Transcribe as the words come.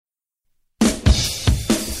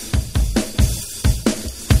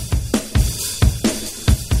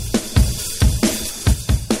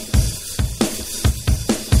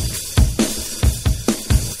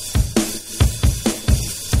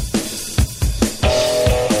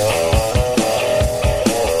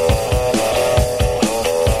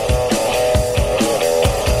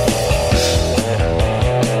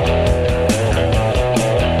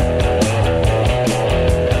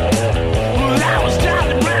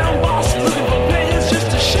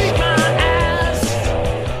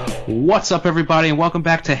What's up, everybody, and welcome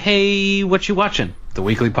back to Hey, What You Watchin', the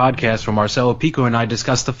weekly podcast where Marcelo Pico and I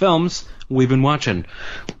discuss the films we've been watching.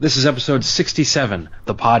 This is episode 67,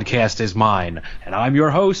 The Podcast Is Mine, and I'm your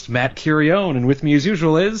host, Matt Curione, and with me as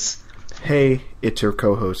usual is... Hey, it's your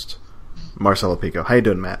co-host, Marcelo Pico. How you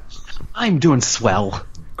doing, Matt? I'm doing swell.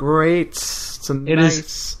 Great. It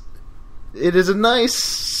is a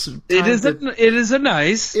nice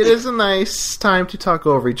time to talk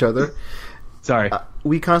over each other. Sorry.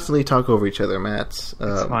 We constantly talk over each other, Matt.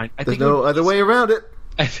 It's fine. There's no other way around it.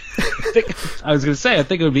 I think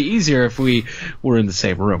it would be easier if we were in the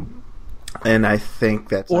same room. And I think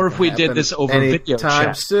that's or if we did this over video chat.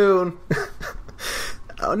 Anytime soon.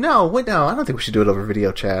 No, I don't think we should do it over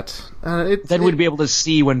video chat. Then we'd be able to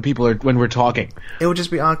see when we're talking. It would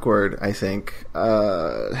just be awkward, I think.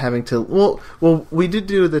 Having to... Well, we did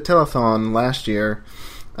do the telethon last year,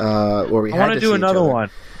 where we had to see each other. I want to do another one.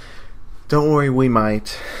 Don't worry, we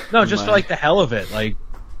might. No, just for like the hell of it. Like,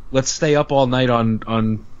 let's stay up all night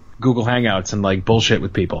on Google Hangouts and like bullshit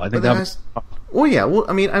with people. I think that. Well, yeah. Well,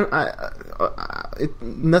 I mean,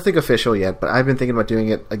 nothing official yet, but I've been thinking about doing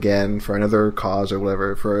it again for another cause or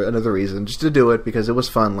whatever, for another reason, just to do it because it was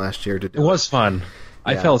fun last year to do. It was fun. Yeah.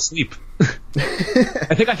 I fell asleep.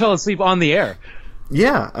 I think I fell asleep on the air.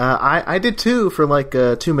 Yeah, I did too for like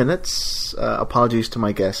 2 minutes. Apologies to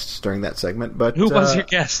my guests during that segment, but who was your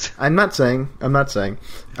guest? I'm not saying. I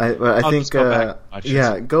think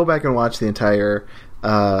go back and watch the entire.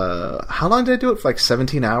 How long did I do it for? Like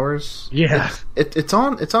 17 hours. Yeah, it's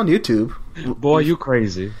on YouTube. Boy, you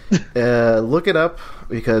crazy. Look it up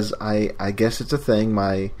because I guess it's a thing.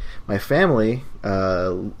 My family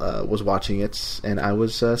was watching it, and I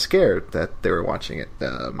was scared that they were watching it.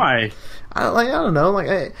 Why? I don't know.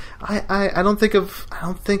 Like I don't think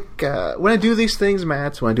when I do these things,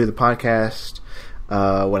 Matt. When I do the podcast,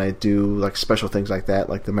 when I do like special things like that,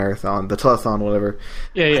 like the marathon, the telethon, whatever.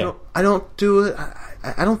 Yeah. I don't do it.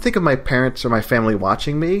 I don't think of my parents or my family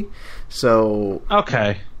watching me. So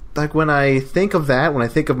okay. Like when I think of that, when I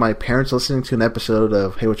think of my parents listening to an episode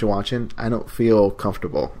of Hey, What You Watching, I don't feel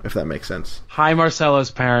comfortable. If that makes sense. Hi,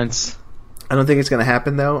 Marcelo's parents. I don't think it's going to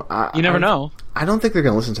happen, though. You never know. I don't think they're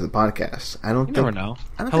going to listen to the podcast. You never know.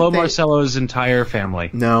 Hello, Marcelo's entire family.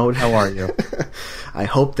 No. How are you? I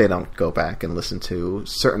hope they don't go back and listen to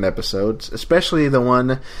certain episodes, especially the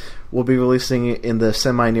one we'll be releasing in the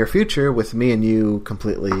semi-near future with me and you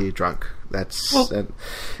completely drunk. Well,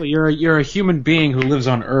 you're a human being who lives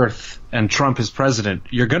on Earth, and Trump is president.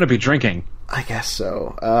 You're going to be drinking. I guess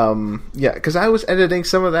so. Yeah, because I was editing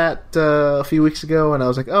some of that a few weeks ago, and I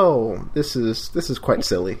was like, "Oh, this is quite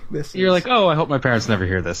silly." Like, "Oh, I hope my parents never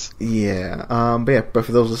hear this." Yeah. But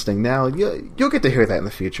for those listening now, you'll get to hear that in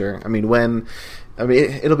the future. I mean,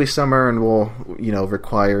 it'll be summer, and we'll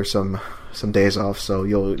require some days off, so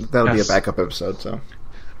that'll be a backup episode. So.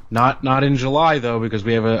 Not in July, though, because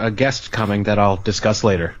we have a guest coming that I'll discuss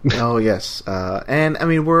later. Oh, yes. And, I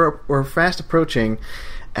mean, we're fast approaching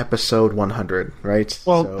episode 100, right?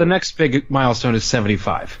 Well, the next big milestone is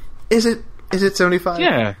 75. Is it 75?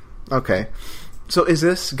 Yeah. Okay. So is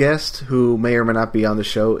this guest, who may or may not be on the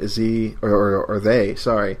show, is he, or they,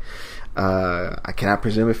 sorry, I cannot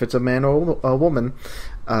presume if it's a man or a woman,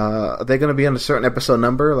 are they going to be on a certain episode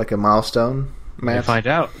number, like a milestone? Matt, find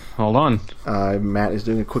out. Hold on. Matt is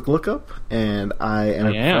doing a quick lookup, and I am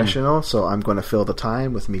a professional, so I'm going to fill the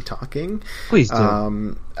time with me talking. Please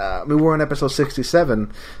do. We were on episode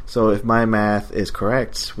 67, so if my math is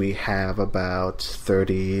correct, we have about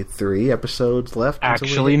 33 episodes left.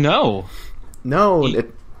 Actually, no. No,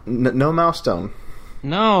 no milestone.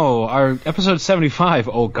 No, our episode 75,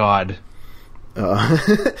 oh God.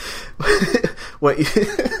 What?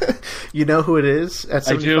 You know who it is at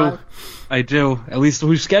 75? I do. At least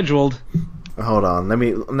who's scheduled. Hold on.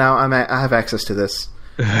 Now I have access to this.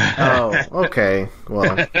 Oh, okay.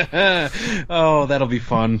 Well. Oh, that'll be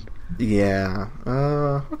fun. Yeah.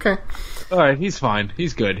 Okay. All right. He's fine.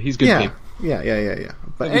 He's good. He's good. Yeah.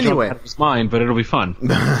 But anyway, it was mine, but it'll be fun.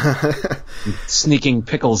 Sneaking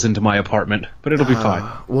pickles into my apartment, but it'll be fine.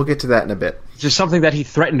 We'll get to that in a bit. Just something that he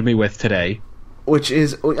threatened me with today. Which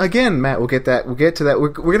is, again, Matt, we'll get to that. We're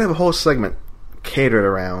going to have a whole segment catered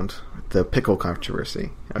around the pickle controversy.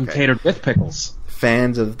 Okay. Catered with pickles.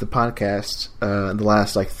 Fans of the podcast, the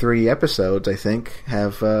last 3 episodes, I think,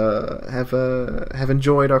 have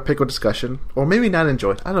enjoyed our pickle discussion, or maybe not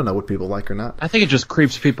enjoyed. I don't know what people like or not. I think it just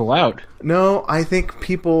creeps people out. No, I think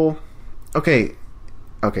people. Okay.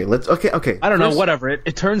 I don't know. Whatever.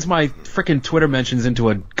 It turns my freaking Twitter mentions into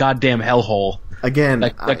a goddamn hellhole. Again,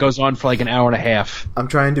 that goes on for like an hour and a half. I'm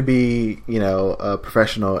trying to be,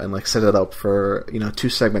 professional and like set it up for 2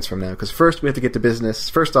 segments from now. Because first we have to get to business.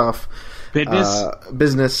 First off,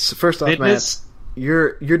 business. First off, Business. Matt,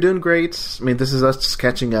 you're doing great. I mean, this is us just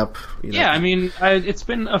catching up. Yeah, I mean, it's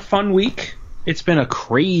been a fun week. It's been a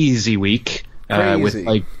crazy week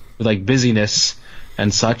with busyness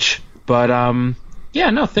and such. But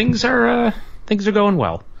things are going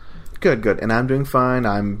well. Good. And I'm doing fine.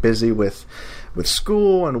 I'm busy with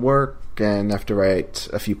school and work, and have to write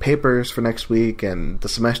a few papers for next week, and the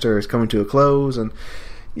semester is coming to a close, and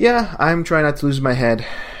I'm trying not to lose my head,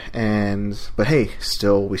 but hey, we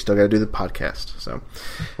still got to do the podcast, so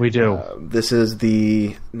we do. This is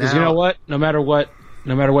the because you know what, no matter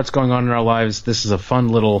what's going on in our lives, this is a fun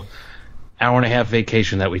little hour and a half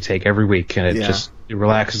vacation that we take every week, and it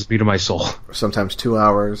relaxes me to my soul. Sometimes 2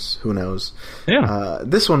 hours, who knows? Yeah.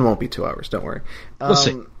 This one won't be 2 hours, don't worry. We'll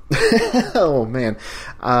see. Oh man,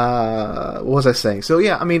 what was I saying? So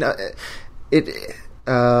I mean, I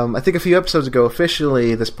think a few episodes ago,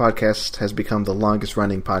 officially, this podcast has become the longest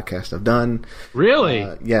running podcast I've done. Really?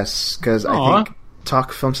 Yes, because I think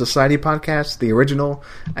Talk Film Society podcast, the original,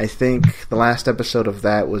 I think the last episode of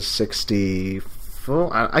that was 60.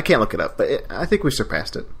 Well, I can't look it up, but I think we've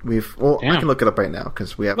surpassed it. I can look it up right now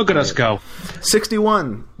because we have. Look at us go.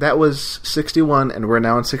 61. That was 61, and we're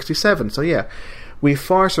now in 67. So we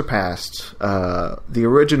far surpassed the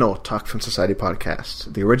original Talk Film Society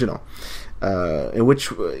podcast, the original, in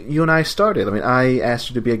which you and I started. I mean, I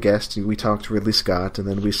asked you to be a guest, and we talked Ridley Scott, and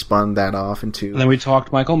then we spun that off into. And then we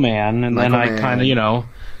talked Michael Mann, and then I kind of,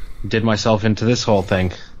 did myself into this whole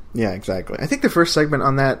thing. Yeah, exactly. I think the first segment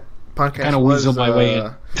on that podcast kind of weaseled my way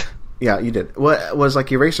in. Yeah, you did. Well, was like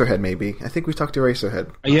Eraserhead, maybe. I think we talked to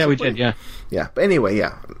Eraserhead. Yeah, we did, yeah. Yeah, but anyway,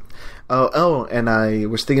 yeah. And I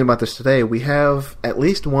was thinking about this today. We have at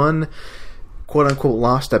least one quote-unquote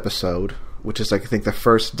lost episode, which is like I think the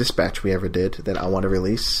first Dispatch we ever did that I want to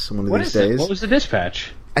release one of these days. What was the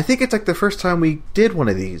Dispatch? I think it's like the first time we did one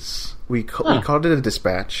of these. We called it a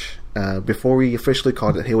Dispatch before we officially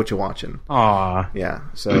called it Hey What You Watching. Aw. Yeah,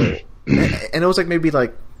 so... and it was like maybe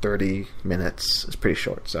like 30 minutes. It's pretty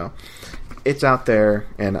short, so... It's out there,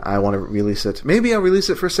 and I want to release it. Maybe I'll release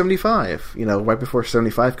it for 75, right before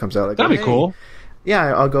 75 comes out. That'd be cool.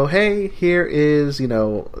 Yeah, I'll go, hey, here is,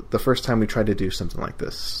 the first time we tried to do something like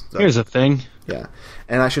this. So, here's a thing. Yeah.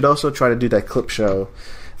 And I should also try to do that clip show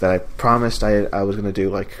that I promised I was going to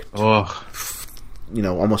do,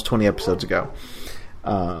 almost 20 episodes ago.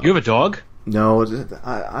 You have a dog? No,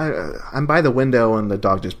 I'm by the window, and the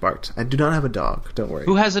dog just barked. I do not have a dog, don't worry.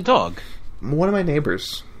 Who has a dog? One of my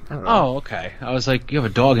neighbors. I don't know. Oh, okay. I was like, you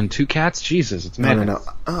have a dog and 2 cats? Jesus, it's madness.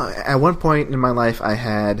 No. At one point in my life, I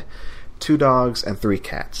had 2 dogs and 3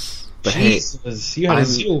 cats. But Jesus, you had a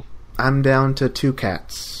zoo. I'm down to 2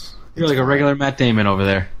 cats. You're like a regular Matt Damon over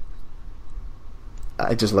there.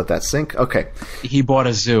 I just let that sink. Okay. He bought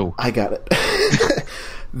a zoo. I got it. I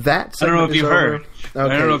don't know if you heard. Okay.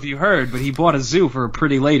 I don't know if you heard, but he bought a zoo for a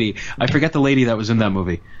pretty lady. I forget the lady that was in that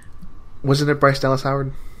movie. Wasn't it Bryce Dallas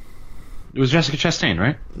Howard? It was Jessica Chastain,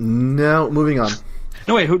 right? No, moving on.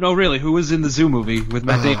 No, wait, who was in the zoo movie with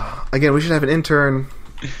Matt Damon? Again, we should have an intern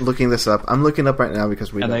looking this up. I'm looking up right now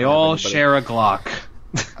because we. And they all share a Glock.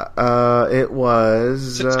 It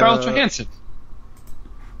was. It's Scarlett Johansson.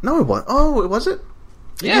 No, it was. Oh, was it?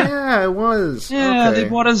 Yeah, it was. Yeah, okay. They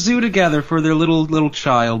bought a zoo together for their little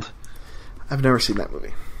child. I've never seen that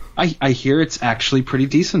movie. I hear it's actually pretty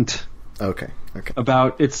decent. Okay.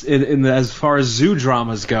 About it's as far as zoo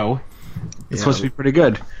dramas go. It's supposed to be pretty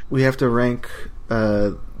good. We have to rank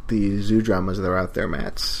the zoo dramas that are out there,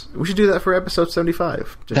 Matt. We should do that for episode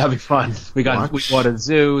 75. That'd be fun. We bought a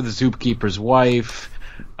zoo, the zookeeper's wife,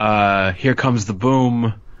 Here Comes the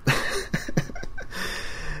Boom.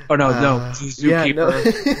 Oh no, zookeeper.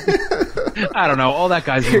 Yeah, no. I don't know. All that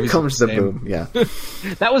guy's Here Comes the Boom. Yeah,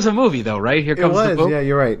 that was a movie though, right? Here Comes the Boom. Yeah,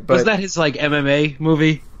 you're right. But was that his MMA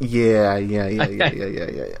movie? Yeah. You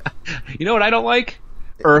know what I don't like?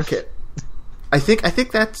 Earth. Okay. I think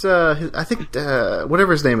that's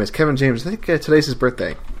whatever his name is, Kevin James. I think today's his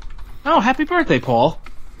birthday. Oh, happy birthday, Paul!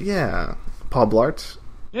 Yeah, Paul Blart.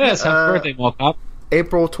 Yes, happy birthday, Mall Cop.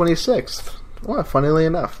 April 26th. Well, funnily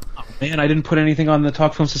enough. Oh man, I didn't put anything on the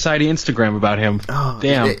Talk Film Society Instagram about him. Oh,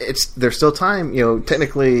 damn! There's still time.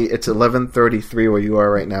 Technically, it's 11:33 where you are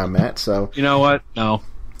right now, Matt. So you know what? No.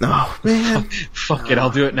 Oh man! Fuck it,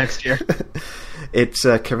 I'll do it next year. It's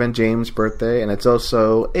Kevin James' birthday, and it's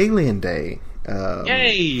also Alien Day.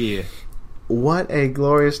 Yay! What a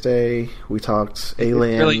glorious day. We talked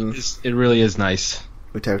Alien. It really is nice.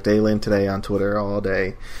 We talked Alien today on Twitter all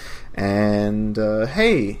day. And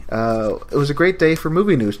hey, it was a great day for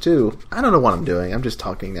movie news too. I don't know what I'm doing. I'm just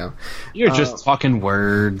talking now. You're just talking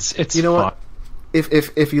words. It's you know fun. what?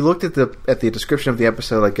 If you looked at the description of the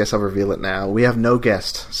episode, I guess I'll reveal it now. We have no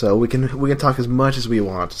guest, so we can talk as much as we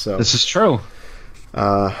want. So This is true.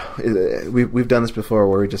 we've done this before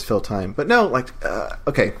where we just fill time, but no,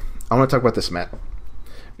 okay. I want to talk about this, Matt.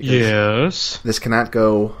 Because Yes. this cannot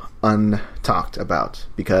go untalked about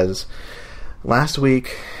because last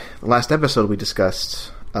episode we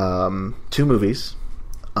discussed 2 movies,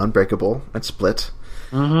 Unbreakable and Split.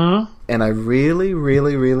 Mm-hmm. And I really,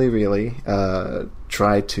 really, really, really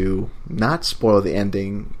tried to not spoil the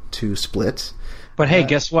ending to Split. But hey,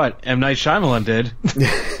 guess what? M. Night Shyamalan did.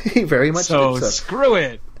 He very much So did so. screw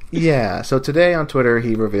it. Yeah, so today on Twitter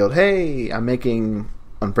he revealed, hey, I'm making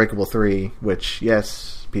Unbreakable 3, which,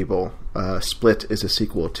 yes, people, Split is a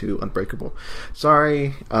sequel to Unbreakable.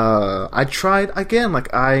 Sorry, I tried, again,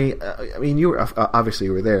 I mean, you were, obviously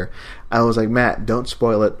you were there. I was like, Matt, don't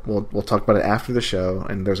spoil it, we'll talk about it after the show,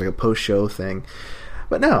 and there's a post-show thing.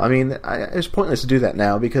 But no, I mean, it's pointless to do that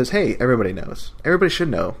now, because, hey, everybody knows. Everybody should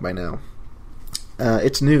know by now.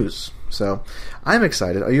 It's news, so I'm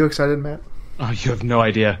excited. Are you excited, Matt? Oh, you have no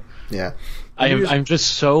idea. Yeah. I'm just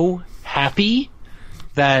so happy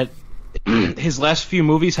that his last few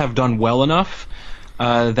movies have done well enough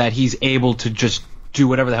that he's able to just do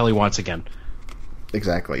whatever the hell he wants again.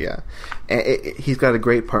 Exactly, yeah. He's got a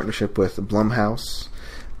great partnership with Blumhouse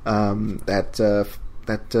that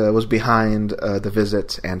was behind The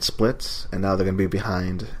Visit and Split, and now they're going to be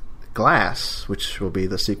behind Glass, which will be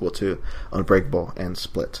the sequel to Unbreakable and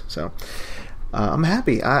Split. So I'm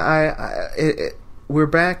happy. We're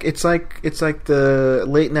back. It's like the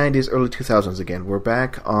late 90s, early 2000s again. We're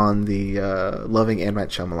back on the loving M. Night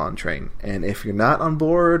Shyamalan train. And if you're not on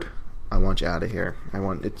board, I want you out of here.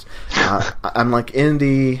 I'm like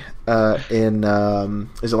Indy in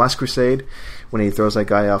is it Last Crusade when he throws that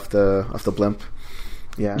guy off the blimp?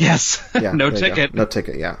 Yeah. Yes. Yeah. No ticket. No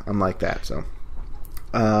ticket. Yeah. I'm like that. So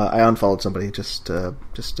I unfollowed somebody just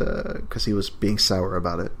because he was being sour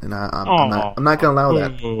about it, and I'm not going to allow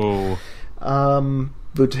that. Oh.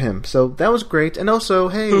 Boo to him. So that was great. And also,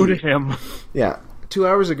 hey, Boo to him. Yeah, 2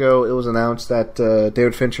 hours ago it was announced that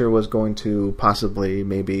David Fincher was going to possibly,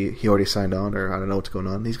 maybe he already signed on, or I don't know what's going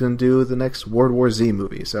on. He's going to do the next World War Z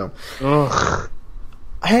movie. So,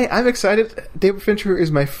 hey, I'm excited. David Fincher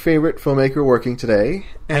is my favorite filmmaker working today.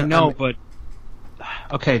 I know, but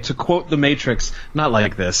okay, to quote The Matrix, not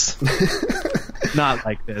like this. Not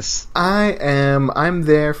like this. I'm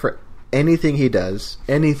there for anything he does.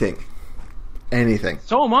 Anything.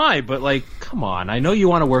 So am I, but come on. I know you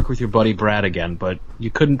want to work with your buddy Brad again, but you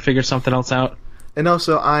couldn't figure something else out? And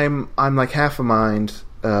also, I'm like half a mind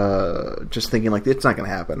just thinking it's not going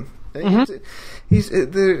to happen. Mm-hmm. He's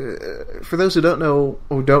for those who don't know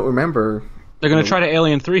or don't remember, they're going to try to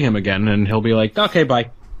Alien 3 him again, and he'll be like, okay, bye.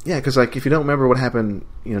 Yeah, because if you don't remember what happened,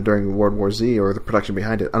 during World War Z or the production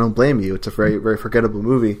behind it, I don't blame you. It's a very, very forgettable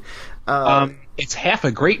movie. It's half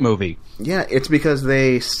a great movie. Yeah, it's because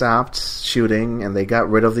they stopped shooting and they got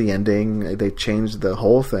rid of the ending. They changed the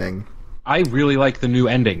whole thing. I really like the new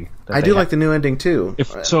ending. I do like the new ending too.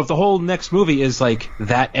 If the whole next movie is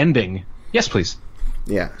that ending, yes, please.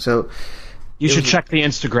 Yeah, so you should check the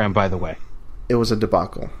Instagram, by the way. It was a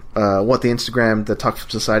debacle. What, the Instagram, the Talk From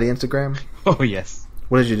Society Instagram? Oh yes.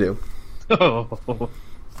 What did you do? Oh.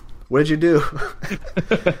 What did you do?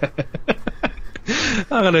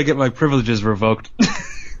 I'm gonna get my privileges revoked.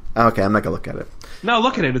 Okay, I'm not gonna look at it. No,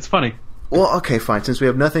 look at it. It's funny. Well, okay, fine. Since we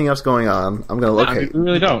have nothing else going on, I'm gonna look at it. We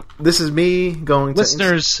really don't. This is me going to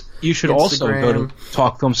listeners. You should also go to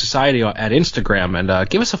Talk Film Society at Instagram and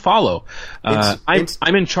give us a follow.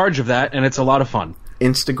 I'm in charge of that, and it's a lot of fun.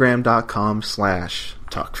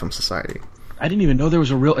 Instagram.com/Talk Film Society. I didn't even know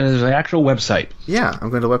there's an actual website. Yeah, I'm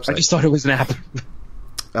going to the website. I just thought it was an app.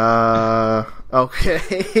 Okay.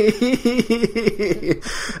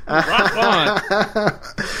 Rock on.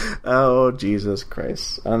 Oh, Jesus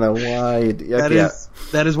Christ. I don't know why.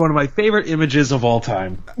 That is one of my favorite images of all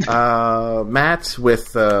time. Matt,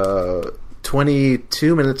 with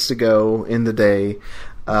 22 minutes to go in the day,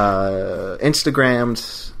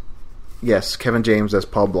 Instagrammed, yes, Kevin James as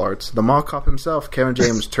Paul Blart. The mall cop himself, Kevin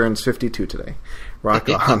James, turns 52 today. Rock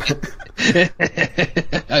on.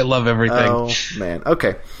 I love everything. Oh, man.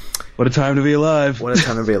 Okay. What a time to be alive. What a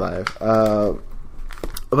time to be alive.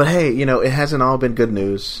 But hey, it hasn't all been good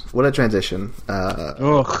news. What a transition.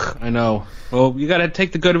 I know. Well, you gotta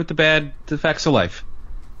take the good with the bad, the facts of life.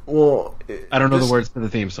 Well, I don't know the words to the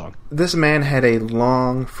theme song. This man had a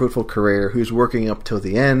long, fruitful career who's working up till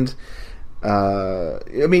the end. I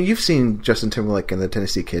mean, you've seen Justin Timberlake and the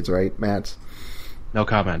Tennessee Kids, right, Matt? No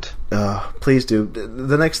comment. Please do.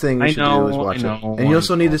 The next thing we should do is watch it. And you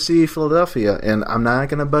also need to see Philadelphia, and I'm not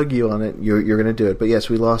going to bug you on it. You're going to do it. But yes,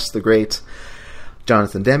 we lost the great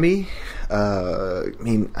Jonathan Demme.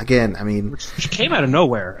 Which came out of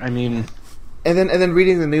nowhere. I mean... And then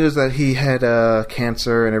reading the news that he had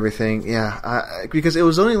cancer and everything, because it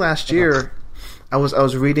was only last year. I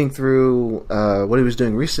was reading through what he was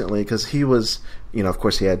doing recently, because he was, of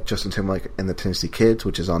course, he had Justin Timberlake and the Tennessee Kids,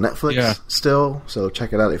 which is on Netflix still. So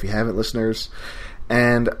check it out if you haven't, listeners.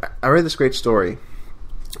 And I read this great story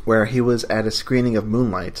where he was at a screening of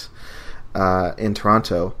Moonlight in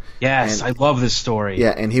Toronto. Yes, I love this story.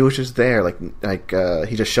 Yeah, and he was just there,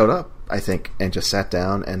 he just showed up, I think, and just sat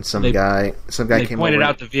down, and some guy came over. They pointed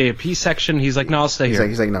out the VIP section. He's like, "No, I'll stay here."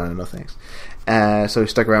 He's like, no, thanks. So he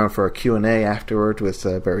stuck around for a Q&A afterward with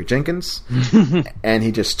Barry Jenkins, and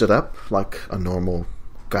he just stood up like a normal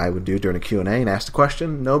guy would do during a Q&A and asked a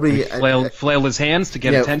question. Nobody flailed his hands to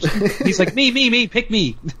get attention. He's like, me, pick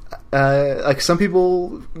me. Some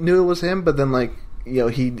people knew it was him, but then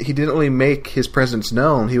he didn't really make his presence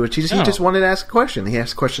known. He just wanted to ask a question. He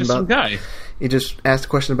asked a question about some guy. He just asked a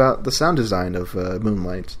question about the sound design of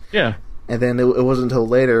Moonlight. Yeah. And then it wasn't until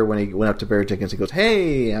later when he went up to Barry Jenkins and goes,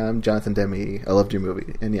 "Hey, I'm Jonathan Demme. I loved your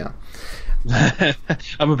movie." And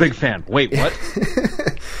I'm a big fan. Wait, what?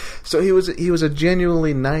 So he was a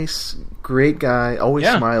genuinely nice, great guy, always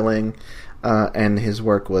smiling, and his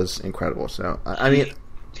work was incredible. So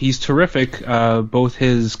he's terrific. Both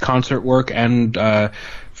his concert work and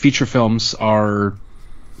feature films are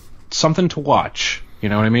something to watch. You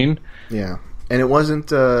know what I mean? Yeah. And it wasn't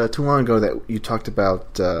too long ago that you talked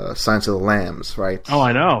about Silence of the Lambs, right? Oh,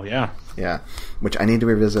 I know, yeah. Yeah, which I need to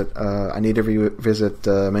revisit. I need to revisit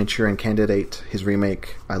Manchurian Candidate, his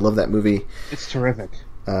remake. I love that movie. It's terrific.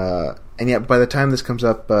 And yet, by the time this comes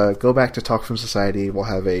up, go back to Talk Film Society. We'll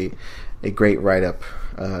have a great write-up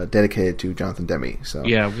dedicated to Jonathan Demme. So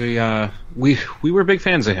yeah, we were big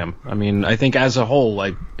fans of him. I mean, I think as a whole,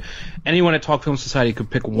 anyone at Talk Film Society could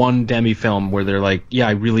pick one Demme film where they're like, yeah,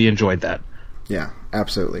 I really enjoyed that. Yeah,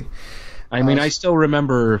 absolutely. I mean, I still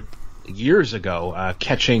remember years ago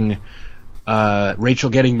catching Rachel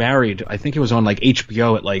Getting Married. I think it was on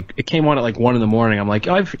HBO it came on at 1 a.m. I'm like,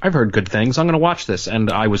 I've heard good things. I'm going to watch this, and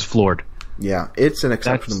I was floored. Yeah, it's an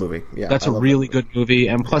exceptional movie. Yeah, that's a really good movie,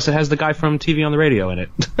 and plus it has the guy from TV on the Radio in it.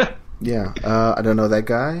 Yeah, I don't know that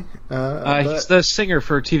guy. He's the singer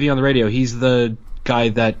for TV on the Radio. He's the guy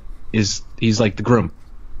that he's like the groom.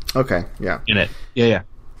 Okay, yeah. In it, yeah.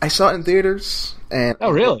 I saw it in theaters, and oh,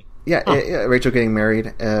 really? Yeah, Rachel Getting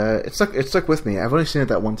Married. It stuck with me. I've only seen it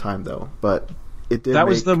that one time though, but it did.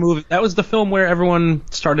 Was the movie. That was the film where everyone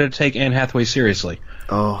started to take Anne Hathaway seriously.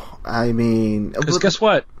 Oh, I mean, because guess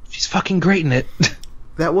what? She's fucking great in it.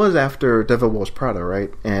 That was after Devil Wears Prada, right?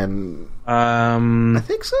 And I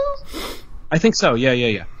think so. I think so.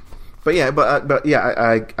 Yeah. But yeah,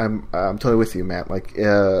 I'm totally with you, Matt.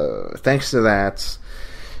 Thanks to that,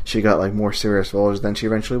 she got more serious roles. Then she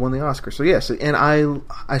eventually won the Oscar. So yes, and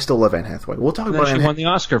I still love Anne Hathaway. We'll talk about. She won the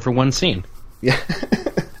Oscar for one scene. Yeah,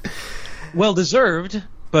 well deserved,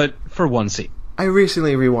 but for one scene. I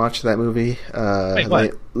recently rewatched that movie. Wait,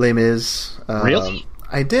 what? Les Mis. Really?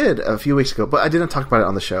 I did a few weeks ago, but I didn't talk about it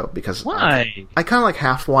on the show because why? I kind of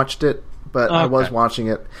half watched it, but okay. I was watching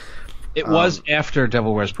it. It was after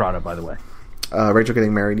Devil Wears Prada, by the way. Rachel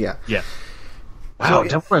Getting Married, yeah. Yeah. Wow,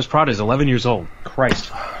 Devil Wears Prada is 11 years old.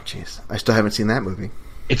 Christ. Oh, jeez. I still haven't seen that movie.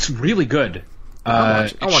 It's really good. I'll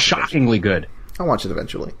watch shockingly good. I'll watch it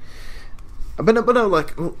eventually. But no,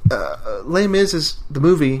 Les Mis is the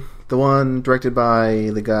movie, the one directed by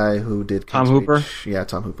the guy who did Tom Hooper? Yeah,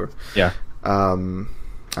 Tom Hooper. Yeah.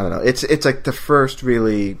 I don't know. It's the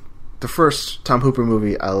first Tom Hooper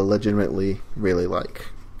movie I legitimately really like.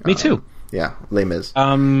 Me too. Yeah, Les Mis.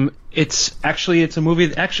 It's a movie.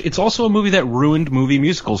 It's also a movie that ruined movie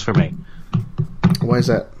musicals for me. Why is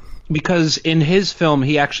that? Because in his film,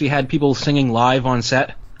 he actually had people singing live on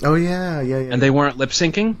set. Oh yeah. And they weren't lip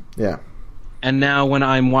syncing. Yeah. And now when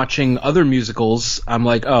I'm watching other musicals, I'm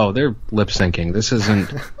like, oh, they're lip syncing. This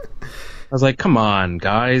isn't. I was like, come on,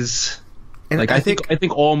 guys. And I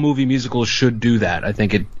think all movie musicals should do that. I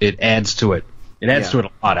think it adds to it. It adds to it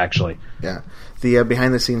a lot, actually. Yeah. The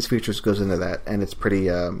behind-the-scenes features goes into that, and it's pretty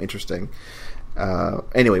interesting.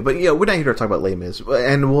 Anyway, but we're not here to talk about Les Mis,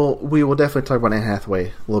 and we will definitely talk about Anne Hathaway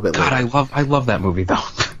a little bit later. God, I love that movie though.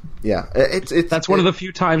 Yeah, that's one of the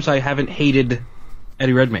few times I haven't hated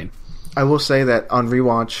Eddie Redmayne. I will say that on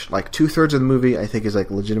rewatch, 2/3 of the movie I think is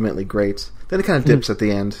legitimately great. Then it kind of dips at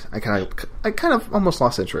the end. I kind of almost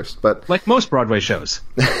lost interest, but like most Broadway shows.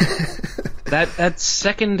 That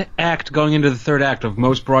second act going into the third act of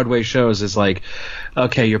most Broadway shows is like,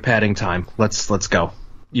 okay, you're padding time. Let's go.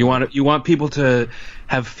 You want people to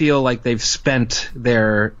feel like they've spent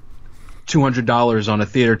their $200 on a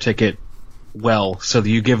theater ticket so that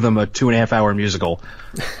you give them a 2.5-hour musical.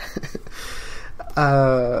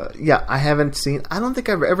 Yeah, I don't think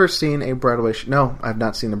I've ever seen a Broadway show. No, I've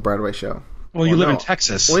not seen a Broadway show. Well, you live in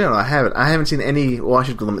Texas. Well, no, I haven't. I haven't seen any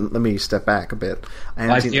Washington. Let me step back a bit.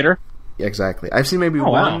 Live theater? Yeah, exactly. I've seen maybe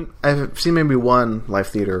one. Wow. I've seen maybe one live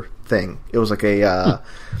theater thing. It was like a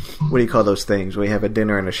what do you call those things? Where you have a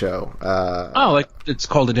dinner and a show. Like it's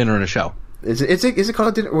called a dinner and a show. Is it called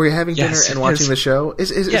a dinner? Where you're having dinner and watching the show?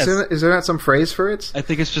 Is there not some phrase for it? I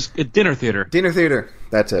think it's just a dinner theater. Dinner theater.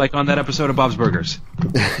 That's it. Like on that episode of Bob's Burgers.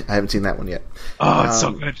 I haven't seen that one yet. Oh, it's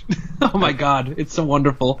so good. Oh my god, it's so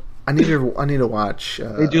wonderful. I need to watch.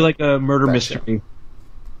 They do like a murder mystery, show.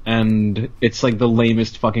 And it's like the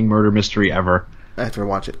lamest fucking murder mystery ever. I have to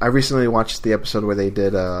watch it. I recently watched the episode where they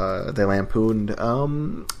they lampooned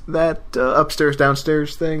that upstairs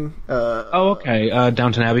downstairs thing. Okay,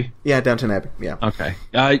 Downton Abbey. Yeah, Downton Abbey. Yeah. Okay.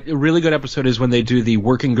 A really good episode is when they do the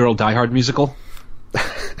Working Girl Die Hard musical.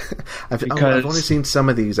 I've only seen some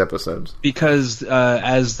of these episodes. Because,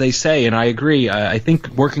 as they say, and I agree, I think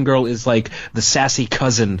Working Girl is like the sassy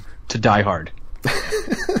cousin to Die Hard.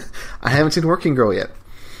 I haven't seen Working Girl yet.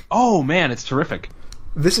 Oh, man, it's terrific.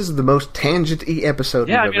 This is the most tangent-y episode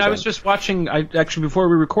we've ever done. I was just watching, actually, before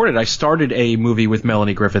we recorded, I started a movie with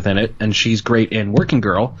Melanie Griffith in it, and she's great in Working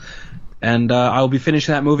Girl. And I'll be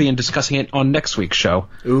finishing that movie and discussing it on next week's show.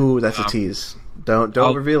 Ooh, that's a tease.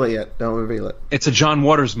 Don't reveal it yet. Don't reveal it. It's a John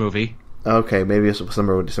Waters movie. Okay, maybe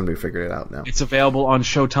somebody figured it out now. It's available on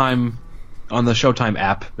Showtime, on the Showtime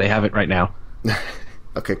app. They have it right now.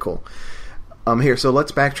 Okay, cool. Here, so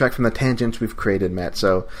let's backtrack from the tangents we've created, Matt.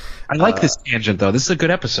 So I like this tangent, though. This is a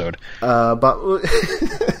good episode. But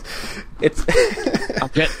it's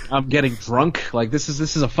I'm getting drunk. Like this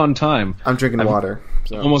is a fun time. I'm drinking water.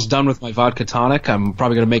 So. I'm almost done with my vodka tonic. I'm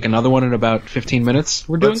probably going to make another one in about 15 minutes.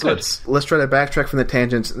 We're doing good. Let's try to backtrack from the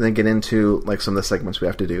tangents and then get into like some of the segments we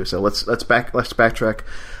have to do. So let's backtrack.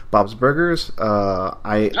 Bob's Burgers. All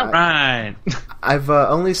right. I've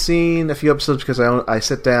only seen a few episodes because I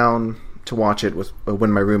sit down to watch it with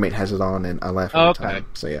when my roommate has it on, and I laugh all the time.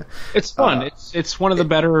 So yeah, it's fun. It's one of the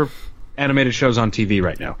better animated shows on TV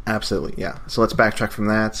right now. Absolutely, yeah. So let's backtrack from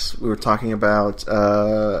that. We were talking about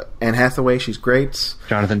Anne Hathaway. She's great.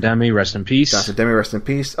 Jonathan Demme, rest in peace. Jonathan Demme, rest in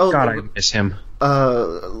peace. Oh, God, I miss him.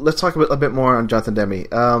 Let's talk a bit more on Jonathan Demme.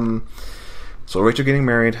 So Rachel getting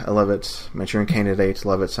married, I love it. Manchurian Candidate,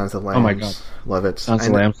 love it. Silence of the Lambs, oh my God, love it. Silence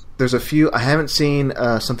of the Lambs. There's a few I haven't seen.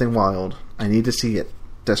 Something Wild. I need to see it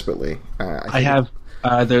desperately. I have.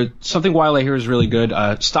 There's Something Wild I hear is really good.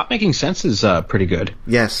 Stop Making Sense is pretty good.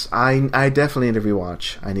 Yes, I definitely need to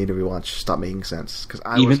rewatch. I need to rewatch Stop Making Sense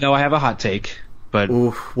though I have a hot take. But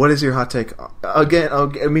what is your hot take? Again,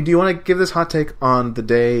 I mean, do you want to give this hot take on the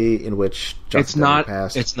day in which Jonathan Demme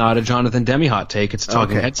passed? It's not a Jonathan Demme hot take. It's a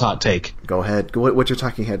Talking Heads hot take. Go ahead. What's your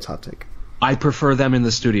Talking Heads hot take? I prefer them in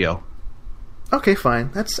the studio. Okay,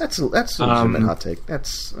 fine. That's a legitimate hot take.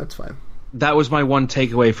 That's fine. That was my one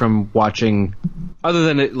takeaway from watching. Other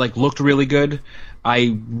than it looked really good,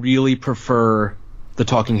 I really prefer the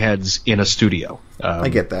Talking Heads in a studio. I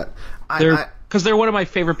get that. Because they're one of my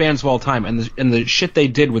favorite bands of all time, and the shit they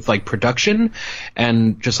did with production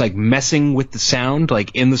and just messing with the sound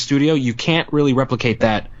in the studio, you can't really replicate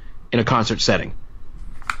that in a concert setting.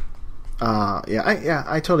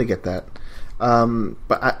 I totally get that.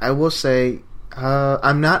 But I will say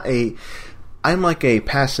I'm like a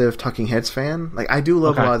passive Talking Heads fan. I do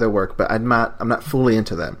love a lot of their work, but I'm not fully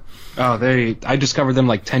into them. Oh, I discovered them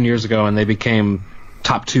 10 years ago, and they became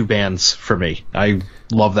top 2 bands for me. I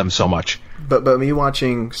love them so much. But me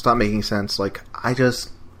watching Stop Making Sense, the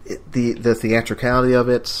theatricality of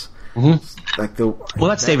it, mm-hmm.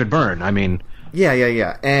 That's David Byrne. I mean,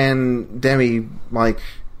 yeah, and Demme,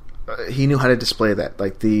 he knew how to display that,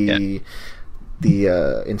 the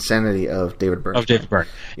insanity of David Byrne.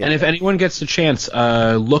 Yeah. And if anyone gets the chance,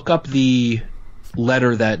 look up the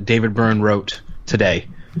letter that David Byrne wrote today.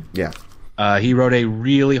 Yeah. He wrote a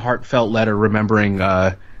really heartfelt letter remembering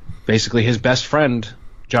basically his best friend,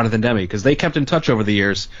 Jonathan Demme, because they kept in touch over the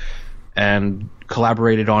years and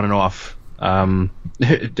collaborated on and off.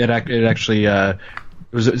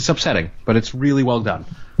 It's upsetting, but it's really well done.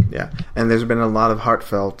 Yeah, and there's been a lot of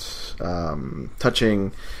heartfelt,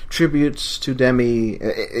 touching tributes to Demme.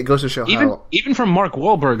 It goes to show even from Mark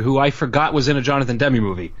Wahlberg, who I forgot was in a Jonathan Demme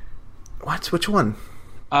movie. What? Which one?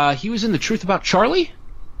 He was in The Truth About Charlie.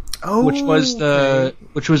 Oh, which was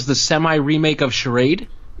the semi remake of Charade.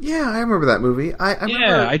 Yeah, I remember that movie.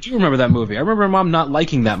 I do remember that movie. I remember my mom not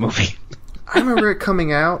liking that movie. I remember it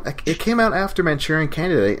coming out. It came out after Manchurian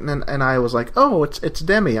Candidate, and I was like, "Oh, it's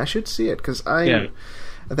Demi. I should see it," because at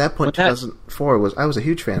that point, 2004 I was a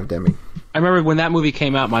huge fan of Demi. I remember when that movie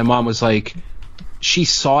came out, my mom was like, she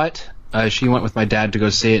saw it. She went with my dad to go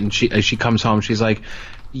see it, and she comes home. She's like,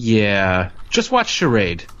 "Yeah, just watch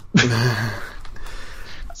Charade."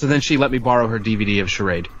 So then she let me borrow her DVD of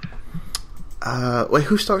Charade. Wait,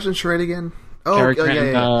 who stars in Charade again? Cary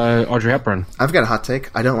Grant, Audrey Hepburn. I've got a hot take.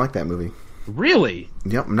 I don't like that movie. Really?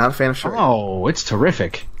 Yep, I'm not a fan of Charade. Oh, it's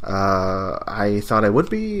terrific. I thought I would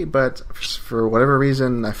be, but for whatever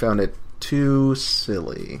reason, I found it too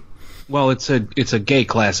silly. Well, it's a gay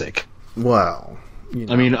classic. Well, you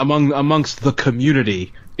know. I mean, amongst the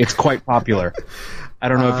community, it's quite popular. I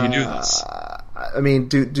don't know if you knew this. I mean,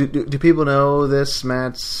 do people know this,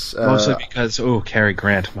 Matt? Mostly because, Cary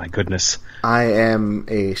Grant, my goodness. I am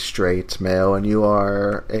a straight male, and you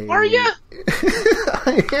are a... Are you?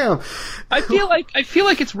 I am. I feel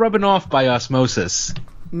like it's rubbing off by osmosis.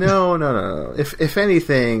 No. If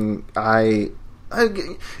anything, well,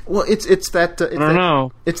 it's that. I don't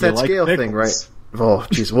know. It's that scale thing, right? Oh,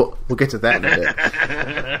 jeez, we'll get to that in a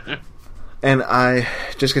bit. And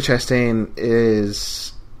Jessica Chastain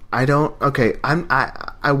is. I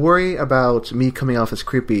worry about me coming off as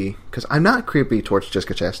creepy because I'm not creepy towards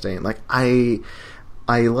Jessica Chastain. Like I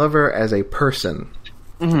love her as a person.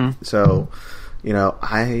 Mm-hmm. So, you know,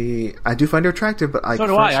 I do find her attractive, but so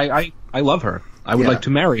do I. I love her. I would like to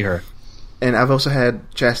marry her. And I've also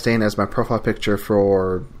had Chastain as my profile picture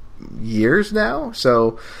for years now.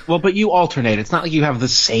 So, well, but you alternate. It's not like you have the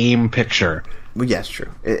same picture. Well, yeah, it's true.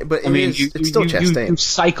 But it's still Chastain. You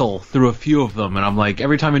cycle through a few of them, and I'm like,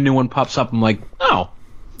 every time a new one pops up, I'm like, oh.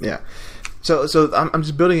 Yeah. So I'm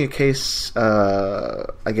just building a case,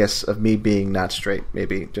 I guess, of me being not straight.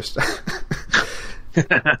 Maybe just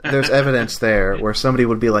there's evidence there where somebody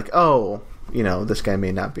would be like, oh, you know, this guy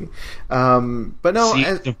may not be. But no,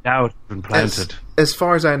 seeds of doubt have been planted. As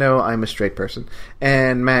far as I know, I'm a straight person,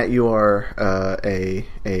 and Matt, you are a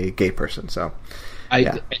gay person. So.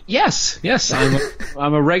 Yes,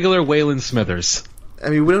 I'm a regular Waylon Smithers. I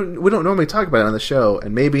mean, we don't normally talk about it on the show,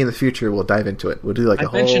 and maybe in the future we'll dive into it. We'll do like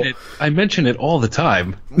I mention it all the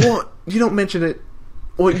time. Well, you don't mention it.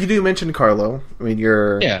 Well, you do mention Carlo. I mean,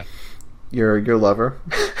 your lover.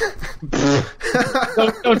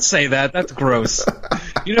 don't say that. That's gross.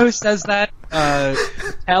 You know who says that?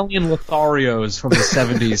 Italian Lotharios from the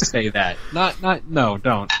 70s say that. No,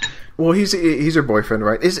 don't. Well, he's your boyfriend,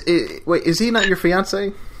 right? Is he not your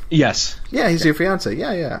fiance? Yes. Yeah, he's your fiance.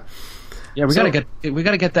 Yeah. Yeah, we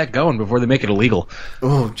gotta get that going before they make it illegal.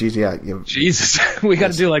 Oh, geez, yeah. Jesus, we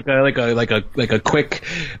gotta do like a quick.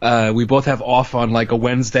 We both have off on like a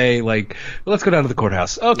Wednesday. Like, let's go down to the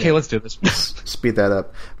courthouse. Okay, let's do this. Speed that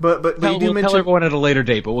up. But you do mention tell everyone at a later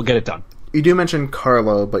date, but we'll get it done. You do mention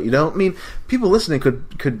Carlo, but you don't mean people listening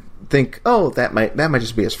could think, oh, that might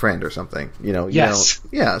just be his friend or something. You know? Yes.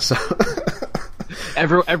 Yeah. So.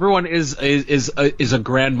 Everyone is a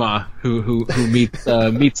grandma who meets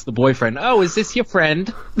the boyfriend. Oh, is this your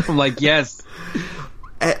friend? I'm like, yes.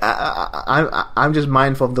 I'm just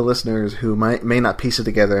mindful of the listeners who may not piece it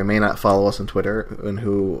together and may not follow us on Twitter and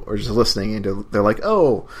who are just listening and they're like,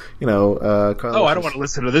 oh, you know, Carlos. Oh, I don't want to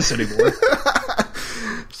listen to this anymore.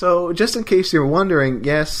 So, just in case you're wondering,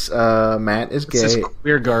 yes, Matt is gay. This is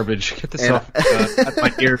queer garbage. Get this off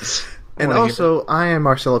my ears. And also, I am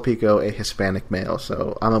Marcelo Pico, a Hispanic male,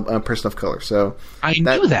 so I'm a person of color. So I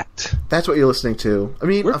knew that. That's what you're listening to. I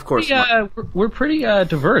mean, of course, we're pretty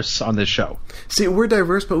diverse on this show. See, we're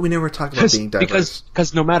diverse, but we never talk about being diverse.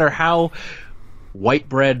 Because no matter how white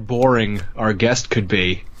bread boring our guest could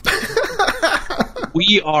be,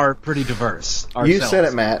 we are pretty diverse ourselves. You said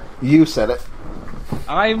it, Matt. You said it.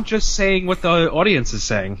 I'm just saying what the audience is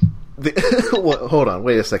saying. Hold on,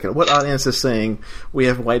 wait a second. What audience is saying we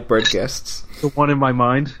have white bread guests? The one in my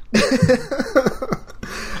mind.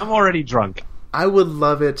 I'm already drunk. I would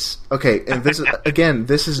love it. Okay, and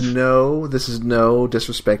this is no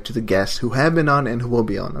disrespect to the guests who have been on and who will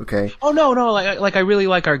be on. Okay. Oh no, like I really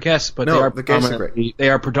like our guests, but they are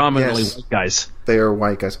predominantly white guys. They are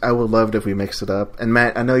white guys. I would love it if we mixed it up. And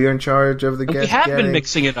Matt, I know you're in charge of the guests. We have been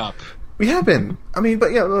mixing it up. We have been. I mean,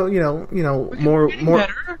 but yeah, well, you know,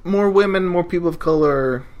 more women, more people of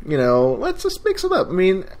color. You know, let's just mix it up. I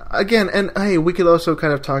mean, again, and hey, we could also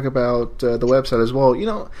kind of talk about the website as well. You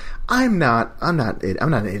know, I'm not an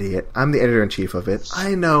idiot. I'm the editor in chief of it.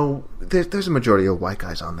 I know there's a majority of white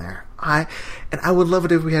guys on there. I would love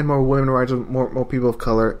it if we had more women writers, more people of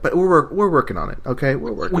color. But we're working on it. Okay,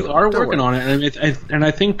 we're working. We are working on it, and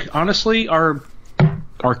I think honestly our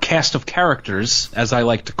our cast of characters, as I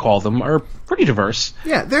like to call them, are pretty diverse.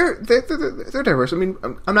 Yeah, they're diverse. I mean,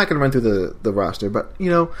 I'm not going to run through the roster, but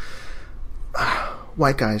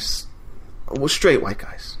white guys, well, straight white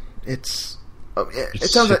guys. It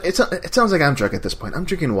sounds like I'm drunk at this point. I'm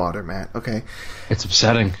drinking water, Matt. Okay, it's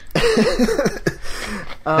upsetting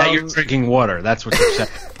that you're drinking water. That's what's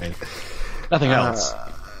upsetting. Nothing else.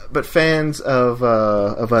 But fans of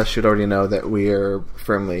us should already know that we are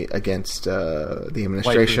firmly against the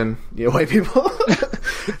administration. White people.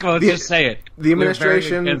 Well, let's just say it. The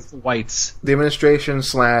administration We're very against the whites. The administration /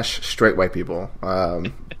 straight white people.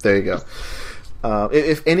 There you go.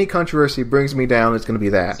 If any controversy brings me down, it's going to be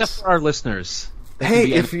that. Except for our listeners.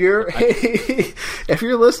 Hey, if you're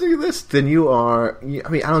listening to this, then you are. I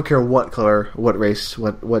mean, I don't care what color, what race,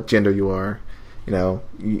 what gender you are.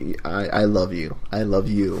 I love you. I love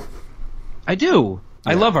you. I do.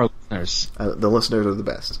 Yeah. I love our listeners. The listeners are the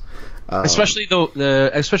best. Especially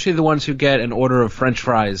the ones who get an order of French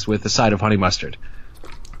fries with a side of honey mustard.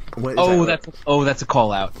 That's a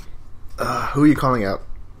call out. Who are you calling out?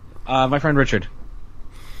 My friend Richard.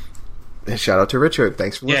 Shout out to Richard.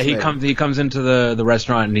 Thanks for listening. Yeah, he comes into the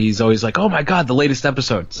restaurant and he's always like, "Oh my god, the latest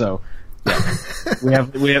episode." So yeah.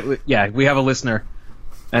 we have a listener.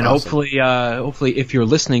 And awesome. hopefully, if you're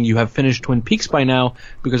listening, you have finished Twin Peaks by now,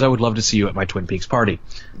 because I would love to see you at my Twin Peaks party.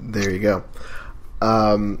 There you go.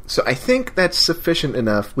 So I think that's sufficient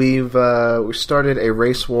enough. We've started a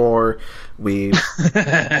race war. We've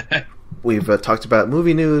talked about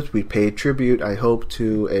movie news. We paid tribute, I hope,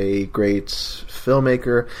 to a great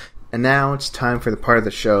filmmaker. And now it's time for the part of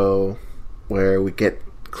the show where we get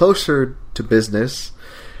closer to business,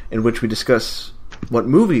 in which we discuss what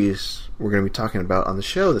movies we're going to be talking about on the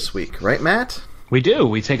show this week. Right, Matt? We do.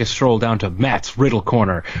 We take a stroll down to Matt's Riddle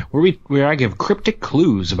Corner, where I give cryptic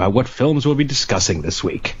clues about what films we'll be discussing this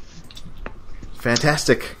week.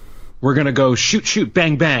 Fantastic. We're going to go shoot, shoot,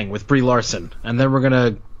 bang, bang with Brie Larson. And then we're going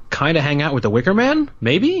to kind of hang out with the Wicker Man,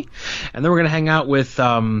 maybe? And then we're going to hang out with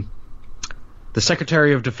the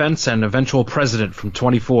Secretary of Defense and eventual president from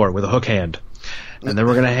 24 with a hook hand. And then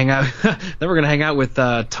we're gonna hang out. Then we're gonna hang out with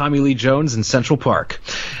Tommy Lee Jones in Central Park,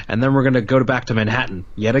 and then we're gonna go back to Manhattan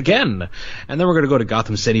yet again, and then we're gonna go to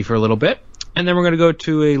Gotham City for a little bit, and then we're gonna go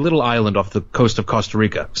to a little island off the coast of Costa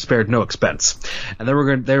Rica, spared no expense, and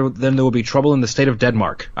then then there will be trouble in the state of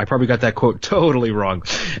Denmark. I probably got that quote totally wrong,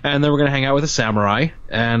 and then we're gonna hang out with a samurai,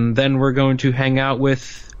 and then we're going to hang out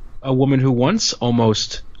with a woman who once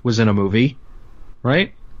almost was in a movie,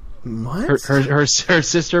 right? What? Her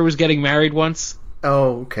sister was getting married once.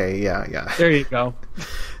 Oh, okay, yeah. There you go.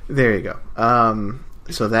 There you go.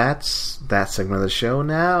 So that's that segment of the show.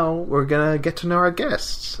 Now we're gonna get to know our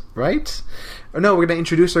guests, right? Or no, we're gonna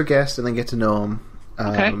introduce our guests and then get to know them.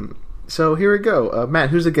 Okay. So here we go.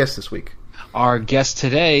 Matt, who's the guest this week? Our guest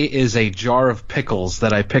today is a jar of pickles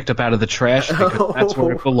that I picked up out of the trash because that's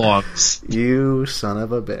where it belongs. You son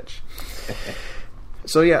of a bitch.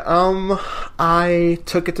 So yeah, I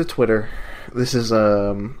took it to Twitter. This is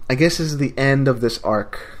I guess this is the end of this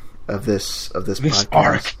arc of this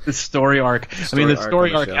podcast. This story arc. I mean, the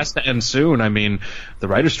story arc has to end soon. I mean, the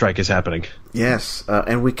writer's strike is happening. Yes,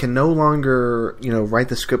 and we can no longer, write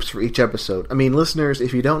the scripts for each episode. I mean, listeners,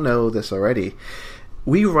 if you don't know this already,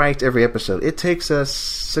 we write every episode. It takes us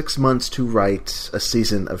 6 months to write a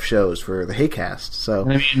season of shows for the Haycast. So,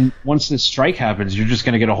 I mean, once this strike happens, you're just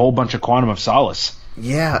going to get a whole bunch of Quantum of Solace.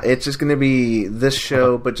 Yeah, it's just going to be this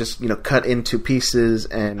show, but just cut into pieces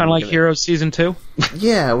and kind of like Heroes Season 2.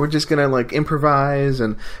 Yeah, we're just going to improvise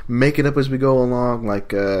and make it up as we go along, like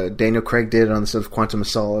Daniel Craig did on the set of Quantum of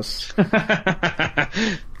Solace.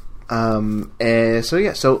 And so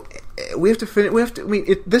we have to finish. I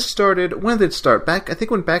mean, this started. When did it start? Back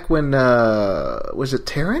when was it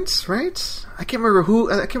Terrence? Right? I can't remember who.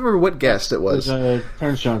 I can't remember what guest it was. It was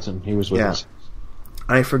Terrence Johnson. He was with us.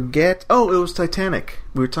 I forget. Oh, it was Titanic.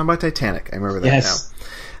 We were talking about Titanic. I remember that yes.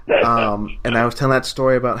 now. And I was telling that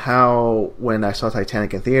story about how when I saw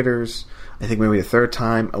Titanic in theaters, I think maybe the third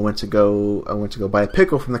time, I went to go buy a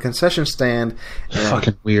pickle from the concession stand. And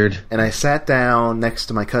fucking weird. And I sat down next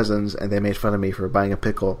to my cousins, and they made fun of me for buying a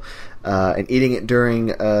pickle and eating it during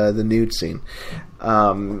the nude scene.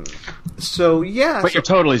 So yeah, but you're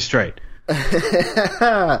totally straight.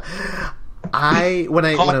 When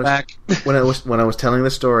I was telling the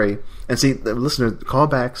story, and see the listener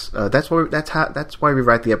callbacks. That's why we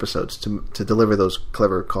write the episodes to deliver those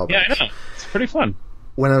clever callbacks. Yeah, I know. It's pretty fun.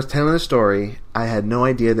 When I was telling the story, I had no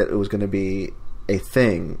idea that it was going to be a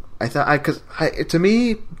thing. I thought to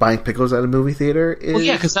me, buying pickles at a movie theater is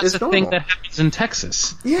because that's a normal thing that happens in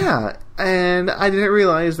Texas. Yeah, and I didn't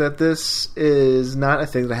realize that this is not a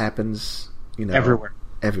thing that happens, everywhere.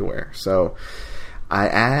 everywhere. So I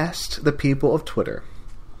asked the people of Twitter.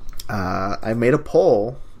 I made a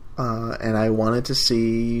poll, and I wanted to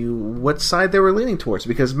see what side they were leaning towards.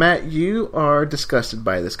 Because, Matt, you are disgusted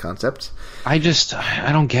by this concept. I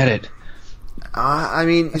don't get it. I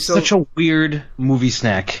mean, it's such a weird movie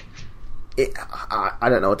snack. I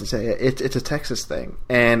don't know what to say. It's a Texas thing,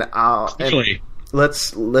 and Actually,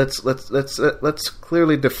 let's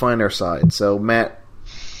clearly define our side. So, Matt,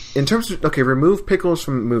 in terms of remove pickles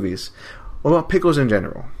from movies. What about pickles in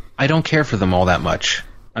general? I don't care for them all that much.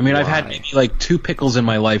 I mean, I've had maybe like 2 pickles in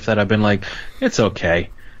my life that I've been like, it's okay.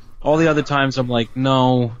 All the other times I'm like,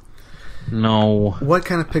 no. What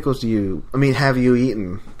kind of pickles have you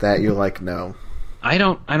eaten that you're like, no? I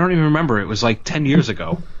don't even remember. It was like 10 years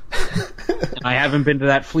ago. And I haven't been to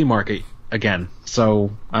that flea market again.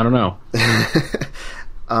 So, I don't know.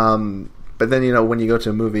 But then, when you go to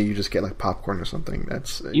a movie, you just get like popcorn or something.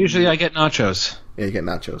 Usually I get nachos. Yeah, you get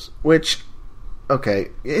nachos. Which, okay,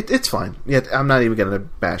 it's fine. Yeah, I'm not even going to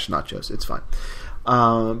bash nachos. It's fine.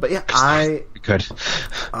 But yeah,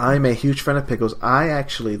 I'm a huge fan of pickles.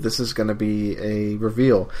 This is going to be a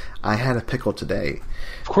reveal. I had a pickle today.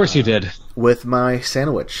 Of course you did. With my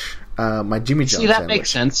sandwich. My Jimmy John's sandwich. Makes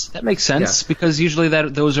sense. That makes sense because usually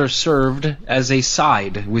those are served as a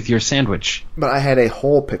side with your sandwich. But I had a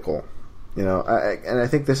whole pickle. And I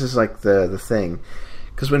think this is like the thing.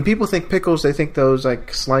 Because when people think pickles, they think those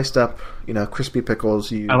like sliced up, crispy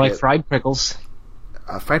pickles. I like fried pickles.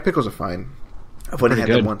 Fried pickles are fine. I've only had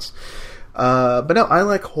them once. But no, I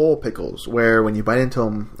like whole pickles, where when you bite into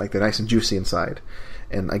them, like they're nice and juicy inside.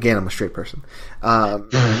 And again, I'm a straight person. And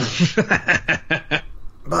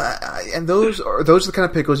those are the kind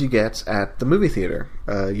of pickles you get at the movie theater,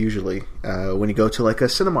 usually, when you go to like a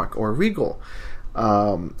Cinemark or a Regal.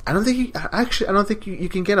 I don't think you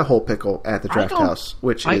can get a whole pickle at the Draft House,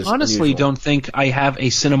 which is I honestly unusual. don't think I have a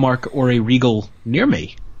Cinemark or a Regal near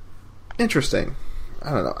me. Interesting. I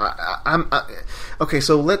don't know. Okay,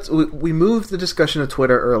 so we moved the discussion to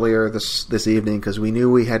Twitter earlier this evening because we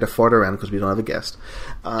knew we had to fart around because we don't have a guest.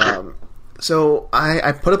 So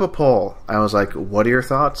I put up a poll. I was like, "What are your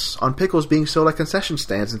thoughts on pickles being sold at concession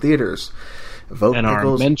stands in theaters?" Vote and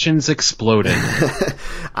pickles. Our mentions exploded.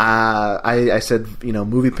 I said,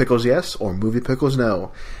 movie pickles yes or movie pickles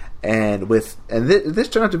no, and this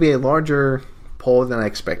turned out to be a larger poll than I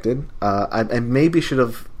expected. I maybe should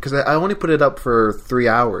have, because I only put it up for 3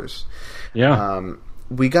 hours. Yeah.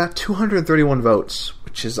 We got 231 votes,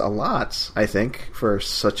 which is a lot, I think, for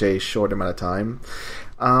such a short amount of time.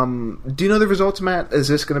 Do you know the results, Matt? Is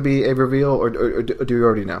this going to be a reveal, or do you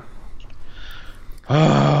already know?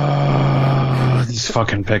 These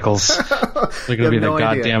fucking pickles. They're going to be the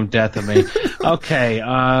goddamn death of me. Okay,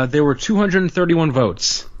 there were 231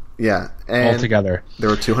 votes. Yeah. And altogether. There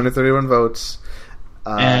were 231 votes.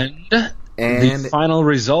 And the final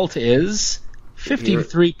result is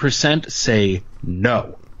 53% say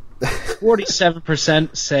no.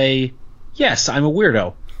 47% say, yes, I'm a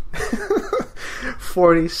weirdo.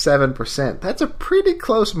 47%. That's a pretty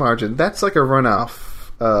close margin. That's like a runoff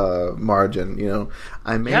margin.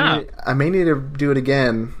 I may need to do it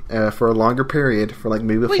again for a longer period, for like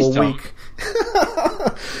maybe a full week.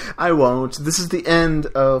 I won't. This is the end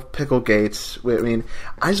of Picklegate. I mean,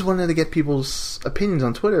 I just wanted to get people's opinions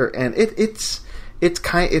on Twitter, and it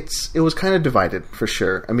was kind of divided for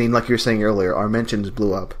sure. I mean, like you were saying earlier, our mentions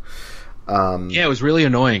blew up. Yeah, it was really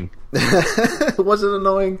annoying. Was it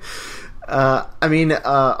annoying?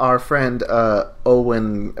 Our friend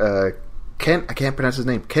Owen I can't pronounce his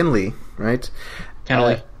name. Kenley, right?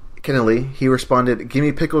 Kenley. He responded, "Give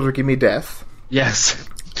me pickles or give me death." Yes.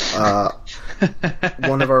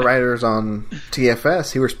 One of our writers on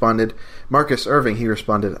TFS, he responded, Marcus Irving, he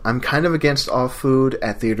responded, "I'm kind of against all food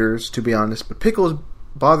at theaters, to be honest, but pickles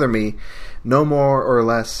bother me, no more or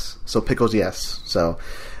less, so pickles yes." So,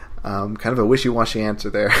 kind of a wishy-washy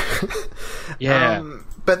answer there. Yeah.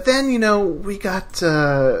 But then, it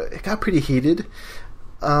got pretty heated.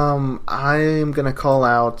 I'm gonna call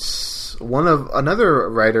out another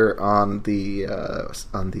writer on the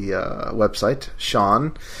website,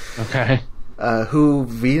 Sean. Okay. Who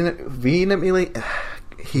vehemently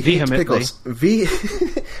hates pickles.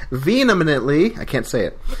 Vehemently, I can't say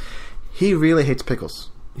it. He really hates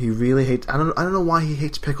pickles. He really hates. I don't know why he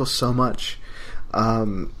hates pickles so much.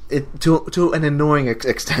 To an annoying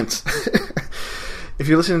extent. If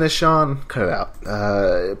you're listening to this, Sean, cut it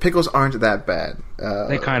out. Pickles aren't that bad.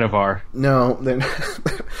 They kind of are. No, they're not.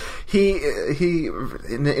 He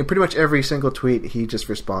in pretty much every single tweet, he just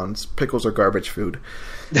responds, "Pickles are garbage food."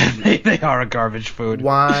 They are a garbage food.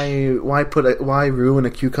 Why ruin a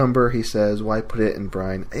cucumber? He says. Why put it in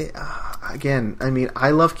brine? Again, I mean, I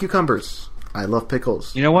love cucumbers. I love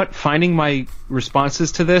pickles. You know what? Finding my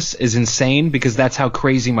responses to this is insane because that's how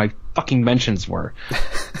crazy my fucking mentions were.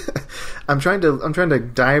 I'm trying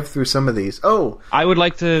to dive through some of these. Oh, I would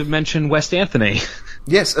like to mention West Anthony.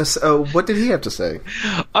 Yes. What did he have to say?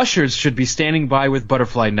 Ushers should be standing by with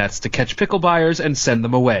butterfly nets to catch pickle buyers and send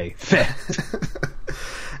them away.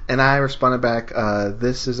 And I responded back,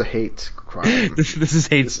 "This is a hate crime. This is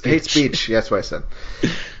hate speech. Hate speech." That's what I said.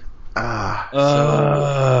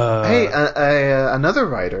 Hey, another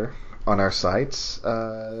writer on our sites,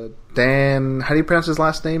 Dan. How do you pronounce his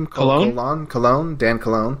last name? Cologne. Dan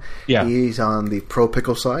Cologne. Yeah, he's on the pro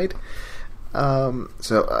pickle side. So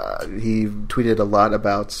he tweeted a lot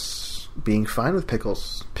about being fine with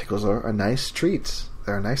pickles. Pickles are a nice treat.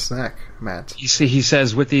 They're a nice snack, Matt. You see, he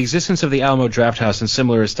says, with the existence of the Alamo Drafthouse and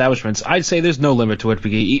similar establishments, I'd say there's no limit to it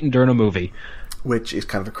being eaten during a movie. Which is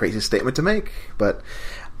kind of a crazy statement to make, but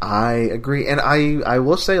I agree. And I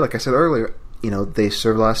will say, like I said earlier, they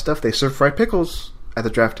serve a lot of stuff. They serve fried pickles at the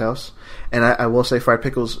Drafthouse. And I will say fried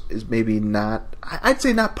pickles is maybe not, I'd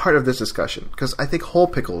say not part of this discussion, because I think whole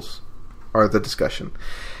pickles are the discussion.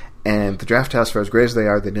 And the Drafthouse, for as great as they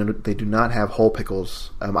are, they do not have whole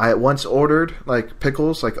pickles. I once ordered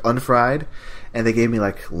pickles, unfried, and they gave me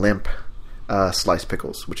limp sliced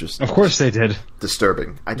pickles, which is of course they did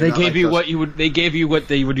disturbing. They gave you what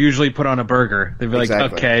they would usually put on a burger. They'd be like,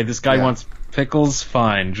 okay, this guy wants pickles,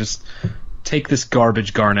 fine, just take this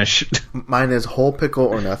garbage garnish. Mine is whole pickle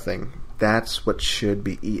or nothing. That's what should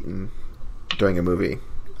be eaten during a movie.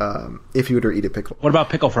 If you were to eat a pickle. What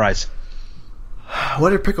about pickle fries?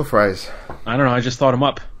 What are pickle fries? I don't know. I just thought them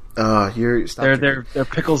up. They're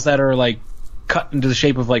pickles that are cut into the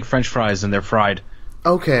shape of French fries and they're fried.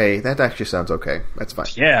 Okay, that actually sounds okay. That's fine.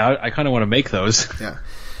 Yeah, I kind of want to make those. Yeah.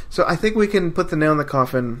 So I think we can put the nail in the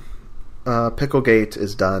coffin. Picklegate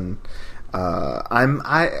is done. I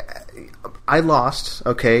lost.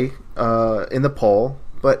 Okay, in the poll,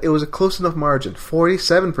 but it was a close enough margin.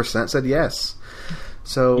 47% said yes.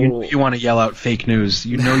 So you want to yell out fake news?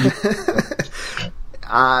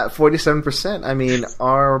 47%. I mean,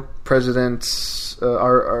 our president's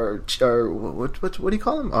our what do you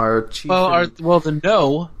call him? Our chief. The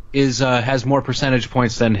no is has more percentage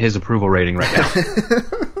points than his approval rating right now.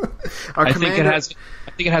 I think it has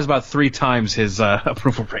about 3 times his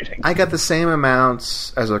approval rating. I got the same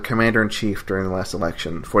amounts as our commander in chief during the last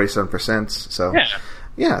election, 47%. So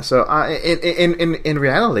yeah. So in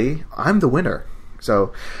reality, I'm the winner.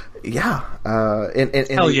 So, yeah. In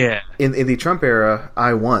the Trump era,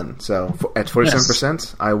 I won. So, at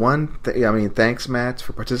 47%, I won. Thanks, Matt,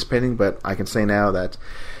 for participating. But I can say now that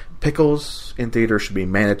pickles in theater should be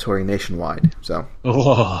mandatory nationwide. So,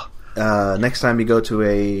 next time you go to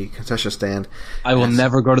a concession stand, I will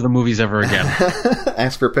never go to the movies ever again.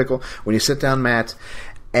 Ask for a pickle. When you sit down, Matt,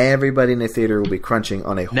 everybody in the theater will be crunching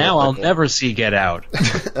on a whole Now pickle. I'll never see Get Out.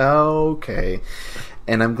 Okay.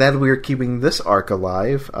 And I'm glad we're keeping this arc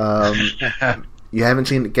alive. You haven't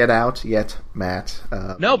seen Get Out yet, Matt.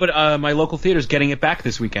 No, but my local theater's getting it back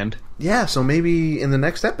this weekend. Yeah, so maybe in the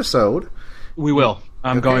next episode... We will.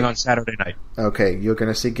 I'm going on Saturday night. Okay, you're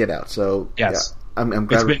going to see Get Out. So yes. Yeah, I'm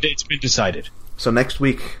glad it's been decided. So next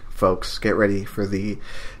week, folks, get ready for the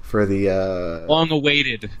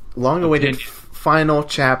long-awaited final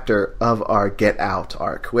chapter of our Get Out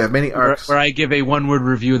arc. We have many arcs. Where I give a one-word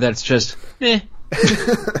review that's just, eh.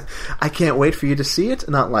 I can't wait for you to see it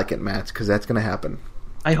and not like it, Matt, because that's going to happen.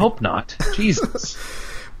 I hope not. Jesus.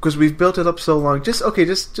 Because we've built it up so long. Just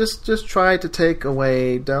try to take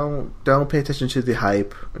away. Don't pay attention to the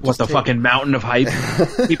hype. Fucking mountain of hype?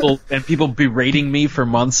 people berating me for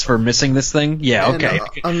months for missing this thing? Yeah, okay.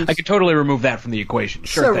 I can totally remove that from the equation.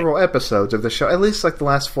 Sure. Several episodes of the show, at least the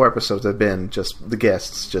last 4 episodes, have been just the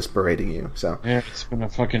guests just berating you. So yeah, it's been a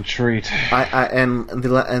fucking treat.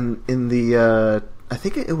 I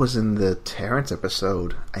think it was in the Terrence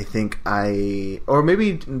episode. Or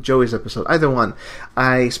maybe Joey's episode. Either one.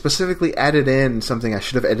 I specifically added in something I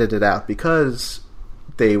should have edited out because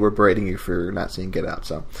they were berating you for not seeing Get Out.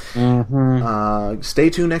 So, stay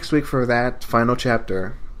tuned next week for that final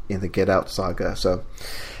chapter in the Get Out saga. So,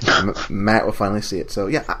 Matt will finally see it. So,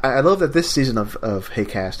 yeah, I love that this season of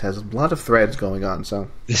Haycast has a lot of threads going on. So,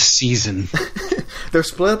 this season, they're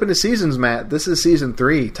split up into seasons, Matt. This is season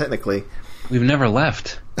 3, technically. We've never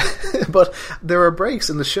left. But there are breaks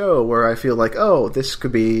in the show where I feel like, oh, this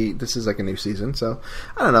is like a new season. So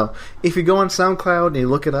I don't know. If you go on SoundCloud and you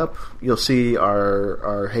look it up, you'll see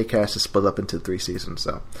our HeyCast is split up into 3 seasons.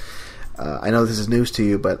 So I know this is news to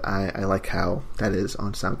you, but I like how that is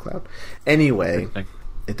on SoundCloud. Anyway,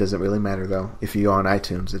 it doesn't really matter though. If you go on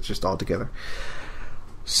iTunes, it's just all together.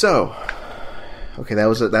 So, okay, that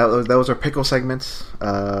was our pickle segment.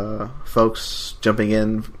 Folks jumping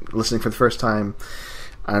in, listening for the first time.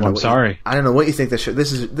 I'm sorry. I don't know what you think this show.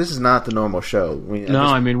 This is not the normal show.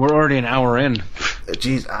 I mean we're already an hour in.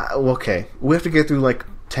 Jeez, okay, we have to get through like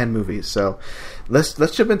 10 movies. So let's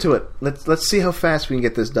jump into it. Let's see how fast we can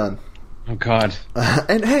get this done. Oh God!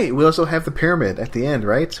 And hey, we also have the pyramid at the end,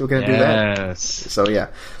 right? So we're gonna do that. Yes. So yeah,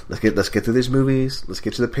 let's get through these movies. Let's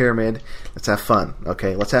get to the pyramid. Let's have fun.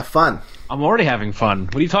 Okay, let's have fun. I'm already having fun.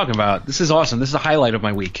 What are you talking about? This is awesome. This is a highlight of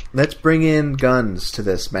my week. Let's bring in guns to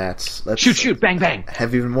this, Matt. Let's shoot, bang, bang.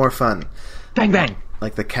 Have even more fun. Bang, bang.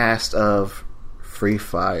 Like the cast of Free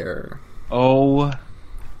Fire. Oh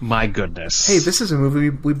my goodness! Hey, this is a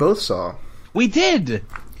movie we both saw. We did.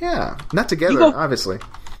 Yeah, not together, obviously.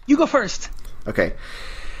 You go first. Okay.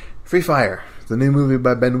 Free Fire, the new movie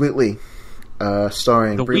by Ben Wheatley,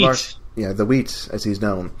 starring The Brie Wheat. Larson. Yeah, the Wheat, as he's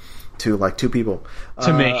known to like 2 people.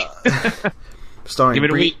 To me. Starring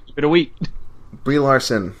Give it a wheat. Brie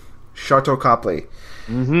Larson, Sharlto Copley,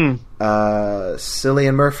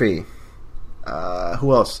 Cillian Murphy.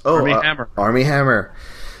 Who else? Oh, Armie Hammer. Armie Hammer.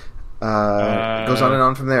 Goes on and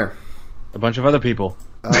on from there. A bunch of other people.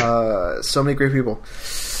 So many great people.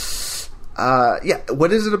 Yeah,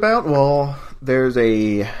 what is it about? Well, there's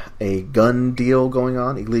a gun deal going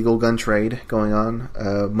on, illegal gun trade going on,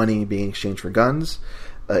 money being exchanged for guns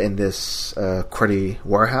in this cruddy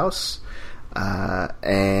warehouse.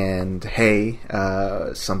 And hey,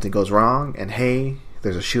 something goes wrong, and hey,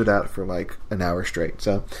 there's a shootout for like an hour straight.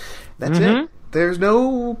 So that's it. There's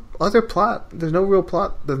no other plot. There's no real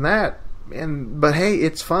plot than that. But hey,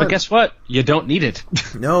 it's fun. But guess what? You don't need it.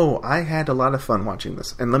 No, I had a lot of fun watching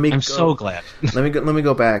this. And I'm so glad. let me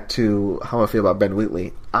go back to how I feel about Ben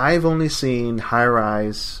Wheatley. I've only seen High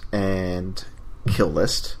Rise and Kill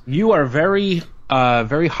List. You are very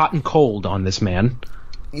hot and cold on this man.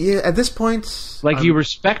 Yeah, at this point, you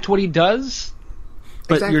respect what he does,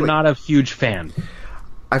 but Exactly. you're not a huge fan.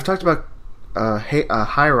 I've talked about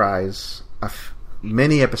High Rise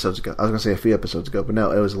many episodes ago. I was going to say a few episodes ago, but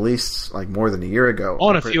no, it was at least like more than a year ago.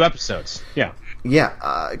 On a few episodes, yeah.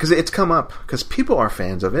 Yeah, because it's come up, because people are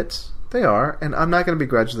fans of it. They are, and I'm not going to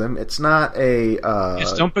begrudge them. It's not a...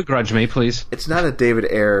 Yes, don't begrudge me, please. It's not a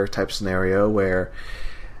David Ayer type scenario where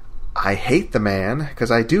I hate the man,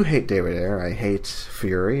 because I do hate David Ayer. I hate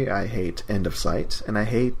Fury. I hate End of Sight. And I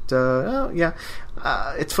hate...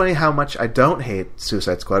 it's funny how much I don't hate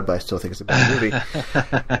Suicide Squad, but I still think it's a bad movie.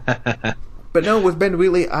 But no, with Ben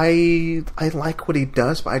Wheatley, I like what he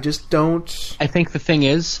does, but I just don't... I think the thing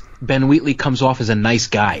is, Ben Wheatley comes off as a nice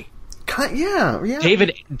guy. Yeah.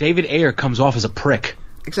 David Ayer comes off as a prick.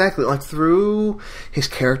 Exactly. Like, through his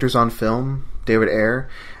characters on film, David Ayer,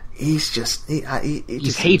 he's just...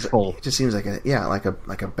 He's hateful. He just seems like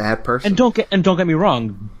a bad person. And don't get me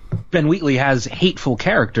wrong, Ben Wheatley has hateful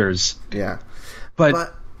characters. Yeah.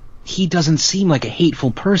 But he doesn't seem like a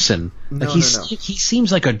hateful person. No. He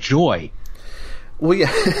seems like a joy. Well,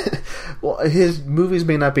 yeah. Well, his movies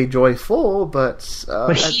may not be joyful, but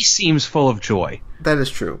he seems full of joy. That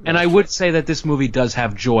is true. And I would say that this movie does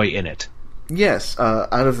have joy in it. Yes.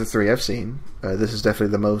 Out of the 3 I've seen, this is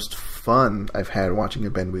definitely the most fun I've had watching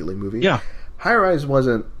a Ben Wheatley movie. Yeah. High Rise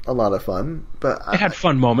wasn't a lot of fun, but... It had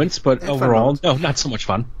fun moments, but overall, no, not so much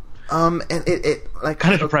fun. And it like...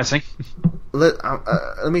 Kind of depressing. Let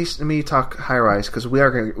me talk High Rise, because we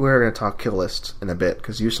are going to talk Kill List in a bit,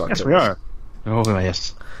 because you saw Kill List. Yes, we are. Oh,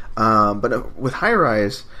 yes. But with High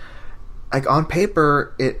Rise, like on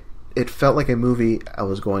paper, it felt like a movie I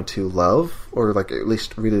was going to love, or like at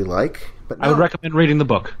least really like. But no, I would recommend reading the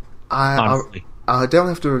book. Honestly, I'll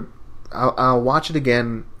definitely have to. I'll watch it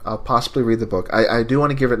again. I'll possibly read the book. I do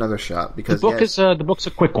want to give it another shot, because the book's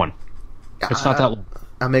a quick one. It's not that long.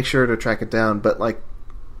 I'll make sure to track it down. But like,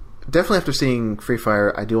 definitely after seeing Free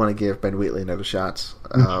Fire, I do want to give Ben Wheatley another shot.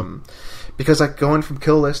 Because like going from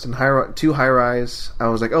Kill List and to High Rise, I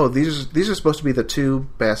was like, oh, these are supposed to be the 2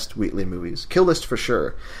 best Wheatley movies. Kill List for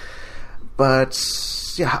sure, but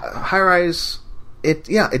yeah, High Rise, I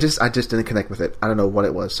just didn't connect with it. I don't know what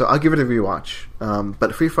it was, so I'll give it a rewatch.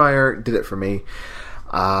 But Free Fire did it for me.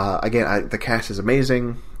 Again, the cast is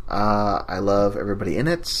amazing. I love everybody in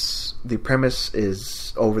it. The premise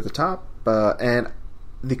is over the top, and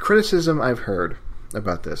the criticism I've heard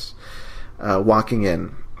about this, walking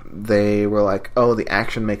in. they were like, "Oh, the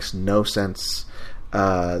action makes no sense.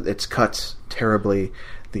 It's cut terribly.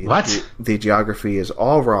 The geography is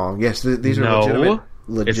all wrong." Yes, these are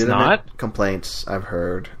legitimate complaints I've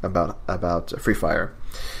heard about Free Fire.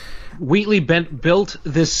 Wheatley built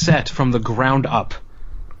this set from the ground up.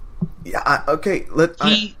 Yeah. Okay.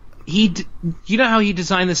 You know how he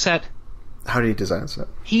designed the set? How did he design the set?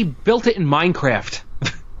 He built it in Minecraft.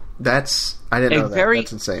 I didn't know that.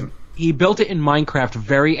 That's insane. He built it in Minecraft,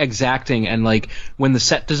 very exacting, and like when the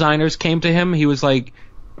set designers came to him, he was like,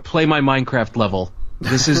 "Play my Minecraft level.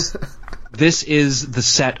 This is the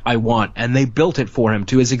set I want," and they built it for him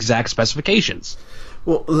to his exact specifications.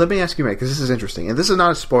 Well, let me ask you, Mike, because this is interesting, and this is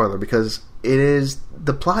not a spoiler because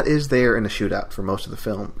the plot is there in a shootout for most of the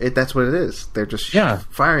film. That's what it is. They're just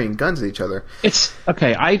firing guns at each other. It's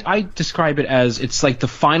okay. I describe it as it's like the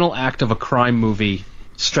final act of a crime movie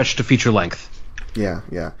stretched to feature length. Yeah.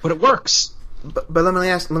 But it works. But let me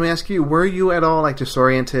ask you: were you at all like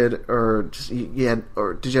disoriented, or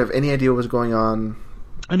did you have any idea what was going on?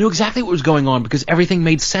 I knew exactly what was going on because everything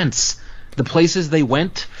made sense. The places they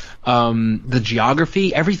went, the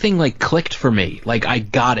geography, everything like clicked for me. Like I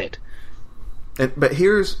got it. But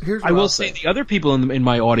here's what I will say the other people in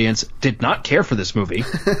my audience did not care for this movie.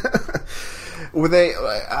 Were they?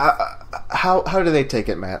 How did they take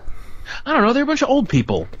it, Matt? I don't know. They're a bunch of old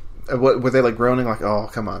people. What, were they like groaning like, "Oh,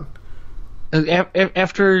 come on"?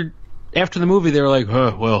 After the movie, they were like,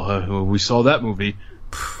 we saw that movie.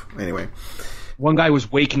 Anyway. One guy was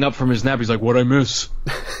waking up from his nap. He's like, "What'd I miss?"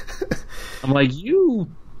 I'm like, "You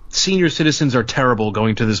senior citizens are terrible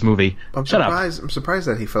going to this movie." Shut up. I'm surprised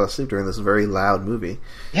that he fell asleep during this very loud movie.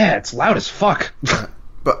 Yeah, it's loud as fuck.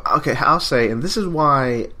 But, okay, I'll say, and this is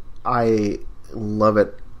why I love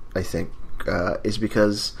it, I think, is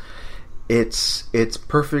because it's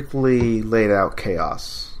perfectly laid out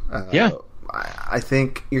chaos. I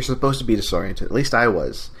think you're supposed to be disoriented. At least I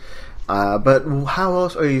was. But how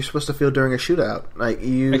else are you supposed to feel during a shootout? Like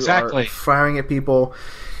you are firing at people,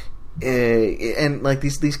 and like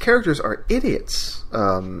these characters are idiots.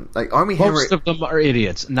 Like Armie Hammer. Most of them are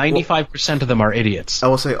idiots. 95% of them are idiots. I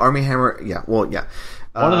will say Armie Hammer. Yeah. Well, yeah.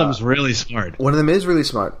 One of them is really smart. One of them is really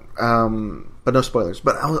smart. But no spoilers.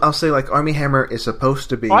 But I'll say like Armie Hammer is supposed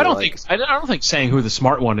to be. I don't think saying who the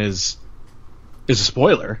smart one is a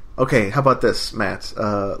spoiler. Okay, how about this, Matt?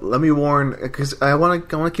 Let me warn, because I want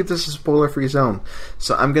to keep this a spoiler-free zone.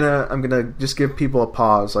 So I'm gonna just give people a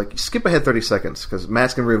pause, like skip ahead 30 seconds, because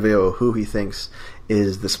Matt's gonna reveal who he thinks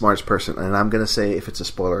is the smartest person, and I'm gonna say if it's a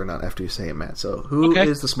spoiler or not after you say it, Matt. So who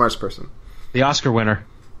is the smartest person? The Oscar winner.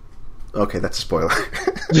 Okay, that's a spoiler.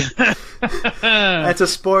 That's a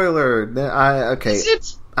spoiler. Okay. Is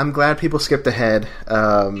it? I'm glad people skipped ahead.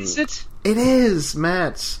 Is it? It is,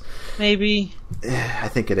 Matt. Maybe. I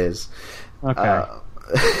think it is. Okay.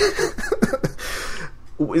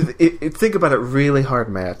 Think about it really hard,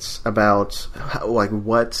 Matt, about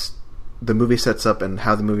what the movie sets up and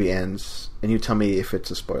how the movie ends, and you tell me if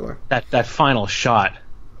it's a spoiler. That final shot.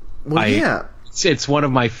 Well, yeah. It's one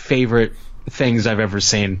of my favorite things I've ever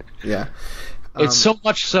seen. Yeah. It's so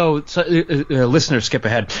much so listeners, skip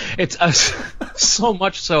ahead. It's so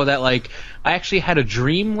much so that like I actually had a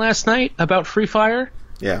dream last night about Free Fire.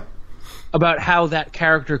 Yeah. About how that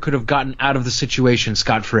character could have gotten out of the situation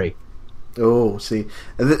scot-free. Oh, see.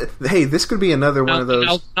 Hey, this could be another one of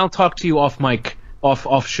those... I'll talk to you off mic,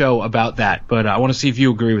 off show about that, but I want to see if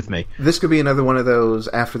you agree with me. This could be another one of those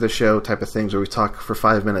after the show type of things where we talk for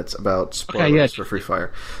 5 minutes about spoilers for Free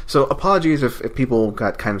Fire. So apologies if people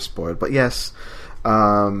got kind of spoiled, but yes,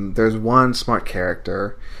 there's one smart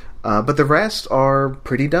character. But the rest are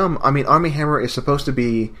pretty dumb. I mean, Armie Hammer is supposed to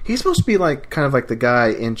be... He's supposed to be like kind of like the guy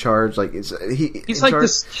in charge. Like he's like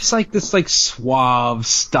this like suave,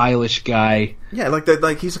 stylish guy. Yeah,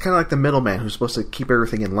 he's kind of like the middleman who's supposed to keep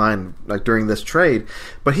everything in line like during this trade.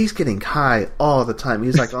 But he's getting high all the time.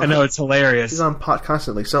 He's like, I know, it's hilarious. He's on pot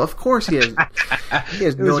constantly. So of course he has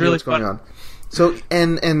no idea what's going on. So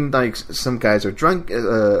and like some guys are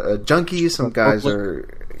junkies. Some guys are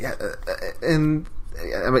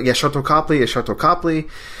Sharlto Copley is Sharlto Copley.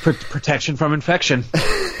 Protection from infection.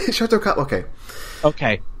 Sharlto Copley.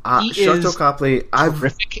 Okay. Sharlto Copley.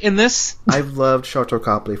 Terrific in this. I've loved Sharlto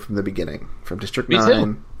Copley from the beginning, from District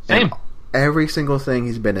 9. Too. Same. Every single thing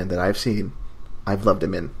he's been in that I've seen, I've loved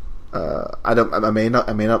him in. I may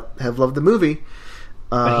not have loved the movie.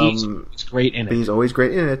 But he's great in it. But he's always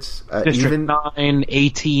great in it. District 9,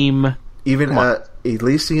 A-Team. Even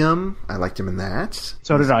Elysium, I liked him in that.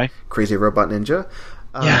 So did I. Crazy Robot Ninja.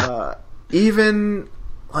 Yeah. Even,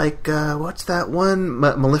 like, what's that one?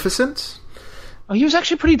 Maleficent? Oh, he was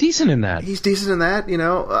actually pretty decent in that. He's decent in that.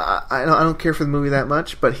 I don't care for the movie that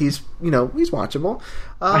much, but he's watchable.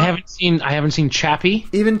 I haven't seen Chappie.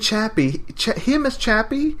 Even Chappie, him as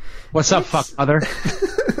Chappie. What's up, fuck mother?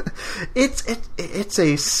 It's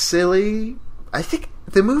a silly. I think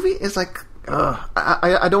the movie is like.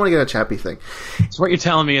 I don't want to get a Chappie thing. So what you're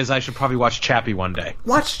telling me is I should probably watch Chappie one day.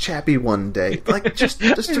 Watch Chappie one day, like just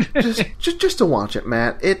to watch it,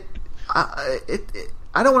 Matt.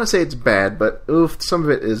 I don't want to say it's bad, but some of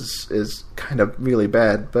it is kind of really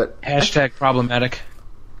bad. But hashtag problematic.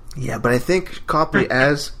 Yeah, but I think Copley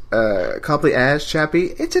as Chappie,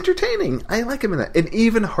 it's entertaining. I like him in that, and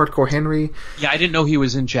even Hardcore Henry. Yeah, I didn't know he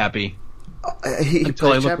was in Chappie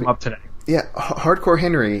until I looked him up today. Yeah, Hardcore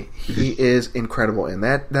Henry, he is incredible in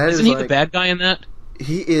that. Isn't he the bad guy in that?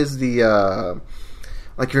 He is the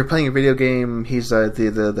like if you're playing a video game, he's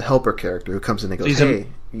the helper character who comes in and goes, "Hey,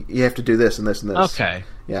 you have to do this and this and this." Okay.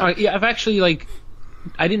 Yeah. Yeah, I've actually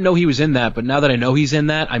I didn't know he was in that, but now that I know he's in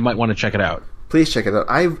that, I might want to check it out. Please check it out.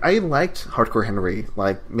 I liked Hardcore Henry,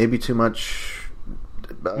 like maybe too much.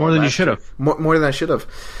 More than you should have. More than I should have.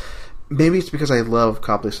 Maybe it's because I love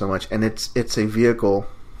Copley so much, and it's a vehicle.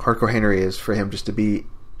 Hardcore Henry is for him just to be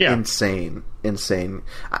insane.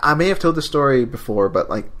 I may have told the story before, but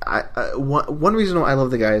one reason why I love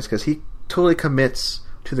the guy is because he totally commits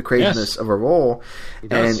to the craziness of a role,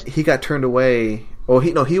 and he got turned away. Well,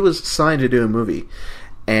 he was signed to do a movie,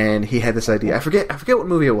 and he had this idea. I forget what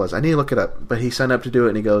movie it was. I need to look it up. But he signed up to do it,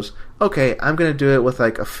 and he goes, "Okay, I'm going to do it with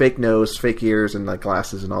like a fake nose, fake ears, and like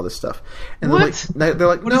glasses and all this stuff." And what? They're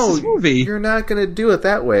like, what "No, is this movie? You're not going to do it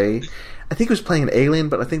that way." I think he was playing an alien,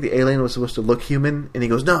 but I think the alien was supposed to look human, and he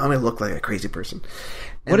goes, "No, I'm going to look like a crazy person."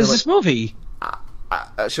 And what is this movie?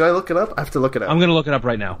 Should I look it up? I have to look it up. I'm going to look it up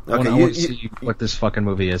right now. Okay, I want to see what this fucking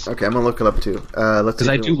movie is. Okay, I'm going to look it up too. Because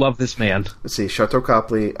I do love this man. Let's see, Chateau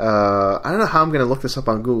Copley. I don't know how I'm going to look this up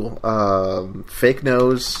on Google. Fake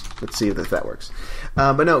nose. Let's see if that works.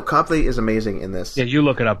 But no, Copley is amazing in this. Yeah, you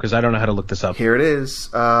look it up because I don't know how to look this up. Here it is.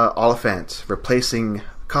 Oliphant replacing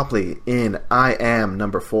Copley in I Am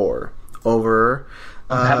Number 4 over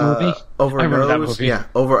that movie. Over I remember nose, that movie. yeah,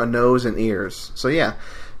 over a nose and ears. So yeah,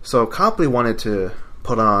 so Copley wanted to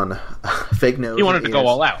put on fake nose. He wanted to go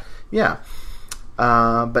all out. Yeah,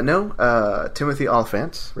 but no. Timothy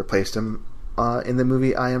Oliphant replaced him in the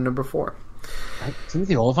movie I Am Number 4.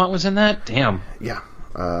 Timothy Oliphant was in that? Damn. Yeah.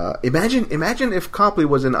 Imagine if Copley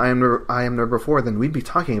was in I Am Number 4, then we'd be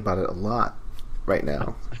talking about it a lot right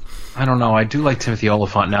now. I don't know. I do like Timothy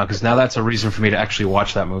Oliphant now because now that's a reason for me to actually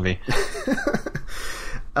watch that movie.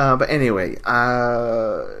 But anyway,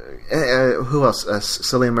 who else?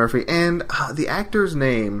 Cillian Murphy and the actor's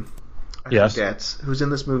name. I forget, who's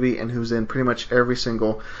in this movie and who's in pretty much every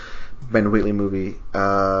single Ben Wheatley movie.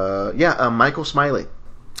 Michael Smiley.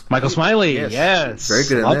 Michael Smiley, yes. Very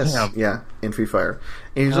good in Love this. him. Yeah, in Free Fire.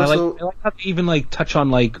 And he's I also... like how they even touch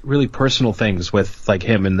on really personal things with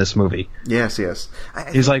him in this movie. Yes.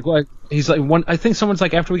 He's like, what? He's like, I think someone's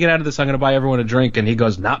like, after we get out of this, I'm going to buy everyone a drink, and he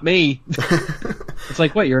goes, not me. It's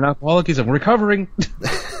like, what? You're an alcoholic? He's like, I'm recovering.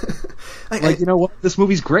 You know what? This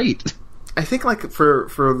movie's great. I think for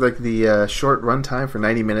the short runtime for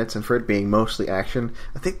 90 minutes and for it being mostly action,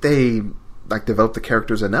 I think they develop the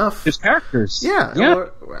characters enough. His characters. Yeah.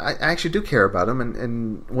 I actually do care about them,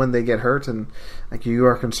 and when they get hurt, and you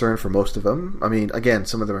are concerned for most of them. I mean, again,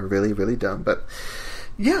 some of them are really, really dumb, but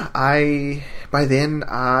yeah, by then,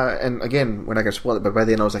 and again, we're not going to spoil it, but by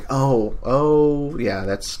then I was like, oh, yeah,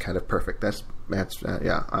 that's kind of perfect.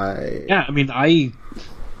 Yeah, I mean, okay,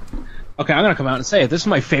 I'm going to come out and say it. This is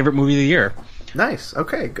my favorite movie of the year. Nice.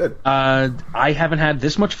 Okay, good. I haven't had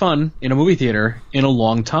this much fun in a movie theater in a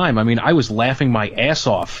long time. I mean, I was laughing my ass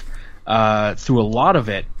off through a lot of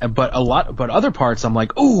it, but other parts I'm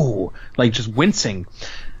like, ooh, just wincing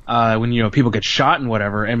when people get shot and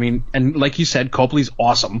whatever. I mean, and like you said, Copley's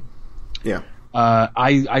awesome. Yeah.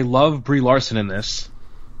 I love Brie Larson in this.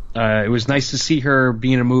 It was nice to see her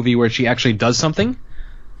be in a movie where she actually does something.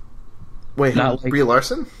 Wait, Brie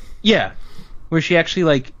Larson? Yeah, where she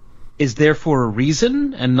actually is there for a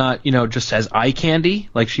reason and not, just as eye candy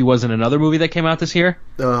like she was in another movie that came out this year.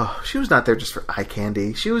 Oh, she was not there just for eye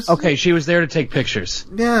candy. She was... Okay, she was there to take pictures.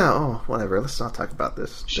 Yeah, whatever. Let's not talk about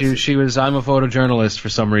this. She was, I'm a photojournalist for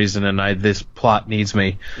some reason, and this plot needs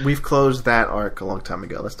me. We've closed that arc a long time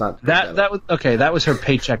ago. Let's not... That was her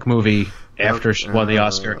paycheck movie after she won the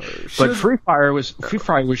Oscar. But Free Fire was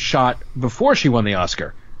shot before she won the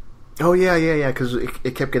Oscar. Oh, yeah, because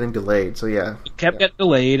it kept getting delayed, so yeah. It kept getting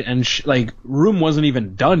delayed, and Room wasn't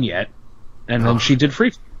even done yet, and then she did Free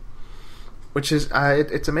Fire. Which is,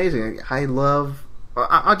 it's amazing. I love...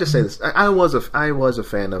 I'll just say this. I was a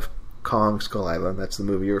fan of Kong Skull Island. That's the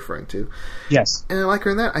movie you're referring to. Yes. And I like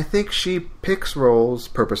her in that. I think she picks roles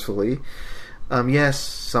purposefully. Yes,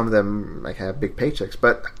 some of them like have big paychecks,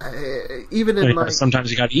 but even in like sometimes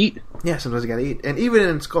you gotta eat. Yeah, sometimes you gotta eat, and even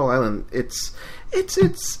in Skull Island, it's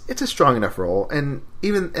a strong enough role, and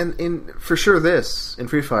even in for sure this in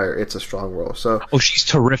Free Fire, it's a strong role. So she's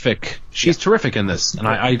terrific. She's terrific in this, and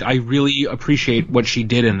I really appreciate what she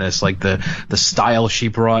did in this, like the style she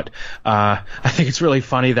brought. I think it's really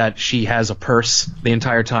funny that she has a purse the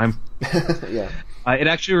entire time. Yeah. It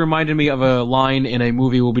actually reminded me of a line in a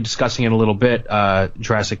movie we'll be discussing in a little bit,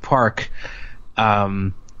 Jurassic Park,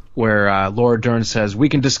 where Laura Dern says, "We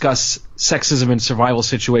can discuss sexism in survival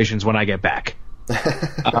situations when I get back."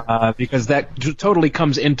 Because that totally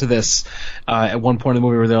comes into this at one point in the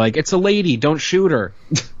movie where they're like, "It's a lady, don't shoot her.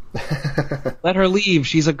 Let her leave,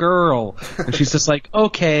 she's a girl." And she's just like,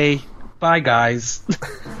 "Okay, bye guys."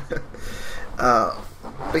 And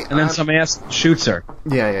then some ass shoots her.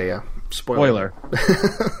 Yeah. Spoiler.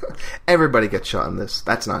 Everybody gets shot in this.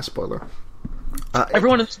 That's not a spoiler.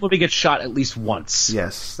 Everyone in this movie gets shot at least once.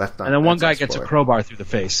 Yes, that's not. And then one guy gets a crowbar through the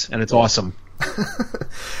face, and it's awesome.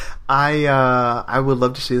 I would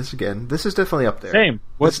love to see this again. This is definitely up there. Same.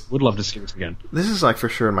 Would love to see this again. This is like for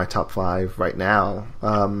sure in my top 5 right now.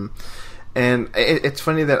 And it's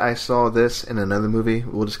funny that I saw this in another movie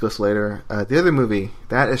we'll discuss later. The other movie,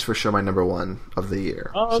 that is for sure my number 1 of the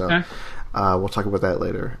year. Oh, okay. So, we'll talk about that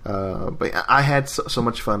later. But I had so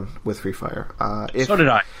much fun with Free Fire. So did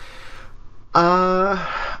I.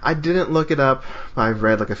 I didn't look it up. I've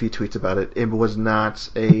read like a few tweets about it. It was not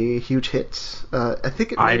a huge hit. I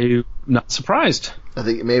think I'm not surprised. I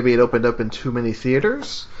think maybe it opened up in too many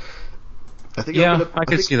theaters. I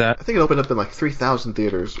could see that. I think it opened up in like 3,000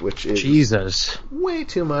 theaters, which is Jesus, way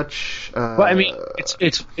too much. Well, I mean,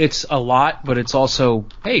 it's a lot, but it's also,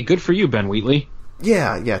 hey, good for you, Ben Wheatley.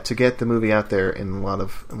 Yeah, to get the movie out there in a lot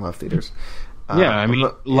of theaters. Yeah, I mean,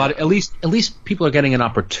 at least people are getting an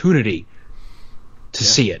opportunity to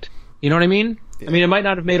see it. You know what I mean? Yeah. I mean, it might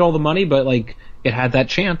not have made all the money, but like it had that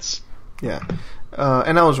chance. Yeah.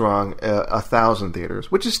 And I was wrong. 1,000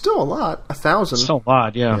 theaters, which is still a lot. 1,000. Still a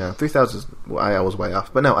lot, yeah. Yeah, 3,000. I was way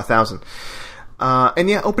off, but no, 1,000. And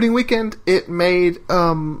yeah, opening weekend it made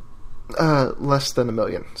less than $1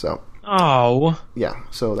 million. So. Oh. Yeah.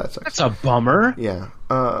 So that's a bummer. Yeah.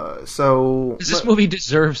 So. This movie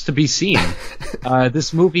deserves to be seen.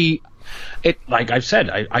 This movie. Like I've said,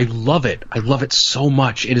 I love it. I love it so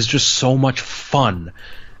much. It is just so much fun.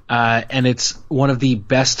 And it's one of the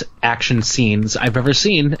best action scenes I've ever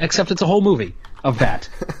seen, except it's a whole movie of that.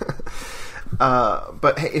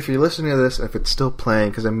 But hey, if you're listening to this, if it's still playing,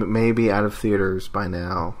 because it may be out of theaters by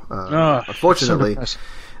now, unfortunately, so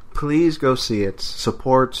please go see it.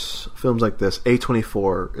 Support films like this.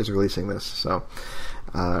 A24 is releasing this, so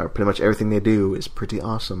pretty much everything they do is pretty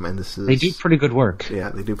awesome, and they do pretty good work. Yeah,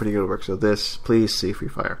 they do pretty good work. So please see Free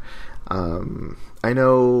Fire. I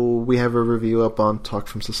know we have a review up on Talk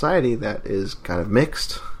From Society that is kind of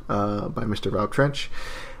mixed by Mr. Rob Trench,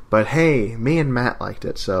 but hey, me and Matt liked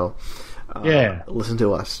it, so listen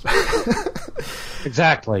to us.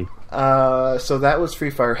 Exactly. So that was Free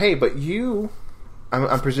Fire. Hey, but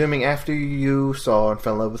I'm presuming after you saw and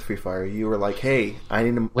fell in love with Free Fire, you were like, hey, I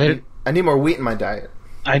need more wheat in my diet.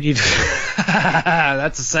 I need.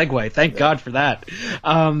 That's a segue. Thank God for that.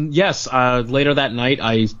 Yes. Later that night,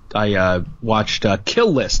 I watched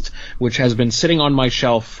Kill List, which has been sitting on my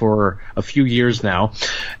shelf for a few years now.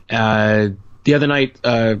 The other night,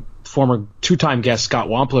 former 2-time guest Scott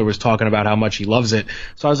Wampler was talking about how much he loves it.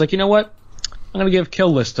 So I was like, you know what? I'm gonna give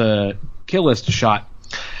Kill List a shot.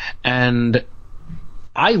 And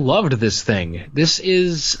I loved this thing. This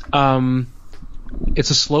is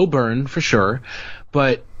it's a slow burn for sure.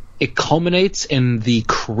 But it culminates in the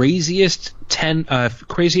craziest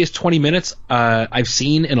 20 minutes I've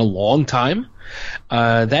seen in a long time.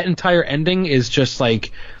 That entire ending is just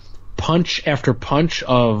like punch after punch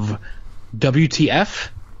of WTF.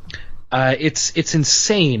 It's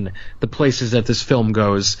insane the places that this film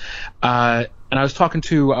goes. And I was talking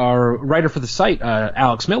to our writer for the site,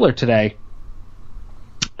 Alex Miller, today,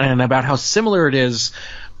 and about how similar it is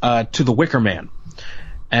to The Wicker Man.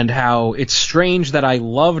 And how it's strange that I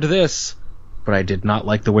loved this, but I did not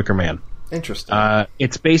like The Wicker Man. Interesting.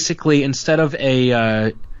 It's basically, instead of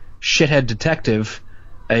a shithead detective,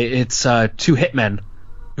 it's 2 hitmen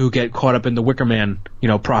who get caught up in the Wicker Man,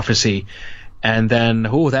 prophecy. And then,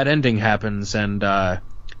 that ending happens, and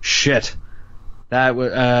shit. That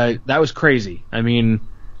was crazy. I mean,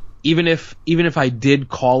 even if I did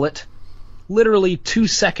call it literally 2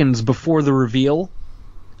 seconds before the reveal,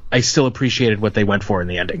 I still appreciated what they went for in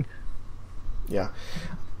the ending. Yeah.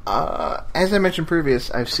 As I mentioned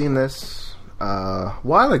previous, I've seen this a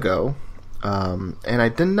while ago, and I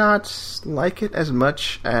did not like it as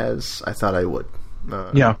much as I thought I would.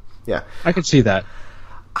 Yeah, I could see that.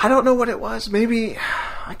 I don't know what it was. Maybe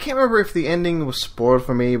I can't remember if the ending was spoiled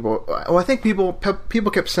for me. But I think people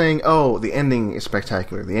kept saying, "Oh, the ending is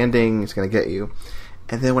spectacular. The ending is going to get you."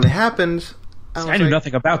 And then when it happened, I knew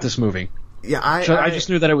nothing about this movie. Yeah, I just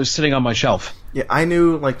knew that it was sitting on my shelf. Yeah, I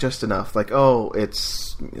knew like just enough. Like, oh,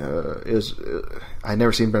 I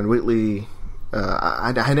never seen Ben Wheatley.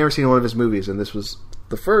 I had never seen one of his movies, and this was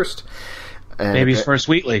the first. And maybe his first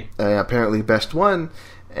Wheatley. Apparently, best one.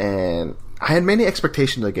 And I had many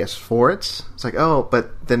expectations, I guess, for it. It's like, oh,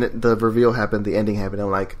 but then the reveal happened, the ending happened. I'm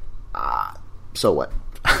like, so what?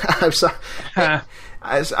 So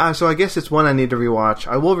I guess it's one I need to rewatch.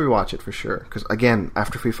 I will rewatch it for sure because again,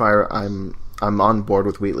 after Free Fire, I'm on board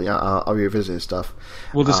with Wheatley. I'll revisit his stuff.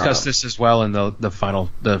 We'll discuss this as well in the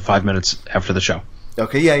 5 minutes after the show.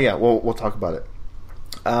 Okay, yeah. We'll talk about it.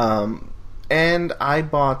 And I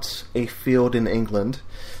bought A Field in England,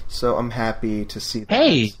 so I'm happy to see that.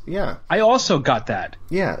 Hey, yeah, I also got that.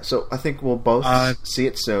 Yeah, so I think we'll both see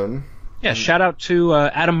it soon. Yeah, shout out to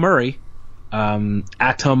Adam Murray.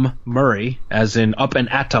 Atom Murray, as in Up and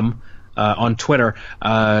Atom, on Twitter.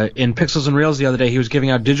 In Pixels and Reels the other day, he was giving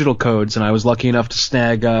out digital codes, and I was lucky enough to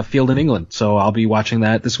snag Field in England, so I'll be watching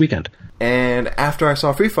that this weekend. And after I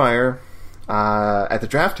saw Free Fire at the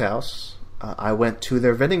Draft House, I went to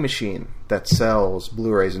their vending machine that sells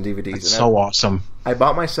Blu-rays and DVDs. That's so awesome. I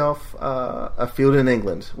bought myself A Field in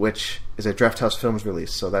England, which is a Draft House Films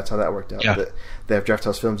release, so that's how that worked out. Yeah. They have Draft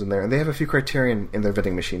House Films in there, and they have a few Criterion in their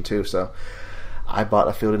vending machine too, so I bought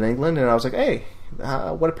A Field in England, and I was like, hey,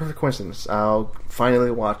 what a perfect coincidence. I'll finally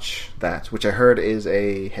watch that, which I heard is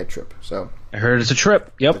a head trip. So I heard it's a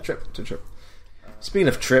trip. Yep. It's a trip. Speaking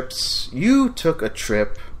of trips, you took a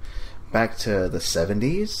trip back to the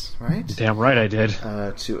 70s, right? Damn right I did.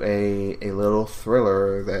 To a little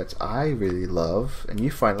thriller that I really love, and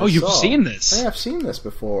you finally saw. Oh, you've seen this? Yeah, I've seen this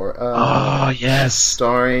before. Yes.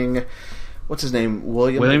 Starring, what's his name?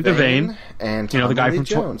 William Devane. And Tommy the guy Lee from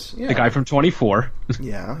Jones. The guy from 24.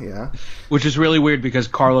 Yeah. Which is really weird because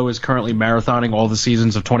Carlo is currently marathoning all the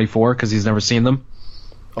seasons of 24 because he's never seen them.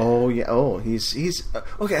 Oh, yeah. Oh, he's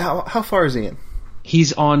okay, how far is he in?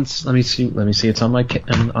 He's on. Let me see. It's on my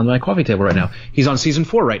coffee table right now. He's on season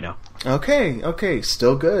 4 right now. Okay.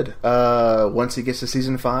 Still good. Once he gets to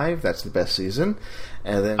season 5, that's the best season,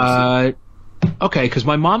 and then okay, because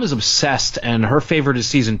my mom is obsessed, and her favorite is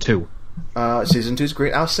season 2. Season 2 is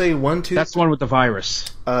great. I'll say 1, 2. That's the one with the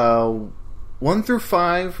virus. 1 through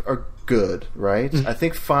 5 are good, right? I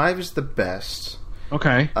think 5 is the best.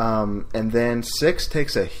 Okay. And then 6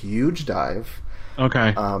 takes a huge dive.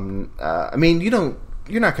 Okay. I mean,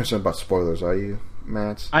 you're not concerned about spoilers, are you,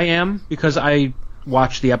 Matt? I am, because I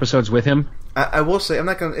watched the episodes with him. I will say, I'm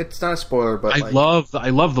not gonna. It's not a spoiler, but I love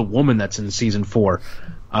the woman that's in season 4.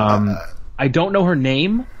 I don't know her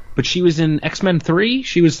name, but she was in X-Men 3.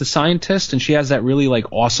 She was the scientist, and she has that really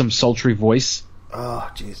awesome sultry voice.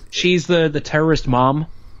 Oh, jeez. She's the terrorist mom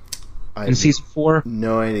in season 4.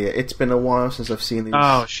 No idea. It's been a while since I've seen these.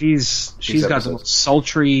 Oh, she's got the most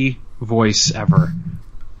sultry voice ever.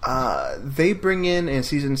 They bring in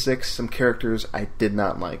season 6 some characters I did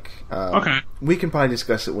not like. Okay. We can probably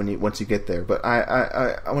discuss it once you get there, but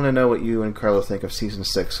I want to know what you and Carlo think of season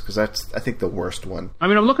 6, because that's, I think, the worst one. I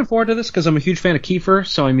mean, I'm looking forward to this because I'm a huge fan of Kiefer,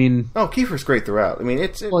 so I mean... Oh, Kiefer's great throughout. I mean,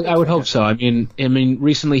 I would hope so. I mean,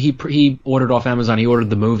 recently he ordered off Amazon, he ordered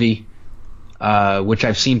the movie, which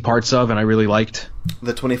I've seen parts of and I really liked.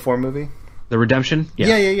 The 24 movie? The Redemption?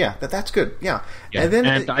 Yeah. That's good. Yeah. And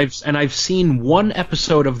then I've seen one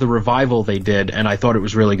episode of the revival they did, and I thought it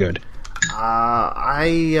was really good.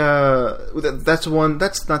 That's one.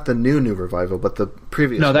 That's not the new revival, but the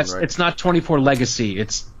previous. No, one, right? It's not 24 Legacy.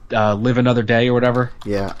 It's Live Another Day or whatever.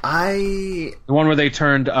 Yeah, the one where they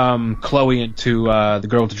turned Chloe into the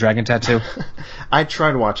girl with the dragon tattoo. I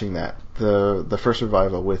tried watching that, the first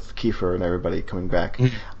revival with Kiefer and everybody coming back.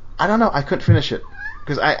 I don't know. I couldn't finish it.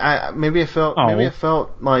 Because maybe it felt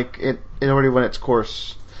like it already went its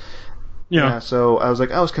course. Yeah. So I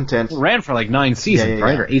was content. It ran for 9 seasons,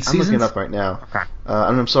 right? Or 8 seasons? I'm looking it up right now. Okay.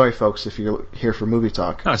 And I'm sorry, folks, if you're here for movie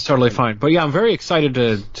talk. No, it's totally fine. But yeah, I'm very excited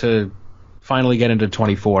to finally get into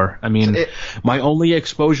 24. I mean, my only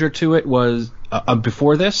exposure to it was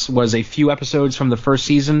before this was a few episodes from the first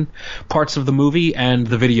season, parts of the movie, and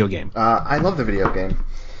the video game. I love the video game.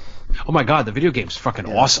 Oh my god, the video game's fucking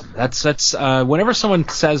awesome. That's whenever someone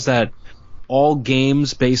says that all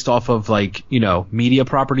games based off of media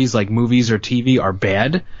properties like movies or TV are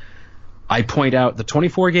bad, I point out the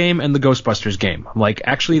 24 game and the Ghostbusters game. I'm like,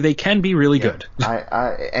 actually, they can be really good.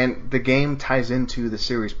 And the game ties into the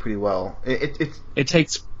series pretty well. It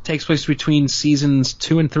takes place between seasons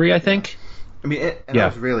 2 and 3, I think. I mean, I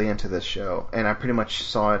was really into this show, and I pretty much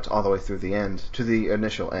saw it all the way through the end, to the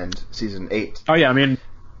initial end, season 8. Oh, yeah, I mean,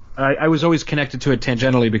 I was always connected to it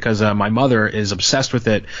tangentially because my mother is obsessed with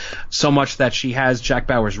it so much that she has Jack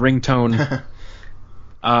Bauer's ringtone.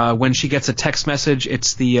 When she gets a text message,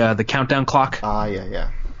 it's the countdown clock.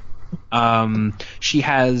 Yeah. She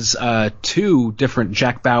has 2 different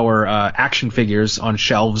Jack Bauer action figures on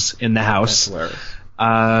shelves in the house. That's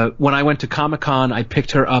hilarious. When I went to Comic-Con, I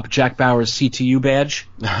picked her up Jack Bauer's CTU badge,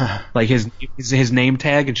 like his name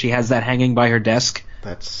tag, and she has that hanging by her desk.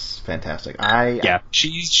 That's fantastic.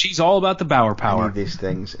 She's all about the Bauer power. I need these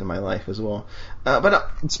things in my life as well. But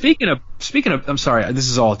speaking of, I'm sorry, this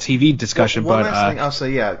is all a TV discussion. One last thing I'll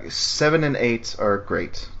say, 7 and 8 are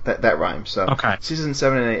great. That rhymes. So okay. Season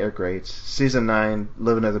 7 and 8 are great. Season 9,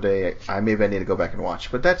 Live Another Day. Maybe I need to go back and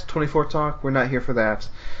watch. But that's 24 talk. We're not here for that.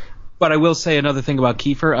 But I will say another thing about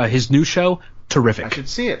Kiefer. His new show, terrific. I should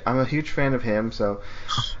see it. I'm a huge fan of him. So.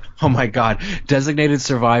 Oh my God, Designated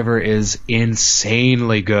Survivor is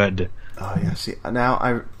insanely good. Oh yeah, see now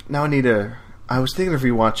I need to. I was thinking of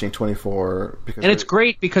rewatching 24 because and it's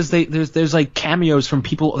great because there's like cameos from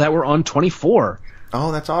people that were on 24.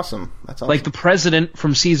 Oh, that's awesome. Like the president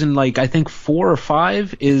from season I think 4 or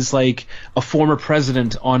 5 is like a former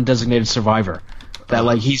president on Designated Survivor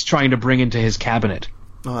that he's trying to bring into his cabinet.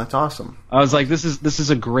 Oh, that's awesome. I was like, this is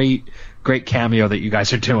a great cameo that you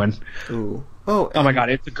guys are doing. Ooh. Oh my God,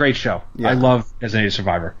 it's a great show. Yeah. I love Designated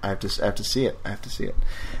Survivor. I have to see it.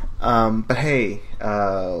 But hey,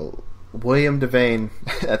 William Devane.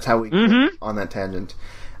 That's how we get on that tangent.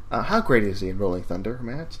 How great is he in Rolling Thunder,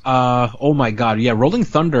 Matt? Oh my God, yeah, Rolling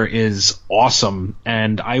Thunder is awesome,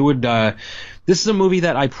 and I would. This is a movie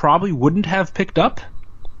that I probably wouldn't have picked up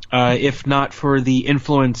if not for the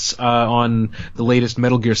influence on the latest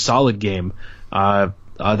Metal Gear Solid game.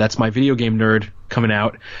 That's my video game nerd coming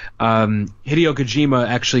out. Hideo Kojima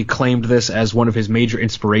actually claimed this as one of his major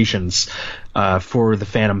inspirations for the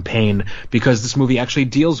Phantom Pain, because this movie actually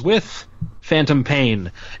deals with Phantom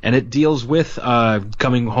Pain, and it deals with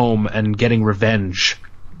coming home and getting revenge.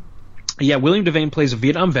 Yeah, William Devane plays a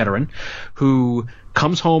Vietnam veteran who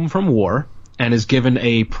comes home from war and is given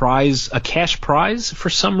a cash prize for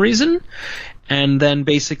some reason, and then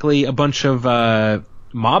basically a bunch of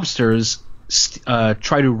mobsters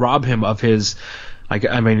try to rob him of his,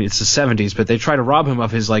 I mean, it's the 70s, but they try to rob him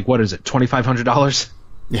of his, $2,500?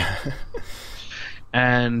 Yeah.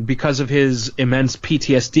 And because of his immense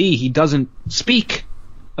PTSD, he doesn't speak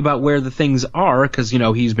about where the things are, because,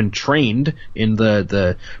 he's been trained in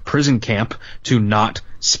the prison camp to not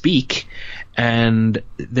speak. And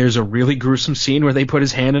there's a really gruesome scene where they put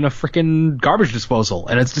his hand in a frickin' garbage disposal,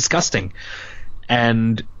 and it's disgusting.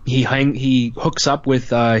 And he hooks up with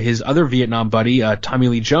his other Vietnam buddy, Tommy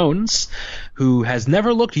Lee Jones, who has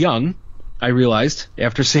never looked young. I realized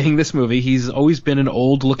after seeing this movie, he's always been an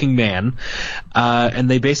old-looking man. And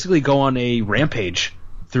they basically go on a rampage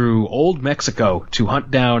through old Mexico to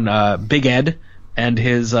hunt down Big Ed and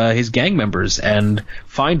his gang members and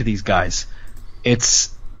find these guys.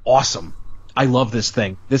 It's awesome. I love this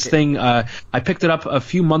thing. This thing, I picked it up a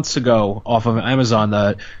few months ago off of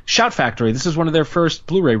Amazon. Shout Factory, this is one of their first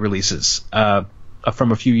Blu-ray releases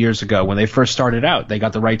from a few years ago when they first started out. They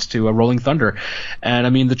got the rights to Rolling Thunder. And, I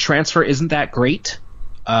mean, the transfer isn't that great,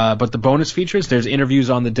 but the bonus features, there's interviews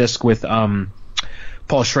on the disc with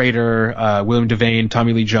Paul Schrader, William Devane,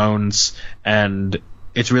 Tommy Lee Jones, and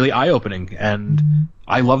it's really eye-opening. And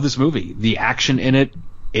I love this movie. The action in it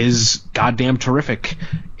is goddamn terrific.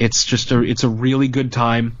 It's just it's a really good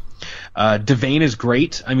time. Devane is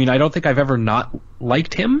great. I mean, I don't think I've ever not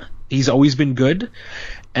liked him. He's always been good.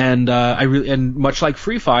 And and much like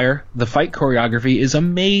Free Fire, the fight choreography is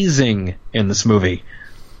amazing in this movie.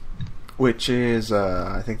 Which is,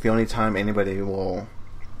 I think, the only time anybody will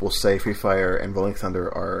say Free Fire and Rolling Thunder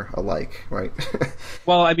are alike, right?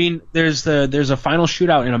 Well, I mean, there's a final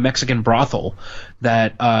shootout in a Mexican brothel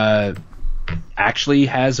that actually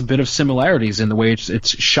has a bit of similarities in the way it's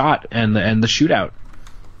shot and the shootout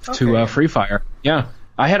to Free Fire. Yeah,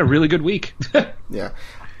 I had a really good week. Yeah,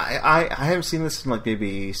 I haven't seen this in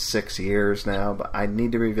maybe 6 years now, but I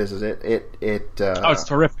need to revisit it. It's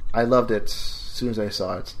terrific. I loved it as soon as I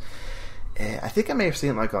saw it. I think I may have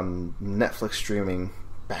seen it on Netflix streaming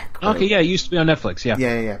back. It used to be on Netflix. Yeah,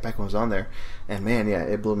 yeah, back when it was on there, and man, yeah,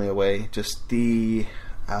 it blew me away. Just the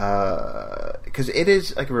because it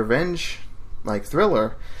is like a revenge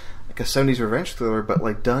thriller, like a 70s revenge thriller, but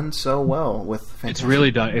like done so well with fantastic, it's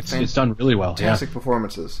really done. It's done really well. Fantastic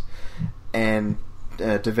performances, and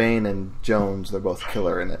Devane and Jones, they're both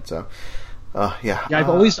killer in it. So, yeah. Yeah,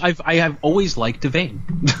 I have always liked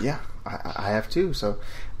Devane. Yeah, I have too. So,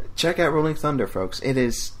 check out Rolling Thunder, folks.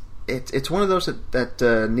 It's one of those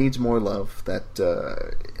that needs more love.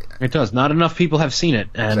 It does. Not enough people have seen it,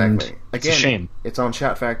 and exactly. It's a shame. It's on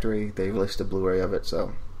Shout Factory. They released a Blu-ray of it,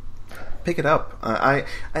 so pick it up. I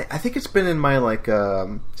think it's been in my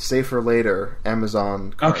save for later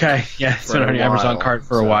Amazon cart. Okay, yeah, it's been on the Amazon cart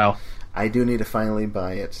for a while. I do need to finally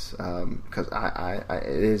buy it because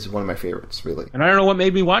it is one of my favorites, really. And I don't know what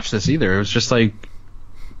made me watch this either. It was just like,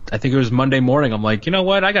 I think it was Monday morning. I'm like, you know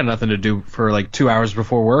what? I got nothing to do for like 2 hours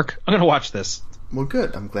before work. I'm gonna watch this. Well,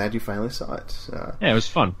 good. I'm glad you finally saw it. Yeah, it was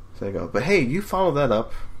fun. There you go. But hey, you followed that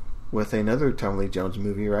up with another Tommy Lee Jones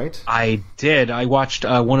movie, right? I did. I watched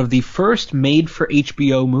one of the first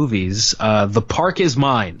made-for-HBO movies, The Park Is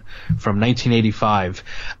Mine, from 1985,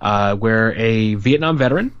 where a Vietnam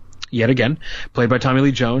veteran, yet again, played by Tommy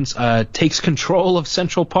Lee Jones, takes control of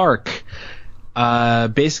Central Park,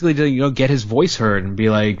 basically to get his voice heard and be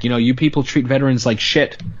like, you people treat veterans like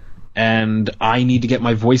shit, and I need to get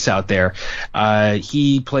my voice out there.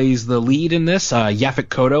 He plays the lead in this. Yaphet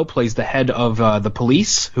Kotto plays the head of the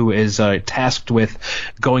police, who is tasked with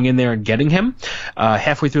going in there and getting him.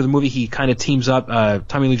 Halfway through the movie, he kind of teams up.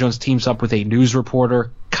 Tommy Lee Jones teams up with a news reporter,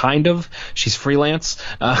 kind of. She's freelance,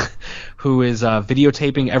 who is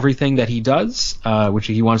videotaping everything that he does, which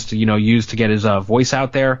he wants to use to get his voice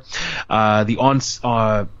out there.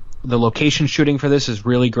 The location shooting for this is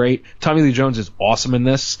really great. Tommy Lee Jones is awesome in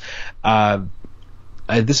this.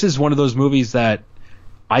 This is one of those movies that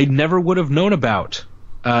I never would have known about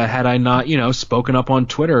had I not, spoken up on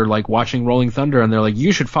Twitter, like watching Rolling Thunder, and they're like,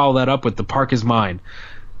 you should follow that up with The Park Is Mine.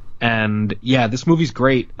 And yeah, this movie's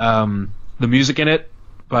great. The music in it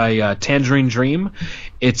by Tangerine Dream,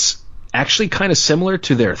 it's actually kind of similar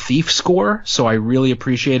to their Thief score, so I really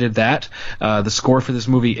appreciated that. The score for this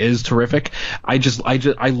movie is terrific.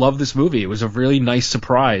 I love this movie. It was a really nice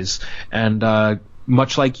surprise, and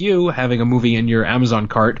much like you having a movie in your Amazon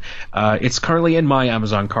cart, it's currently in my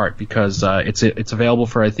Amazon cart because it's available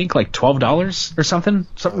for I think like $12 or something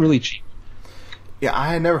really cheap. Yeah, I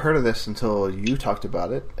had never heard of this until you talked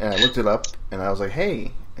about it, and I looked it up, and I was like,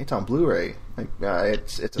 hey, it's on Blu-ray. Like,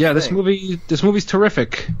 it's a thing. This movie's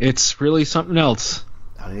terrific. It's really something else.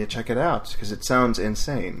 I need to check it out because it sounds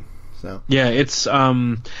insane. So yeah, it's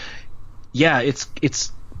kind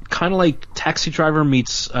of like Taxi Driver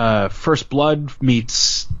meets First Blood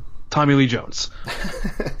meets Tommy Lee Jones.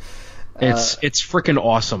 It's freaking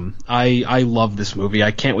awesome. I love this movie.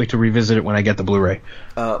 I can't wait to revisit it when I get the Blu-ray.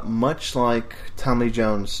 Much like Tommy Lee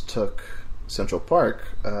Jones took Central Park,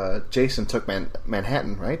 Jason took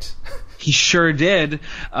Manhattan, right? He sure did.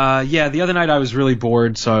 Yeah, the other night I was really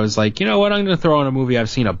bored, so I was like, you know what, I'm going to throw on a movie I've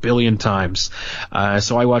seen a billion times.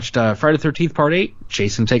 So I watched Friday the 13th Part 8,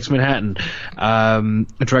 Jason Takes Manhattan,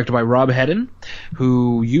 directed by Rob Hedden,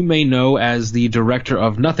 who you may know as the director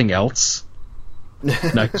of Nothing Else.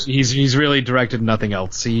 No, he's really directed nothing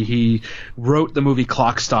else. He wrote the movie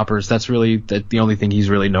Clock Stoppers. That's really the only thing he's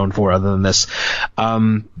really known for other than this.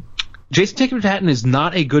 Jason Takes Manhattan is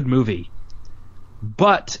not a good movie,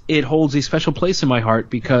 but it holds a special place in my heart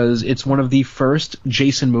because it's one of the first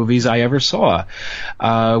Jason movies I ever saw.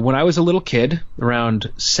 When I was a little kid,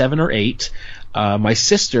 around 7 or 8, my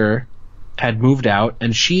sister had moved out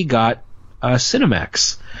and she got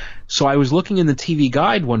Cinemax. So I was looking in the TV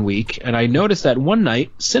guide one week, and I noticed that one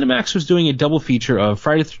night Cinemax was doing a double feature of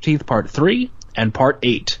Friday the 13th Part 3 and Part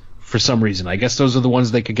 8 for some reason. I guess those are the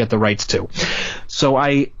ones they could get the rights to. So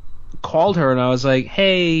I called her and I was like,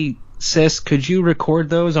 hey, sis, could you record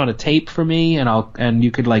those on a tape for me and you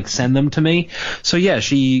could like send them to me? So yeah,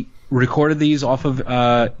 she recorded these off of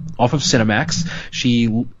Cinemax.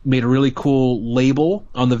 She made a really cool label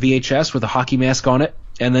on the VHS with a hockey mask on it,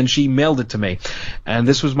 and then she mailed it to me. And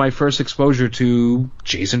this was my first exposure to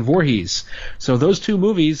Jason Voorhees. So those two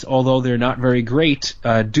movies, although they're not very great,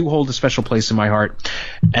 do hold a special place in my heart.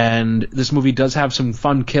 And this movie does have some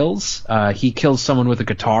fun kills. He kills someone with a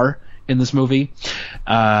guitar in this movie.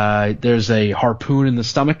 There's a harpoon in the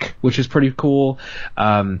stomach, which is pretty cool.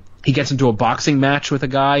 He gets into a boxing match with a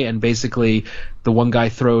guy, and basically the one guy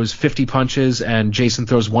throws 50 punches, and Jason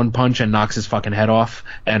throws one punch and knocks his fucking head off,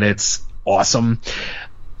 and it's awesome.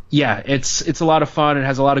 Yeah, it's a lot of fun. It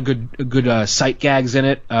has a lot of good sight gags in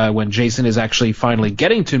it. When Jason is actually finally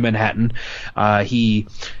getting to Manhattan, he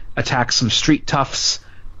attacks some street toughs,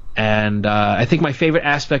 and I think my favorite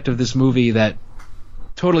aspect of this movie that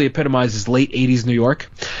totally epitomizes late 80s New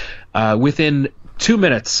York, within 2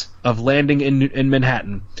 minutes of landing in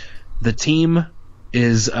Manhattan, the team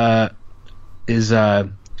is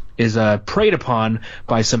preyed upon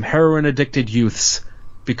by some heroin addicted youths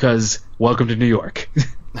because welcome to New York.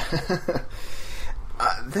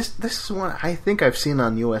 This is one I think I've seen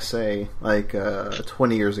on USA like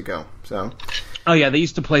 20 years ago. So. Oh yeah, they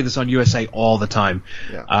used to play this on USA all the time.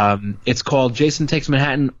 Yeah. It's called Jason Takes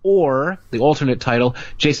Manhattan, or the alternate title,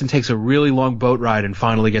 Jason Takes a Really Long Boat Ride and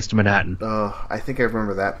Finally Gets to Manhattan. Oh, I think I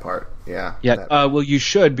remember that part. Yeah. Yeah. Well, you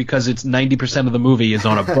should, because it's 90% of the movie is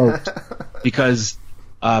on a boat. Because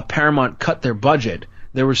Paramount cut their budget.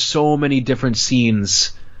 There were so many different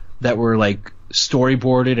scenes that were like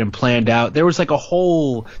storyboarded and planned out. There was like a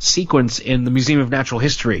whole sequence in the Museum of Natural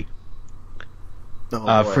History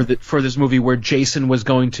for this movie where Jason was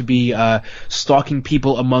going to be stalking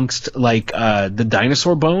people amongst like the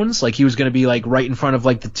dinosaur bones. Like he was going to be like right in front of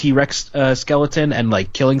like the T-Rex skeleton and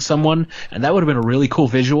like killing someone, and that would have been a really cool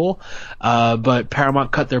visual. But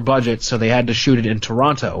Paramount cut their budget, so they had to shoot it in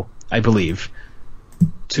Toronto, I believe,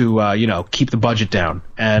 to keep the budget down,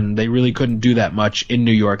 and they really couldn't do that much in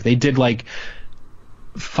New York. They did like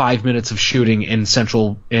 5 minutes of shooting in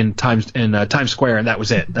Times Square, and that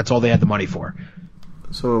was it. That's all they had the money for.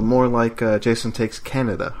 So more like Jason Takes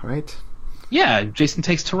Canada, right? Yeah, Jason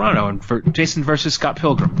Takes Toronto, and Jason versus Scott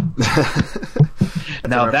Pilgrim.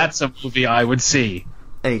 Now that's a movie I would see.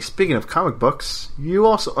 Hey, speaking of comic books, you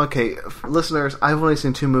also listeners. I've only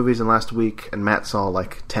seen 2 movies in the last week, and Matt saw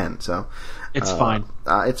like 10. So it's fine.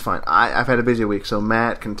 It's fine. I've had a busy week, so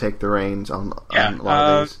Matt can take the reins on a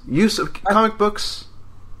lot of these. Use of comic books.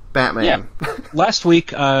 Batman. Yeah. Last week,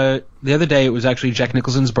 the other day, it was actually Jack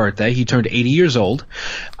Nicholson's birthday. He turned 80 years old.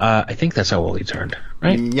 I think that's how old he turned,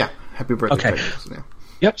 right? Yeah. Happy birthday, okay. Jack Nicholson. Yeah.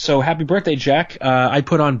 Yep, so happy birthday, Jack. I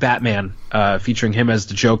put on Batman, featuring him as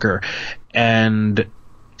the Joker. And,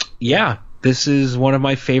 yeah, this is one of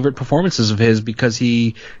my favorite performances of his because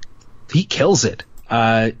he kills it.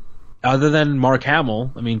 Other than Mark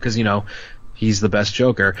Hamill, I mean, because, he's the best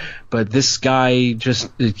Joker, but this guy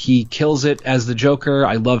he kills it as the Joker.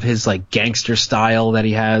 I love his like gangster style that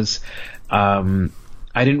he has. I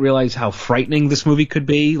didn't realize how frightening this movie could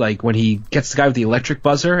be, like when he gets the guy with the electric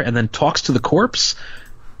buzzer and then talks to the corpse.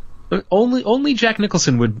 Only Jack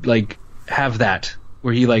Nicholson would like have that,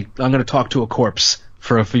 where he like, I'm going to talk to a corpse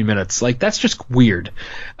for a few minutes. Like, that's just weird.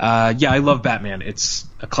 Yeah, I love Batman. It's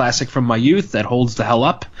a classic from my youth that holds the hell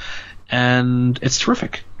up, and it's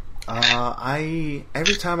terrific.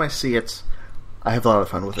 Every time I see it, I have a lot of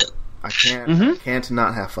fun with it. I can't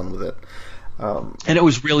not have fun with it. And it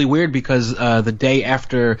was really weird because the day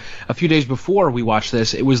after, a few days before we watched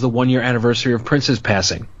this, it was the 1-year anniversary of Prince's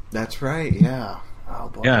passing. That's right. Yeah. Oh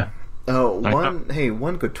boy. Yeah. Oh,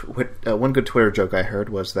 one good Twitter joke I heard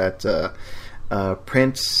was that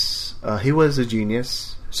Prince, he was a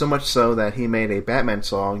genius, so much so that he made a Batman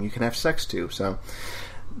song you can have sex to. So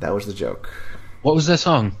that was the joke. What was that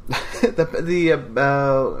song?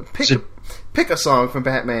 Pick a song from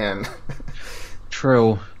Batman.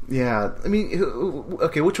 True. Yeah, I mean,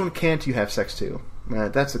 okay, which one can't you have sex to?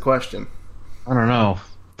 That's the question. I don't know.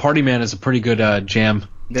 Party Man is a pretty good jam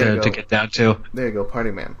to get down to. There you go, Party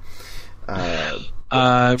Man.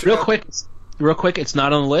 Real quick, it's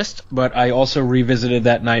not on the list, but I also revisited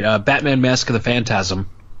that night Batman Mask of the Phantasm.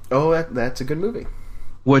 Oh, that's a good movie.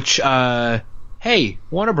 Which, hey,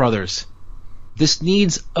 Warner Brothers, this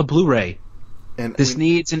needs a Blu-ray. This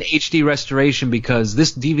needs an HD restoration because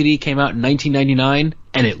this DVD came out in 1999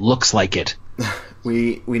 and it looks like it.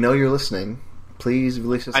 We know you're listening. Please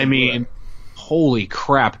release this. I mean, holy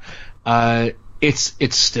crap!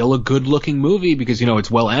 It's still a good-looking movie because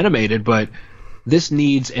it's well animated, but this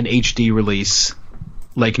needs an HD release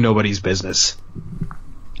like nobody's business.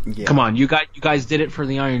 Yeah. Come on, you guys did it for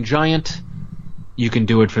the Iron Giant. You can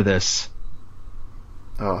do it for this.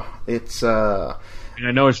 Oh, it's I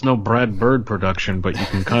know it's no Brad Bird production, but you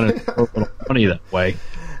can kind of throw a little money that way.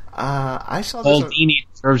 I saw this. Paul Dini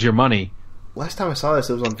deserves your money. Last time I saw this,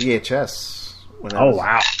 it was on VHS. When I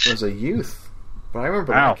was a youth, but I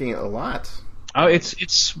remember liking it a lot. Oh,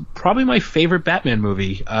 it's probably my favorite Batman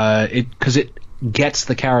movie. Because it gets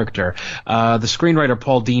the character. The screenwriter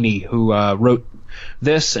Paul Dini, who wrote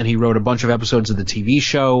this, and he wrote a bunch of episodes of the TV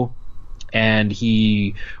show. And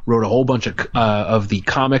he wrote a whole bunch of the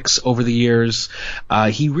comics over the years.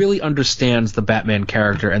 He really understands the Batman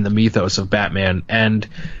character and the mythos of Batman, and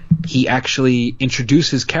he actually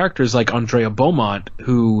introduces characters like Andrea Beaumont,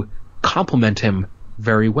 who complement him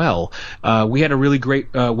very well. We had a really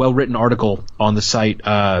great, well-written article on the site,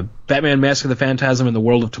 Batman Mask of the Phantasm in the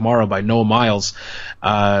World of Tomorrow by Noah Miles.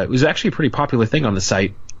 It was actually a pretty popular thing on the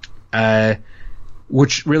site.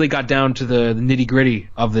 which really got down to the nitty-gritty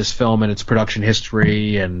of this film and its production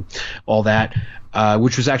history and all that,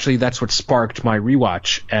 which was actually, that's what sparked my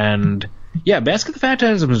rewatch. And yeah, Mask of the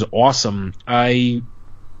Phantasm was awesome. Did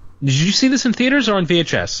you see this in theaters or on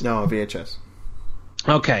VHS? No, VHS.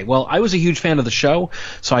 Okay, well, I was a huge fan of the show,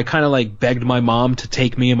 so I kind of like begged my mom to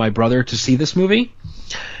take me and my brother to see this movie.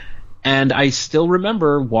 And I still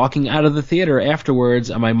remember walking out of the theater afterwards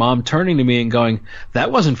and my mom turning to me and going,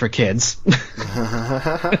 "That wasn't for kids."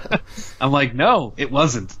 I'm like, no, it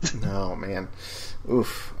wasn't. No, man.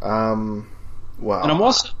 Oof. Wow. And I'm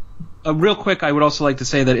also, real quick, I would also like to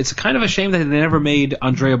say that it's kind of a shame that they never made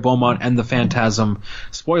Andrea Beaumont and the Phantasm,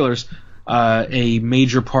 spoilers, a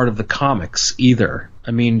major part of the comics either. I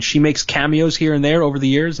mean, she makes cameos here and there over the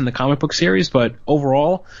years in the comic book series, but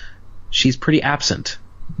overall, she's pretty absent.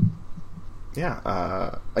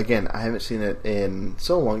 Yeah. Again, I haven't seen it in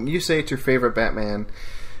so long. You say it's your favorite Batman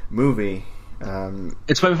movie.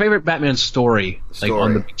 It's my favorite Batman story, like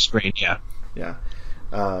on the big screen. Yeah. Yeah.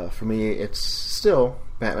 For me, it's still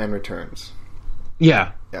Batman Returns.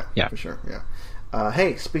 Yeah. Yeah. For sure. Yeah.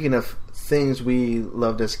 Hey, speaking of things we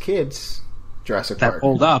loved as kids, Jurassic Park. That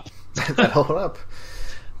hold up. That hold up.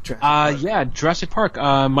 Jurassic Park.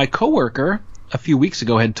 My coworker a few weeks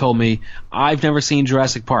ago had told me I've never seen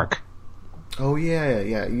Jurassic Park. Oh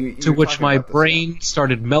yeah. To which my brain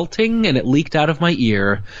started melting and it leaked out of my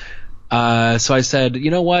ear. So I said,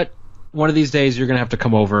 you know what? One of these days you're going to have to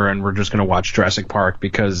come over and we're just going to watch Jurassic Park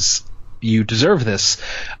because you deserve this.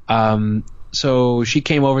 So she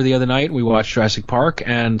came over the other night and we watched Jurassic Park,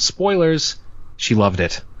 and spoilers, she loved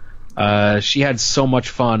it. She had so much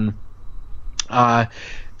fun.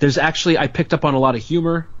 There's actually, I picked up on a lot of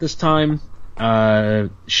humor this time.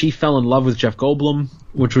 She fell in love with Jeff Goldblum,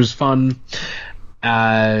 which was fun.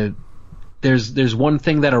 There's one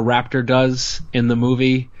thing that a raptor does in the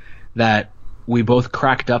movie that we both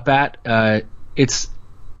cracked up at. It's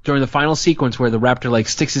during the final sequence where the raptor like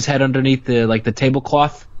sticks his head underneath the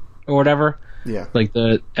tablecloth or whatever. Yeah.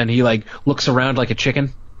 And he like looks around like a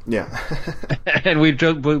chicken. Yeah. And we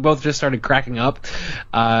both just started cracking up.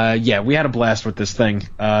 Yeah, we had a blast with this thing.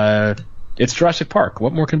 It's Jurassic Park.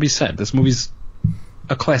 What more can be said? This movie's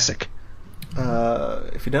a classic.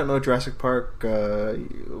 If you don't know Jurassic Park, You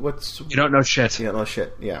don't know shit. You don't know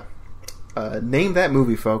shit, yeah. Name that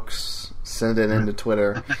movie, folks. Send it into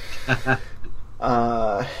Twitter.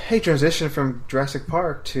 Hey, transition from Jurassic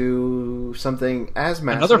Park to something as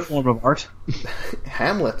massive. Another form of art.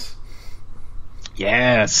 Hamlet.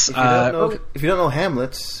 Yes. If you don't know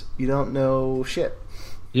Hamlet, you don't know shit.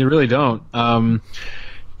 You really don't.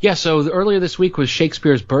 Yeah, so earlier this week was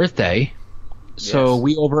Shakespeare's birthday. So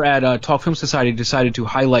we over at Talk Film Society decided to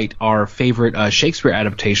highlight our favorite Shakespeare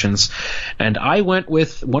adaptations. And I went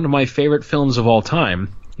with one of my favorite films of all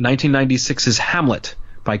time, 1996's Hamlet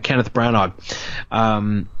by Kenneth Branagh.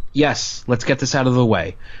 Yes, let's get this out of the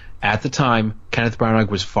way. At the time, Kenneth Branagh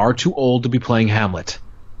was far too old to be playing Hamlet.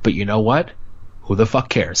 But you know what? Who the fuck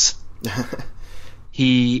cares?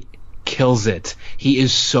 He kills it. He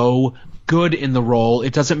is so good in the role.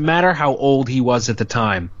 It doesn't matter how old he was at the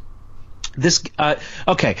time. Kenneth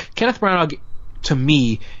Branagh, to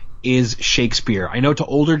me, is Shakespeare. I know to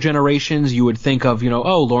older generations you would think of,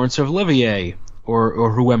 Laurence Olivier or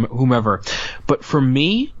whomever. But for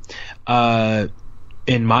me,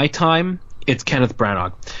 in my time, it's Kenneth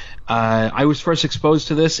Branagh. I was first exposed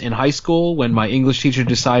to this in high school when my English teacher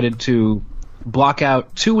decided to block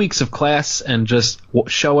out 2 weeks of class and just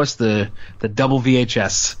show us the double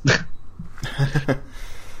VHS.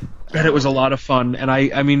 And it was a lot of fun. And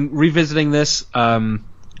I mean, revisiting this, I'll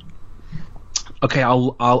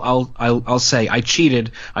say I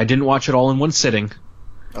cheated. I didn't watch it all in one sitting.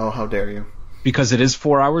 Oh, how dare you! Because it is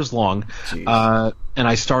 4 hours long. And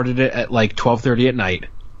I started it at like 12:30 at night.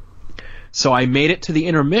 So I made it to the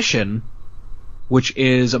intermission, which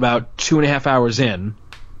is about 2.5 hours in,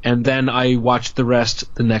 and then I watched the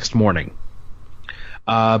rest the next morning.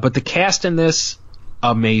 But the cast in this,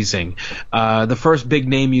 amazing. The first big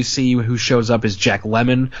name you see who shows up is Jack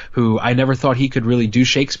Lemmon, who I never thought he could really do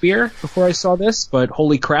Shakespeare before I saw this, but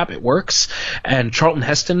holy crap, it works. And Charlton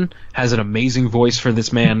Heston has an amazing voice for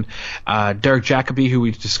this man. Derek Jacobi, who we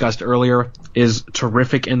discussed earlier, is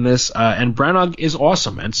terrific in this, and Branagh is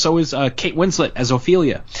awesome, and so is Kate Winslet as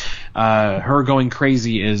Ophelia. Her going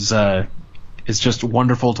crazy is just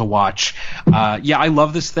wonderful to watch. I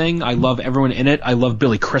love this thing. I love everyone in it. I love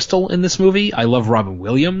Billy Crystal in this movie. I love Robin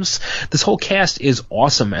Williams. This whole cast is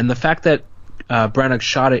awesome, and the fact that Branagh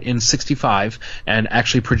shot it in 65 and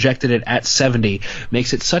actually projected it at 70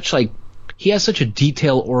 makes it such like he has such a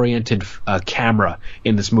detail-oriented camera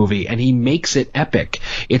in this movie, and he makes it epic.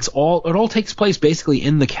 It all takes place basically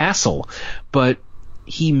in the castle, but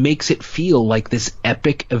he makes it feel like this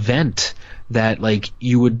epic event that like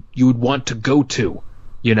you would want to go to,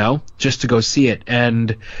 just to go see it.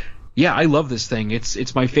 And yeah, I love this thing.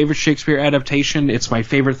 It's my favorite Shakespeare adaptation. It's my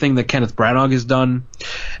favorite thing that Kenneth Branagh has done,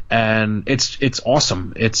 and it's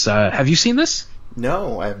awesome. It's have you seen this?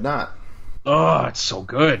 No, I have not. Oh, it's so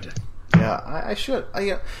good. Yeah, I should.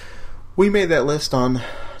 We made that list on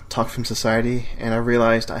Talk Film Society, and I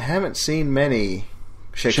realized I haven't seen many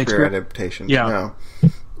Shakespeare adaptations. Yeah. No.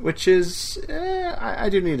 Which is, I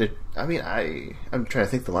do need to. I mean, I'm trying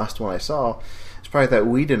to think. The last one I saw is probably that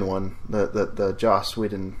Whedon one, the Joss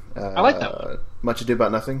Whedon. I like that one. Much Ado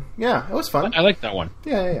About Nothing. Yeah, it was fun. I like that one.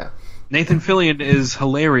 Yeah. Nathan Fillion is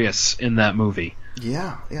hilarious in that movie.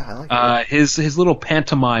 Yeah, I like that. His little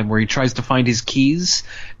pantomime where he tries to find his keys,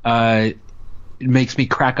 it makes me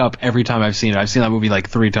crack up every time I've seen it. I've seen that movie like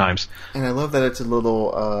 3 times. And I love that it's a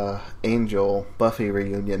little Angel Buffy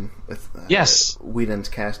reunion with yes, Whedon's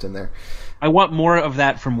cast in there. I want more of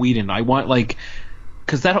that from Whedon. I want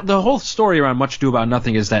because the whole story around Much Ado About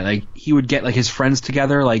Nothing is that like he would get like his friends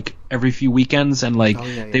together like every few weekends, and like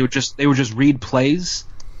they would just read plays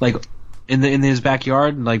like in his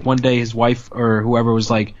backyard, and like one day his wife or whoever was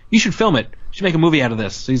like, "You should film it. You should make a movie out of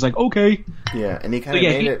this." So he's like, "Okay." Yeah, and he kind of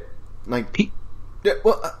made it like.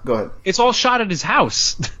 Go ahead. It's all shot at his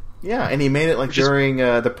house. Yeah, and he made it like during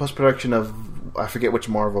the post production of I forget which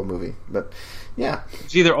Marvel movie, but yeah,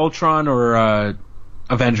 it's either Ultron or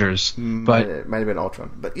Avengers, but it might have been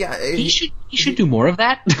Ultron. But yeah, he should do more of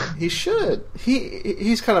that. He should.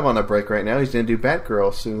 He's kind of on a break right now. He's going to do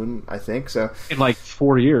Batgirl soon, I think. So in like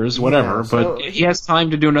 4 years, whatever. Yeah, so but he has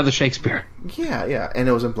time to do another Shakespeare. Yeah, and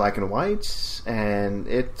it was in black and white, and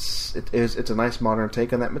it's a nice modern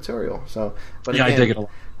take on that material. So, but yeah, again, I dig it a lot.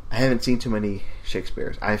 I haven't seen too many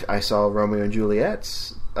Shakespeares. I saw Romeo and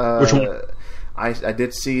Juliet's. Which one? I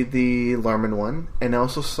did see the Luhrmann one, and I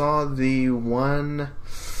also saw the one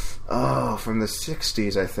from the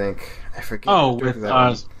 60s, I think. I forget. Oh,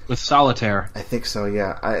 with Solitaire. I think so,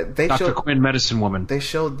 yeah. Dr. Quinn, Medicine Woman. They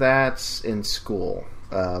showed that in school.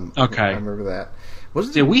 Okay. I remember that.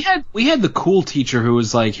 Yeah, we had the cool teacher who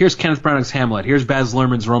was like, here's Kenneth Branagh's Hamlet, here's Baz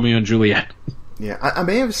Luhrmann's Romeo and Juliet. Yeah, I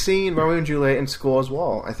may have seen Romeo and Juliet in school as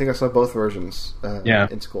well. I think I saw both versions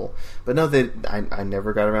in school. But no, I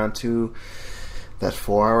never got around to that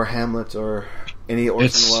 4-hour Hamlet or any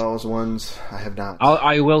Orson Welles ones. I have not.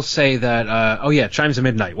 I will say that, Chimes of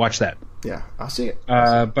Midnight, watch that. Yeah, I'll see it.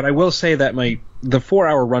 But I will say that the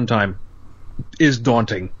 4-hour runtime is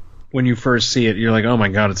daunting. When you first see it, you're like, oh my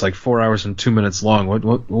god, it's like 4 hours and 2 minutes long.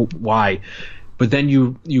 Why? But then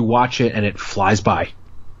you watch it and it flies by.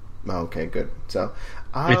 Okay, good. So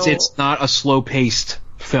it's not a slow-paced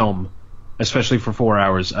film, especially for 4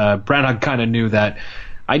 hours. Branagh kind of knew that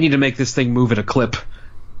I need to make this thing move at a clip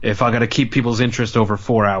if I got to keep people's interest over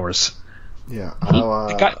 4 hours. Yeah,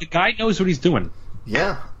 the guy knows what he's doing.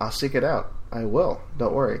 Yeah, I'll seek it out. I will.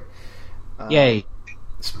 Don't worry. Yay.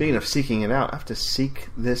 Speaking of seeking it out, I have to seek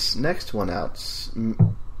this next one out.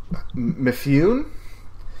 Mifune?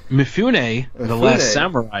 Mifune, The Last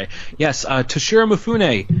Samurai. Yes, Toshiro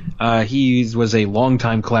Mifune. He was a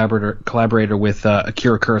longtime collaborator with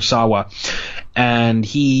Akira Kurosawa, and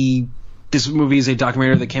this movie is a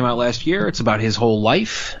documentary that came out last year. It's about his whole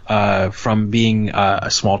life, from being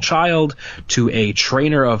a small child to a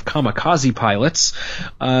trainer of kamikaze pilots,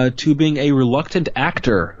 to being a reluctant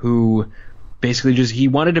actor who basically he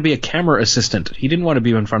wanted to be a camera assistant. He didn't want to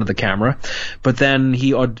be in front of the camera, but then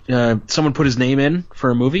someone put his name in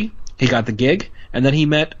for a movie. He got the gig, and then he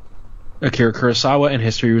met Akira Kurosawa, and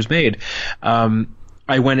history was made.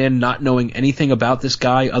 I went in not knowing anything about this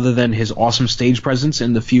guy other than his awesome stage presence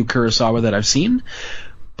in the few Kurosawa that I've seen,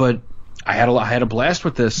 but I had a blast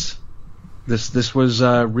with this. This was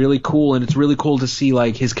really cool, and it's really cool to see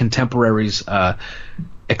like his contemporaries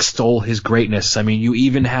extol his greatness. I mean, you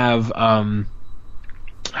even have Haru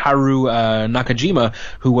Nakajima,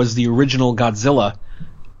 who was the original Godzilla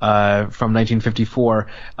from 1954,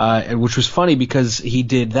 which was funny because he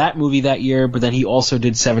did that movie that year, but then he also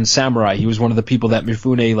did Seven Samurai. He was one of the people that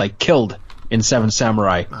Mifune killed in Seven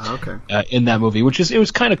Samurai. In that movie, it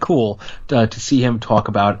was kind of cool to see him talk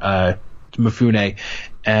about Mifune.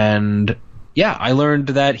 And yeah, I learned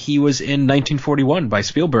that he was in 1941 by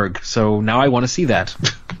Spielberg, so now I want to see that.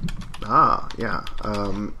 Yeah.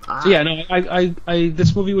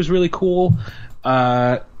 This movie was really cool.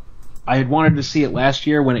 I had wanted to see it last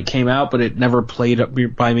year when it came out, but it never played up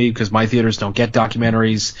by me because my theaters don't get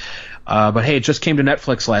documentaries. But hey, it just came to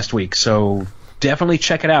Netflix last week, so definitely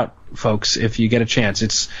check it out, folks, if you get a chance.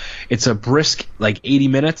 It's a brisk, 80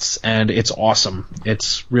 minutes, and it's awesome.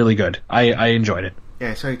 It's really good. I enjoyed it.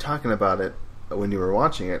 Yeah, I saw you talking about it when you were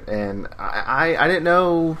watching it, and I didn't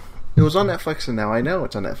know it was on Netflix, and now I know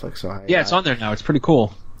it's on Netflix. So it's on there now. It's pretty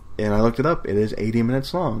cool. And I looked it up. It is 80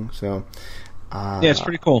 minutes long, so yeah, it's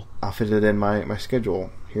pretty cool. I'll fit it in my schedule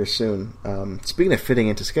here soon. Speaking of fitting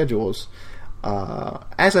into schedules,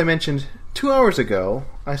 as I mentioned 2 hours ago,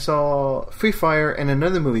 I saw Free Fire and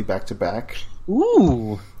another movie back to back.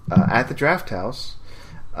 Ooh! At the Draft House.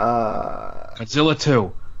 Godzilla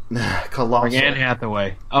 2. Colossal. Anne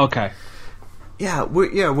Hathaway. Okay. Yeah,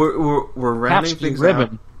 we're rounding things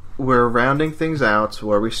out. We're rounding things out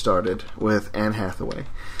where we started with Anne Hathaway.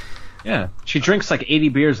 Yeah, she drinks 80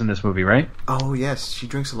 beers in this movie, right? Oh yes, she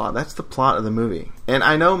drinks a lot. That's the plot of the movie. And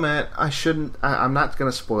I know, Matt, I'm not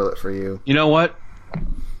going to spoil it for you. You know what?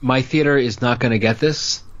 My theater is not going to get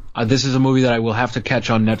this. This is a movie that I will have to catch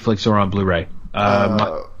on Netflix or on Blu-ray.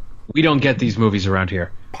 We don't get these movies around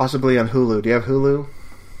here. Possibly on Hulu. Do you have Hulu?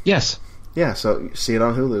 Yes. Yeah, so see it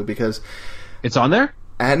on Hulu because it's on there?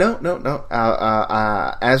 No.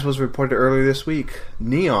 As was reported earlier this week,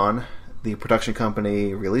 Neon, the production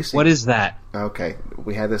company releasing... What is that? Okay,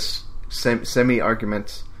 we had this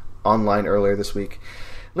semi-argument online earlier this week.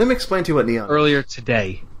 Let me explain to you what Neon is. Earlier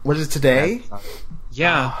today. What is it today?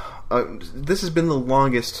 Yeah. This has been the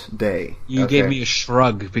longest day. You gave me a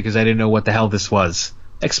shrug because I didn't know what the hell this was.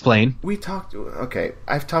 Explain.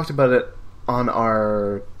 I've talked about it on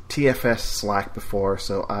our TFS Slack before,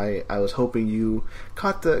 so I was hoping you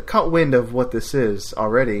caught wind of what this is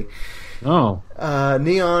already. Oh.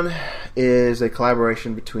 Neon is a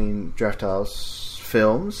collaboration between Draft House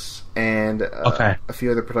Films and a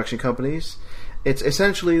few other production companies. It's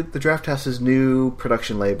essentially the Draft House's new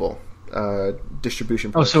production label,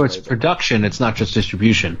 distribution. So it's label. Production. It's not just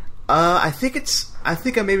distribution. I think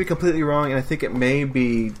I may be completely wrong, and I think it may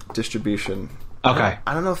be distribution. Okay.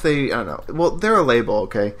 I don't know if they... I don't know. Well, they're a label,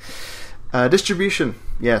 okay? Distribution,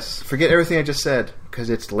 yes. Forget everything I just said, because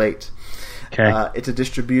it's late. Okay. It's a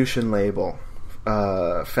distribution label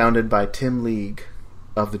founded by Tim League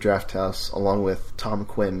of the Draft House, along with Tom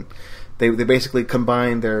Quinn. They basically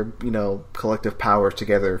combined their collective powers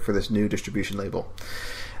together for this new distribution label.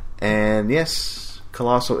 And yes,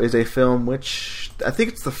 Colossal is a film which... I think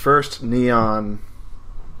it's the first Neon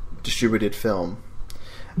distributed film.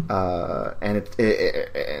 And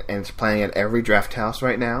it's playing at every Draft House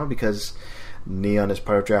right now because Neon is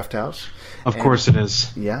part of Draft House. Of course it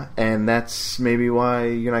is. Yeah, and that's maybe why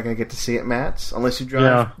you're not going to get to see it, Matt. Unless you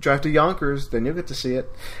drive to Yonkers, then you'll get to see it.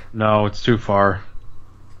 No, it's too far.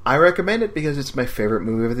 I recommend it because it's my favorite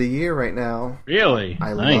movie of the year right now. Really?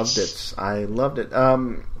 I loved it.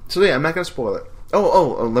 So yeah, I'm not going to spoil it.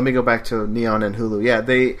 Oh, let me go back to Neon and Hulu. Yeah,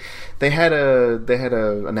 they had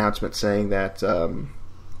a announcement saying that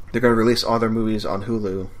they're going to release all their movies on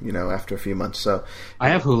Hulu, after a few months. So I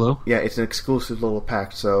have Hulu. Yeah, it's an exclusive little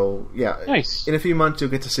pack. So yeah, nice. In a few months, you'll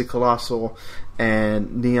get to see Colossal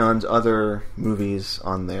and Neon's other movies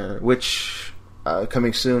on there. Which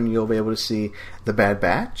coming soon, you'll be able to see The Bad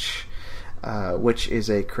Batch, which is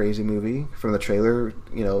a crazy movie from the trailer.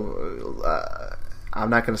 I'm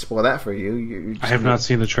not going to spoil that for you. I have not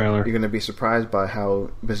seen the trailer. You're going to be surprised by how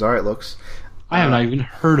bizarre it looks. I have not even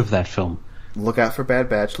heard of that film. Look out for Bad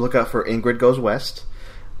Batch. Look out for Ingrid Goes West.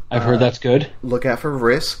 I've heard that's good. Look out for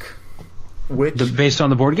Risk. Based on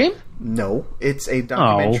the board game? No. It's a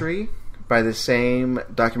documentary by the same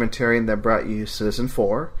documentarian that brought you Citizen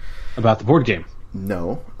 4. About the board game?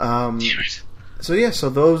 No. So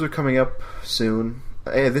those are coming up soon.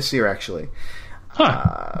 This year, actually.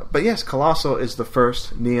 Huh. But yes, Colossal is the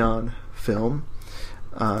first Neon film.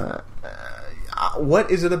 What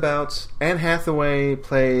is it about? Anne Hathaway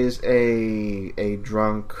plays a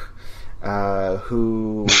drunk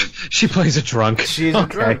who... She plays a drunk. She's a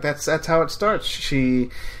drunk. That's how it starts. She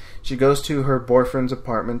goes to her boyfriend's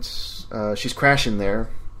apartment. She's crashing there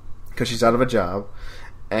because she's out of a job.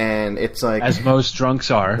 And it's like... As most drunks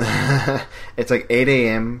are. It's like 8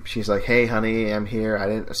 a.m. She's like, hey, honey, I'm here. I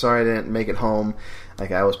didn't make it home.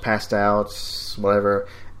 Like, I was passed out, whatever.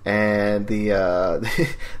 And the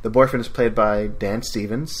boyfriend is played by Dan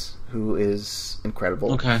Stevens, who is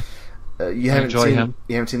incredible. Okay. You haven't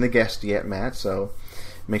seen The Guest yet, Matt, so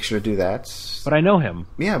make sure to do that. But I know him.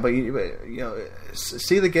 Yeah, but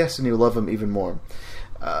see The Guest and you'll love him even more.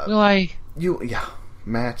 Will I?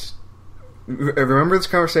 Matt... Remember this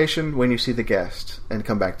conversation when you see The Guest and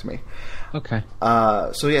come back to me. Okay.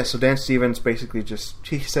 So Dan Stevens basically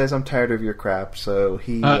he says, I'm tired of your crap, so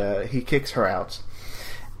he kicks her out.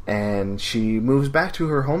 and she moves back to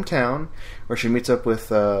her hometown, where she meets up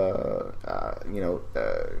with I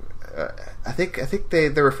think they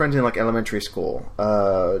were friends in like elementary school.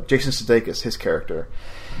 Jason Sudeikis, his character,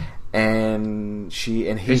 and he.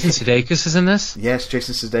 Jason Sudeikis is in this? Yes,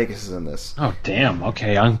 Jason Sudeikis is in this. Oh damn!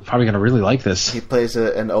 Okay, I'm probably gonna really like this. He plays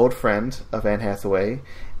an old friend of Anne Hathaway,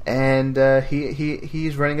 and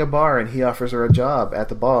he's running a bar, and he offers her a job at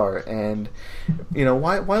the bar. And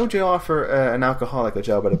why would you offer an alcoholic a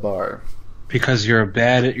job at a bar? Because you're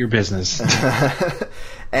bad at your business.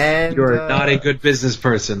 And you're not a good business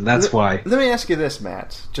person. That's why. Let me ask you this,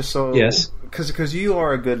 Matt. Just so yes, because you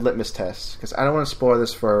are a good litmus test. Because I don't want to spoil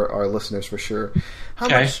this for our listeners for sure.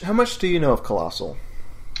 How much do you know of Colossal?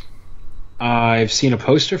 I've seen a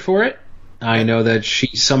poster for it. I know that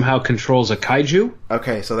she somehow controls a kaiju.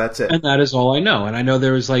 Okay, so that's it. And that is all I know. And I know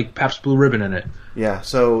there was like Pabst Blue Ribbon in it. Yeah,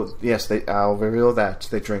 so yes, I'll reveal that.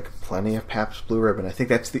 They drink plenty of Pabst Blue Ribbon. I think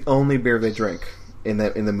that's the only beer they drink in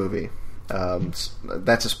the movie.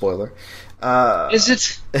 That's a spoiler. Is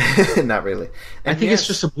it? Not really. And I think it's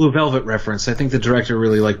just a Blue Velvet reference. I think the director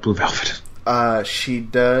really liked Blue Velvet. She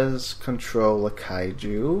does control a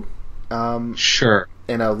kaiju. Sure.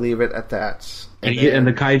 And I'll leave it at that. And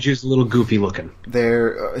the kaiju's a little goofy looking.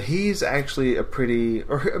 He's actually a pretty,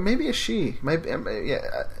 or maybe a she.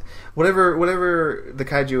 Yeah, whatever the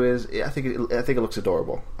kaiju is, I think it looks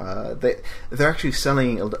adorable. They're actually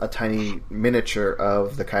selling a tiny miniature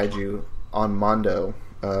of the kaiju on Mondo.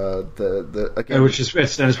 Again, which is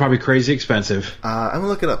probably crazy expensive. I'm gonna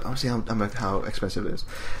look it up. I'll see how expensive it is.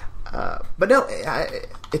 But no,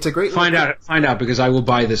 it's a great. Find out because I will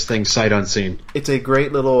buy this thing sight unseen. It's a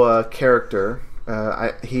great little character.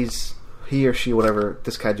 He or she, whatever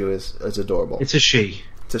this kaiju is adorable. It's a she.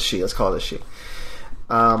 It's a she. Let's call it a she.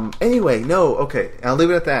 Anyway, no, okay. I'll leave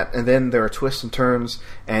it at that. And then there are twists and turns,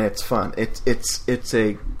 and it's fun. It's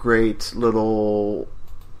a great little.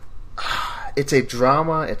 It's a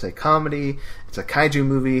drama. It's a comedy. It's a kaiju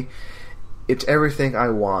movie. It's everything I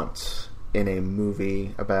want in a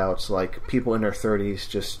movie about like people in their 30s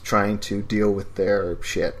just trying to deal with their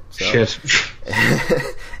shit. So,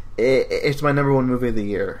 it's my number one movie of the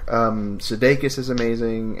year. Sudeikis is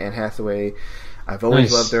amazing. Anne Hathaway, I've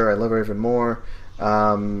always loved her. I love her even more.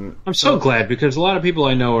 I'm so glad because a lot of people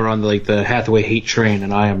I know are on the Hathaway hate train,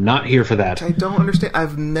 and I am not here for that. I don't understand.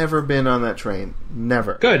 I've never been on that train.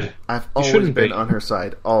 Never. Good. I've always been on her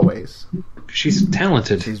side. Always. She's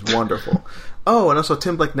talented. She's wonderful. Oh, and also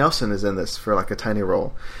Tim Blake Nelson is in this for like a tiny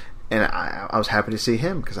role, and I was happy to see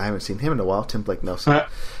him because I haven't seen him in a while. Tim Blake Nelson.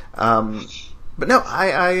 But no,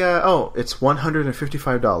 it's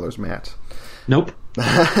 $155, Matt. Nope.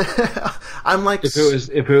 I'm like, if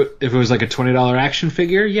it was like a $20 action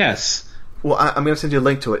figure, yes. Well, I'm going to send you a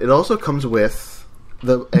link to it. It also comes with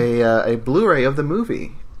a Blu-ray of the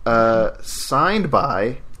movie, signed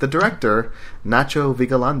by the director Nacho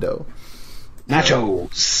Vigalondo.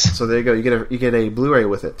 Nachos. So there you go. You get a Blu-ray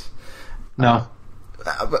with it. No.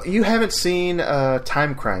 But you haven't seen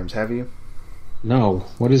Time Crimes, have you? No.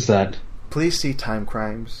 What is that? Please see Time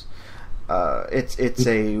Crimes. It's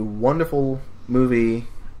a wonderful movie.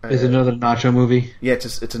 Is it another Nacho movie? Yeah,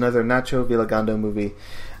 it's another Nacho Vigalondo movie.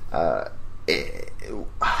 That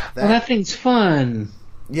thing's fun.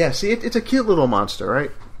 Yeah, see, it's a cute little monster,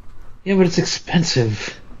 right? Yeah, but it's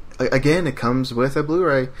expensive. Again, it comes with a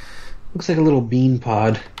Blu-ray. Looks like a little bean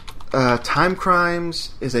pod. Time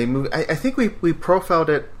Crimes is a movie. I think we profiled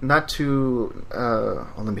it not too.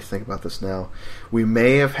 Let me think about this now. We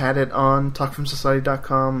may have had it on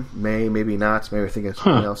TalkFilmSociety.com. Maybe not. Maybe we're thinking of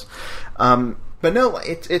something else. But no,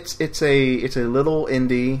 it's a little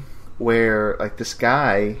indie where like this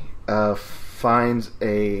guy finds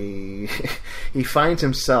he finds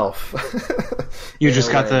himself. You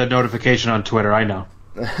just got the notification on Twitter. I know.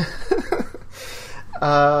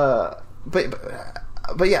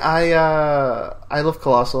 But yeah, I love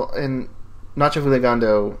Colossal, and Nacho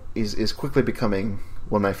Vigalondo is quickly becoming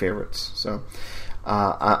one of my favorites. So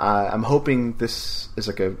I'm hoping this is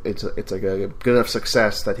it's a good enough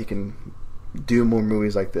success that he can do more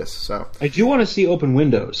movies like this. So I do want to see Open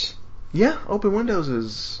Windows. Yeah, Open Windows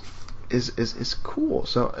is cool.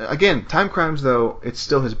 So again, Time Crimes though, it's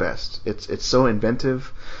still his best. It's so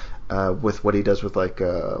inventive with what he does with like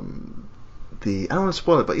I don't want to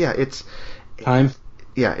spoil it, but yeah, it's time.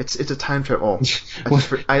 Yeah, it's a time travel.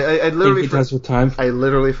 Oh, I literally does with time. I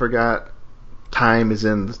literally forgot. Time is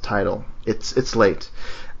in the title. It's late.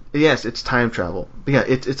 Yes, it's time travel. But yeah,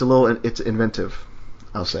 it's inventive.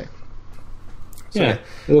 I'll say. So, yeah,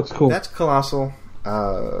 it looks cool. That's Colossal.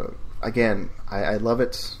 Again, I love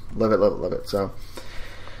it. Love it. So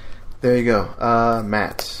There you go.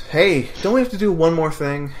 Matt. Hey, don't we have to do one more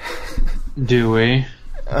thing? Do we?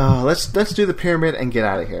 Let's do the pyramid and get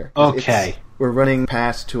out of here. Okay. We're running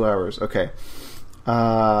past 2 hours. Okay.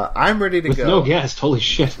 I'm ready to With go. no guest. Holy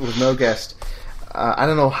shit. With no guest. I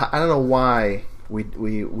don't know why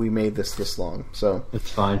we made this long. So It's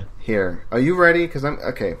fine. here. Are you ready? Because I'm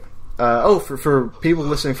okay. For people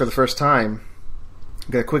listening for the first time, I'm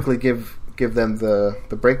gonna quickly give them the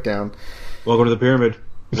breakdown. Welcome to the pyramid.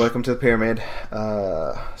 Welcome to the pyramid.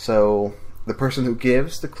 So the person who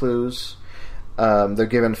gives the clues, they're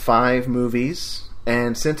given 5 movies,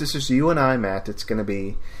 and since it's just you and I, Matt, it's going to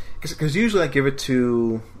be because usually I give it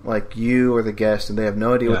to like you or the guest, and they have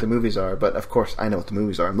no idea what the movies are. But of course, I know what the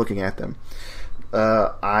movies are. I'm looking at them.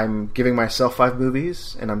 I'm giving myself 5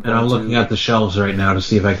 movies, and I'm looking at the shelves right now to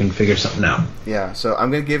see if I can figure something out. Yeah, so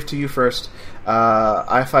I'm going to give to you first.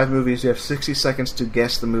 I have 5 movies. You have 60 seconds to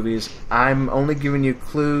guess the movies. I'm only giving you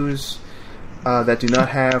clues that do not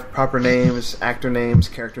have proper names, actor names,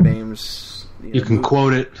 character names. You can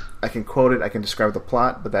quote it. I can quote it. I can describe the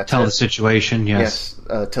plot, but that's Tell it. the situation, yes.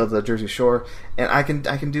 Yes, tell the Jersey Shore. And I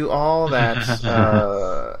can do all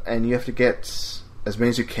that, and you have to get as many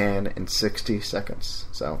as you can in 60 seconds.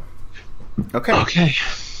 So, okay. Okay.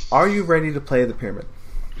 Are you ready to play the pyramid?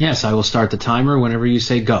 Yes, I will start the timer whenever you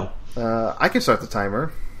say go. I can start the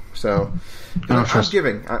timer. So, I don't I'm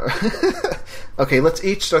giving. Okay, let's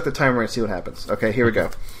each start the timer and see what happens. Okay, here we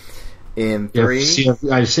go. In 3...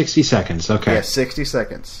 I have 60 seconds, okay. Yeah, 60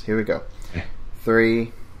 seconds. Here we go. Okay.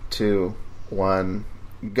 3, 2, 1,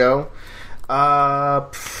 go.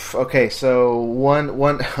 Okay, so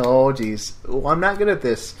one. Oh, geez, I'm not good at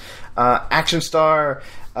this. Action star.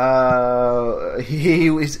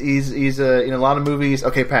 He's in a lot of movies.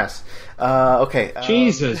 Okay, pass. Okay.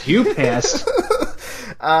 Jesus, you passed.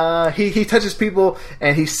 He touches people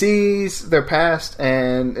and he sees their past,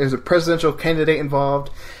 and there's a presidential candidate involved.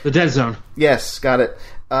 The Dead Zone. Yes, got it.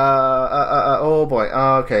 Oh boy.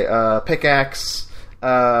 Okay. Pickaxe.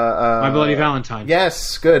 My Bloody Valentine.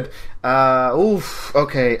 Yes, good.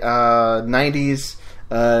 Okay. 90s.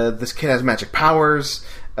 This kid has magic powers.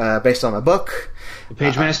 Based on a book. The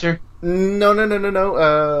Page Master. No.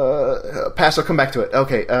 Pass. I'll come back to it.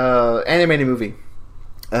 Okay. Animated movie.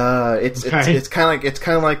 It's kind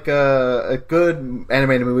of like a good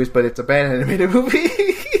animated movies, but it's a bad animated movie.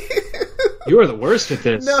 You are the worst at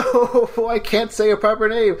this. No, I can't say a proper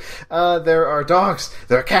name. There are dogs.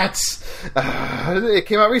 There are cats. It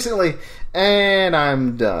came out recently, and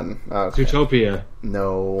I'm done. Okay. Zootopia.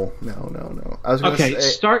 No. I was gonna say,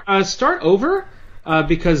 start over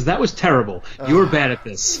because that was terrible. You were bad at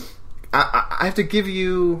this. I have to give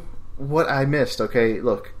you what I missed. Okay,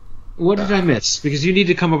 look. What did I miss? Because you need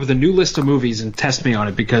to come up with a new list of movies and test me on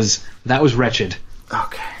it because that was wretched.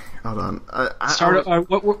 Okay, hold on.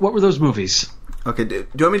 What were those movies? Okay, do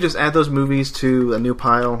you want me to just add those movies to a new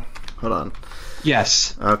pile? Hold on.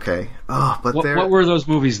 Yes. Okay. Oh, but what were those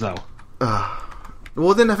movies though?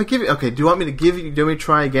 Well, then if I give you, okay, do you want me to give you? Do you want me to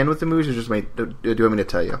try again with the movies, or just wait? Do you want me to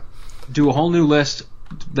tell you? Do a whole new list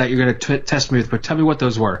that you're going to test me with, but tell me what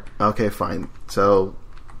those were. Okay, fine. So.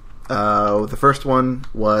 The first one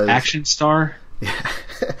was... Action star? Yeah.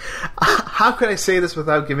 How could I say this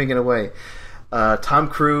without giving it away? Tom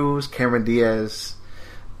Cruise, Cameron Diaz,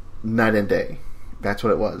 Night and Day. That's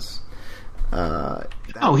what it was.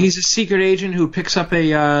 He's a secret agent who picks up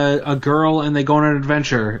a girl and they go on an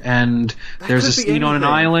adventure. And there's a scene on an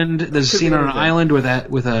island. There's a scene on an island with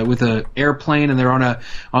a airplane, and they're on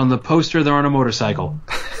the poster. They're on a motorcycle.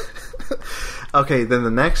 Okay, then the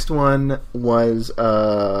next one was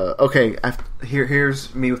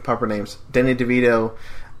here's me with proper names: Danny DeVito,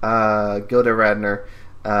 Gilda Radner,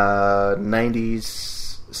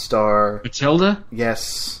 90s star Matilda.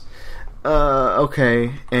 Yes.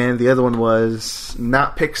 Okay, and the other one was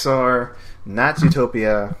not Pixar, not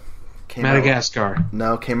Zootopia. Madagascar.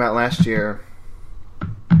 Came out last year.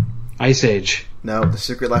 Ice Age. No, The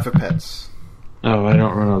Secret Life of Pets. Oh, I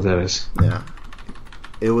don't know what that is. Yeah.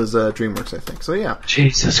 It was DreamWorks, I think. So, yeah.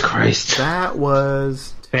 Jesus Christ. That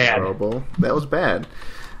was terrible. That was bad.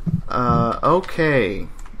 Okay.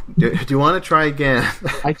 Do you want to try again?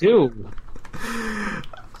 I do.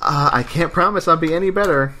 I can't promise I'll be any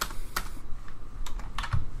better.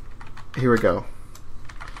 Here we go.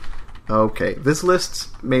 Okay. This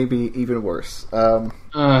list may be even worse.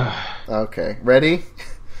 Okay. Ready?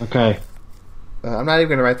 Okay. I'm not even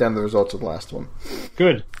going to write down the results of the last one.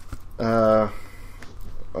 Good.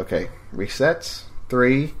 Okay, reset.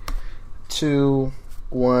 3, 2,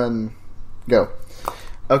 1, go.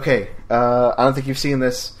 Okay, I don't think you've seen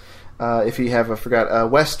this. If you have, I forgot.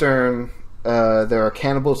 Western, there are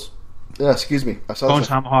cannibals Excuse me. I saw Bone this.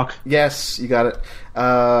 Tomahawk. Yes, you got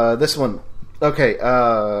it. This one. Okay,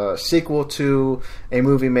 sequel to a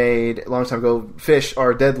movie made a long time ago. Fish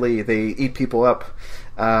are deadly. They eat people up.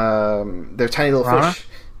 They're tiny little Piranha? fish.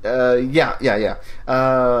 Yeah.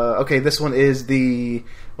 Okay, this one is the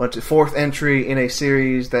fourth entry in a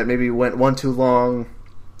series that maybe went one too long.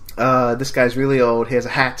 This guy's really old. He has a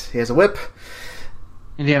hat. He has a whip.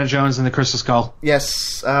 Indiana Jones and the Crystal Skull.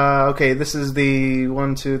 Yes. Okay, this is the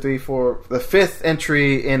the fifth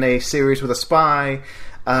entry in a series with a spy.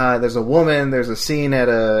 There's a woman. There's a scene at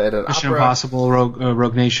an Mission opera. Impossible,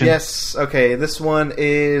 Rogue Nation. Yes. Okay, this one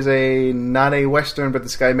is not a western, but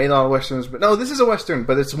this guy made a lot of westerns. But no, this is a western,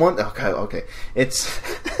 but it's one. Okay. It's.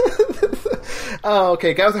 Oh,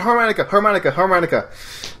 okay. Guy with a harmonica.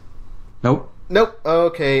 Nope. Nope.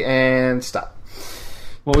 Okay, and stop.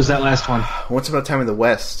 What was that last one? Once Upon a Time in the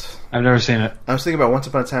West. I've never seen it. I was thinking about Once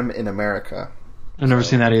Upon a Time in America. I've never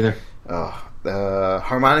seen that either.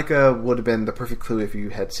 Harmonica would have been the perfect clue if you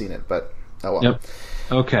had seen it, but oh well. Yep.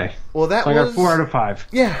 Okay. Well, that So I was got 4 out of 5.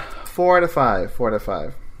 Yeah, 4 out of 5. 4 out of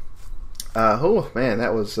 5. Oh man,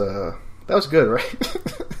 that was good, right?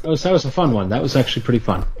 That was a fun one. That was actually pretty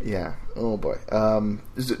fun. Yeah. Oh boy.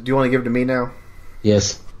 Do you want to give it to me now?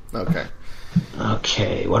 Yes. Okay.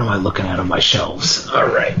 Okay, what am I looking at on my shelves? All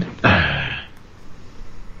right.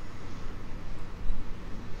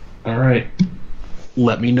 All right.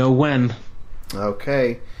 Let me know when.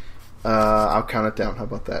 Okay. I'll count it down. How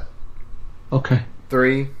about that? Okay.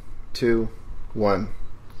 3, 2, 1,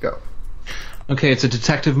 go. Okay, it's a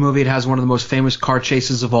detective movie. It has one of the most famous car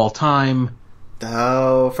chases of all time.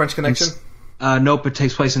 Oh, French Connection? Nope, it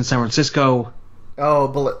takes place in San Francisco. Oh,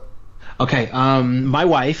 Bullet. Okay, my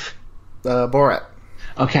wife. Borat.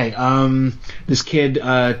 Okay, this kid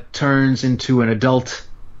turns into an adult.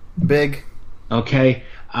 Big. Okay,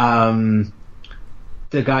 the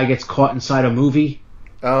guy gets caught inside a movie.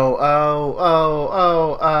 Purple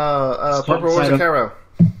Rose of Caro.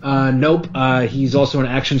 Nope, he's also an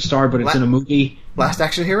action star, but it's in a movie. Last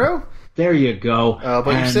Action Hero? There you go.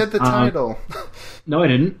 But you said the title. No, I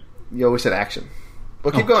didn't. You always said action.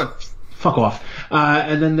 Well, keep going. Fuck off.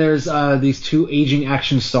 And then there's these 2 aging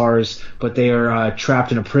action stars, but they are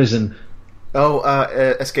trapped in a prison.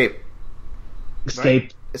 Escape.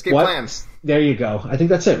 Escape. Escape What? Plans. There you go. I think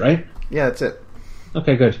that's it, right? Yeah, that's it.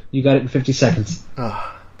 Okay, good. You got it in 50 seconds.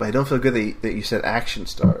 But I don't feel good that you said action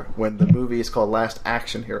star when the movie is called Last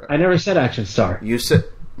Action Hero. I never said action star. You said...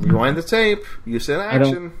 Rewind the tape. You said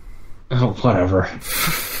action. Oh, whatever.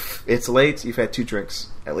 It's late. You've had 2 drinks,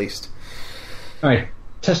 at least. All right.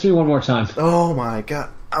 Test me one more time. Oh, my God.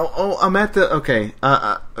 I'm at the... Okay.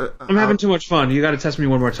 I'm having too much fun. You got to test me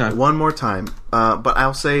one more time. One more time. But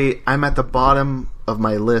I'll say I'm at the bottom of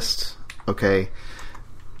my list. Okay.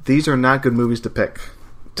 These are not good movies to pick.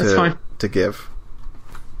 That's fine. To give.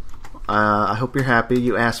 I hope you're happy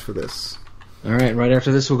you asked for this. All right. Right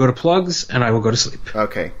after this, we'll go to plugs, and I will go to sleep.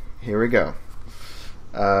 Okay. Here we go.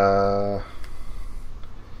 All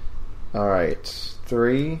right.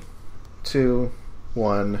 3, 2,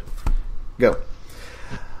 1, go.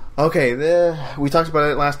 Okay, we talked about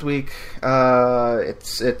it last week.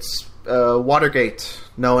 It's Watergate.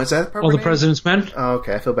 No, is that the proper The name? President's Men? Oh,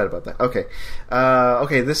 okay, I feel bad about that. Okay.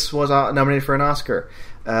 Okay, this was nominated for an Oscar.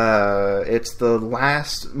 It's the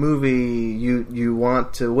last movie you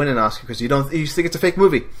want to win an Oscar because you think it's a fake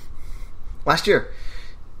movie. Last year,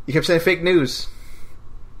 you kept saying fake news.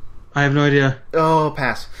 I have no idea. Oh,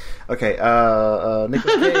 pass. Okay,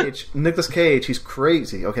 Nicolas Cage, he's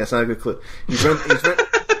crazy. Okay, that's not a good clue. He's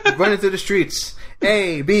running through the streets.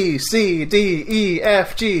 A, B, C, D, E,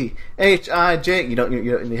 F, G, H, I, J. You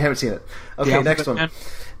haven't seen it. Okay, next one.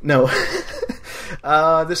 No.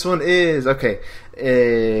 This one is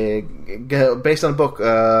based on a book.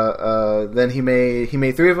 Then he made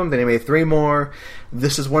 3 of them. Then he made 3 more.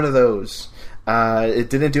 This is one of those. It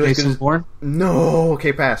didn't do as good as Bourne? No.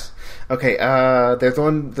 Okay, pass. Okay, they're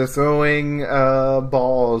throwing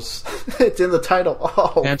balls. It's in the title.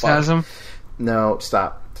 Oh, Phantasm? fuck. No,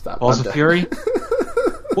 stop. Balls of Fury?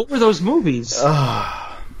 What were those movies?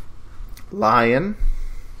 Lion.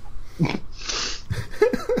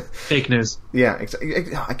 Fake news. Yeah,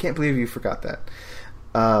 exactly. I can't believe you forgot that.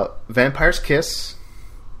 Vampire's Kiss.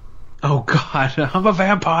 Oh God, I'm a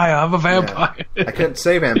vampire. Yeah. I couldn't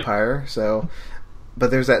say vampire, but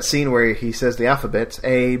there's that scene where he says the alphabet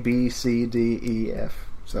A, B, C, D, E, F.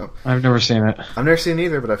 So I've never seen it. I've never seen it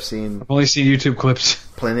either, but I've only seen YouTube clips.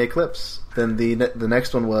 Plenty of clips. Then the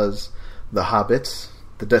next one was The Hobbit,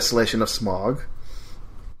 The Desolation of Smaug.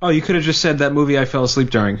 Oh, you could have just said that movie I fell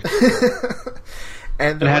asleep during.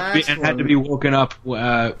 And the had to be woken up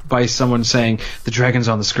by someone saying, the dragon's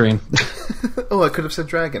on the screen. Oh, I could have said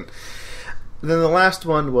dragon. Then the last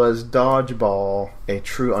one was Dodgeball, a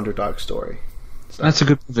true underdog story. So, that's a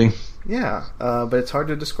good movie. Yeah, but it's hard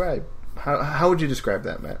to describe. How would you describe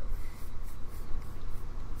that, Matt?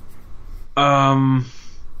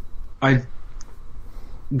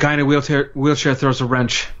 Guy in a wheelchair throws a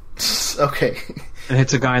wrench. Okay. And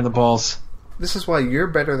hits a guy in the balls. This is why you're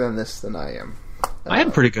better than this than I am. I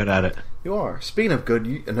am pretty good at it. You are. Speaking of good,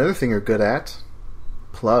 another thing you're good at,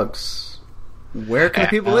 plugs. Where can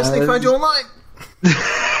people listening find you online?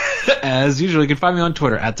 As usual, you can find me on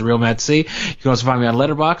Twitter at @TheRealMattC. You can also find me on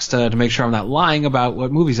Letterboxd to make sure I'm not lying about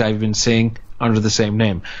what movies I've been seeing under the same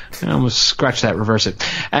name. I almost scratch that, reverse it.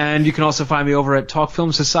 And you can also find me over at Talk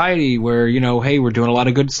Film Society, where, hey, we're doing a lot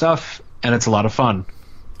of good stuff, and it's a lot of fun.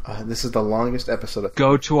 This is the longest episode of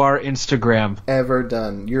Go to our Instagram. Ever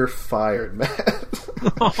done. You're fired, Matt.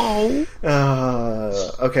 Oh.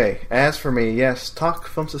 Okay, as for me, yes,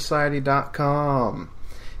 TalkFilmSociety.com.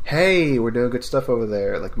 Hey, we're doing good stuff over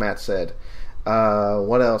there, like Matt said.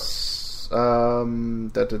 What else?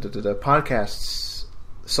 Podcasts.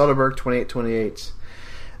 Soderbergh 2828.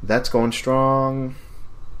 That's going strong.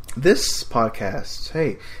 This podcast,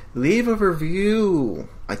 hey, leave a review.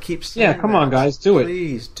 I keep saying, yeah, come on, guys, do it.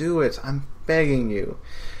 Please do it. I'm begging you.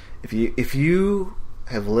 If you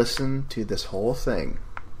have listened to this whole thing,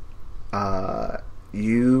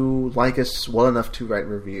 you like us well enough to write a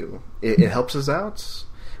review. It helps us out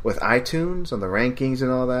with iTunes and the rankings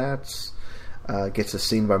and all that. Gets us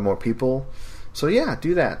seen by more people. So yeah,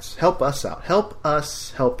 do that. Help us out. Help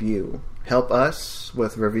us help you. Help us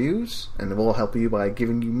with reviews, and we'll help you by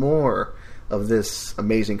giving you more of this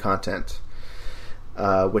amazing content,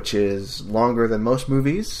 which is longer than most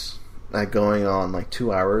movies, going on like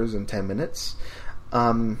 2 hours and 10 minutes.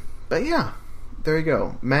 But yeah, there you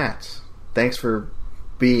go. Matt, thanks for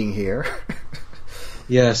being here.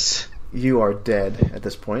 Yes. You are dead at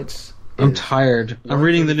this point. I'm tired. I'm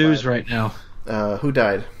reading the news right now. Who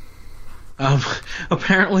died?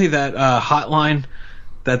 Apparently that hotline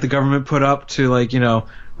that the government put up to,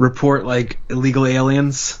 report, illegal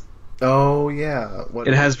aliens. Oh, yeah.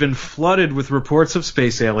 It has been flooded with reports of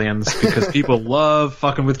space aliens because people love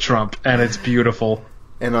fucking with Trump, and it's beautiful.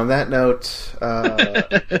 And on that note,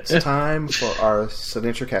 it's time for our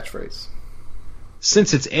signature catchphrase.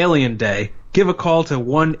 Since it's Alien Day, give a call to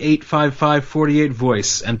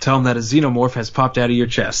 1-855-48-VOICE and tell them that a xenomorph has popped out of your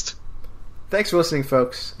chest. Thanks for listening,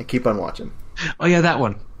 folks, and keep on watching. Oh, yeah, that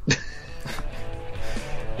one.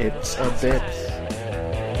 It's a bit.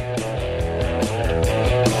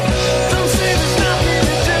 Don't say there's nothing to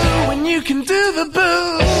do when you can do the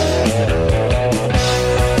boo.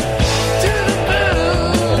 Do the boo.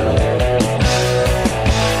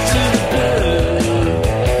 Do the boo.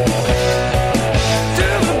 Do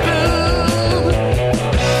the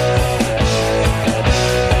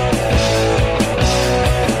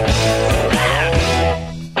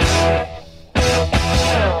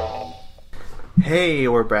Hey,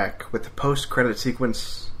 we're back with the post-credit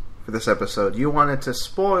sequence for this episode. You wanted to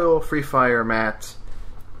spoil Free Fire, Matt.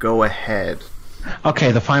 Go ahead.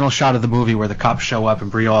 Okay, the final shot of the movie where the cops show up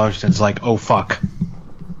and Brie Larson's like, oh, fuck.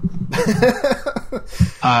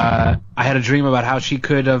 I had a dream about how she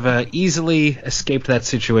could have easily escaped that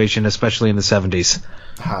situation, especially in the 70s.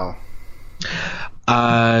 How?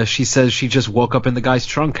 She says she just woke up in the guy's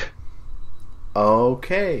trunk.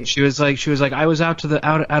 Okay. She was like, I was out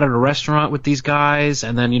at a restaurant with these guys,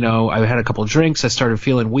 and then, I had a couple drinks, I started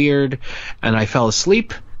feeling weird, and I fell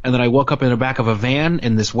asleep, and then I woke up in the back of a van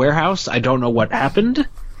in this warehouse. I don't know what happened.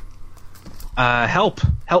 Help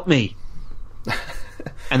me.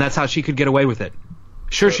 And that's how she could get away with it.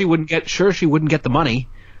 She wouldn't get the money.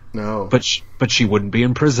 No. But she wouldn't be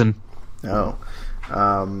in prison. No.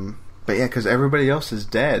 But yeah, because everybody else is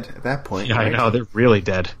dead at that point. Yeah, right? I know, they're really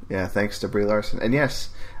dead. Yeah, thanks to Brie Larson. And yes,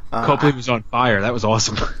 Copley was on fire. That was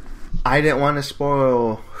awesome. I didn't want to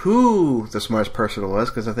spoil who the smartest person was,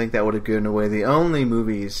 because I think that would have given away the only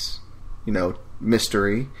movie's,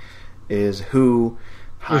 mystery is who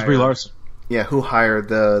hired... It was Brie Larson. Yeah, who hired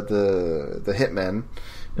the hitmen.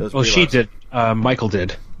 It was Well, Brie she Larson. did. Michael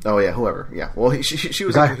did. Oh, yeah, whoever. Yeah, well, she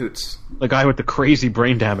was in cahoots. The guy with the crazy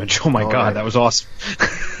brain damage. Oh, my God, right. That was awesome.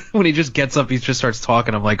 When he just gets up, he just starts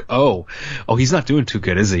talking. I'm like, oh, he's not doing too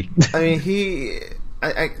good, is he? I mean,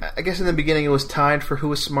 I guess in the beginning it was tied for who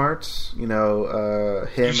was smart. Him.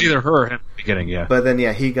 It was either her or him in the beginning, yeah. But then,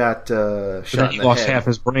 yeah, he got shot then in the he lost head. half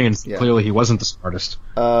his brain. So Yeah. Clearly, he wasn't the smartest.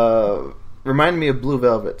 Reminded me of Blue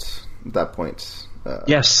Velvet at that point.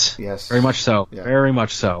 Yes. Yes. Very much so. Yeah. Very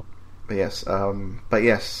much so. But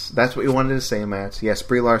yes, that's what you wanted to say, Matt. Yes,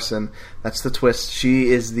 Brie Larson. That's the twist. She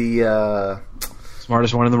is the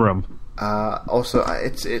Smartest one in the room. also.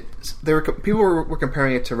 People were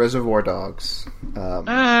comparing it to Reservoir Dogs.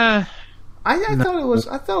 I thought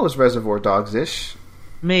it was Reservoir Dogs ish.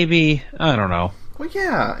 Maybe, I don't know. Well,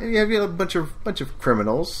 yeah, you have a bunch of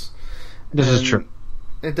criminals. This is true.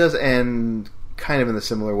 It does end kind of in a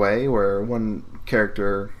similar way, where one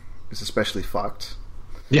character is especially fucked.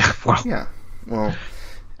 Yeah, well. Yeah, well.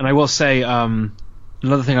 And I will say,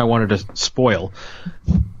 another thing I wanted to spoil.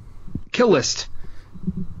 Kill List.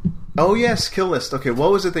 Oh, yes, Kill List. Okay,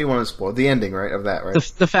 what was it that you wanted to spoil? The ending, right, of that, right?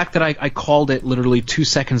 The fact that I called it literally 2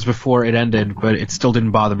 seconds before it ended, but it still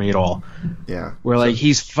didn't bother me at all. Yeah. Where, like,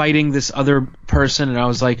 he's fighting this other person, and I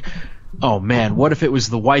was like, oh, man, what if it was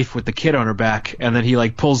the wife with the kid on her back, and then he,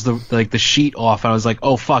 like, pulls the sheet off, and I was like,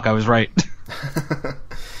 oh, fuck, I was right.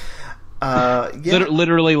 Yeah.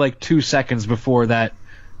 Literally, like, 2 seconds before that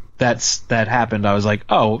happened, I was like,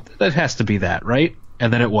 oh, that has to be that, right?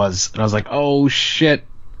 And then it was. And I was like, oh, shit.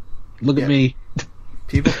 Look at me.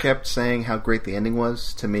 People kept saying how great the ending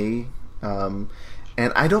was to me. And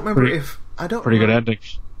I don't remember Pretty good ending.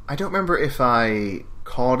 I don't remember if I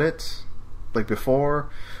called it, like, before,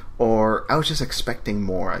 or I was just expecting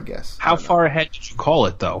more, I guess. How far ahead did you call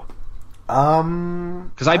it, though?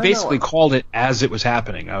 Because I basically called it as it was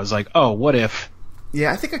happening. I was like, oh, what if...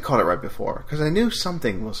 Yeah, I think I called it right before, because I knew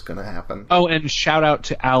something was going to happen. Oh, and shout out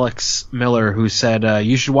to Alex Miller, who said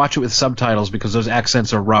you should watch it with subtitles because those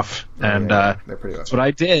accents are rough. They're pretty rough. That's what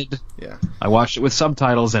I did. Yeah. I watched it with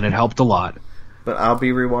subtitles, and it helped a lot. But I'll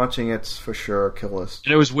be rewatching it for sure, Kill List.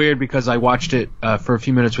 And it was weird because I watched it for a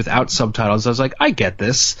few minutes without subtitles. I was like, I get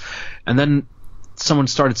this. And then someone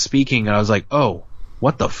started speaking, and I was like, oh,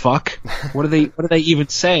 what the fuck? What are they even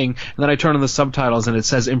saying? And then I turn on the subtitles and it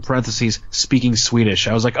says in parentheses, speaking Swedish.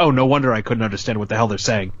 I was like, oh, no wonder I couldn't understand what the hell they're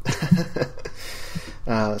saying.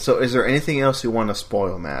 So is there anything else you want to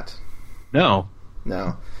spoil, Matt? No.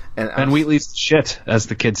 No. And Ben Wheatley's shit, as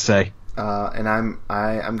the kids say. And I'm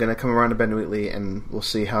gonna come around to Ben Wheatley and we'll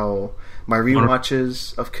see how my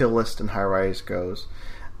rewatches of Kill List and High Rise goes.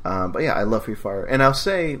 But yeah, I love Free Fire. And I'll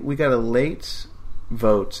say we got a late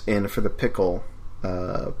vote in for the pickle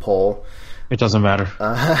poll. It doesn't matter.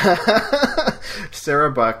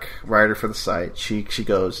 Sarah Buck, writer for the site, she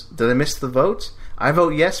goes, did I miss the vote? I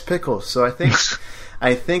vote yes, pickles. So I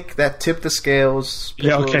think that tipped the scales.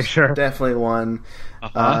 Pickles okay, sure. Definitely won.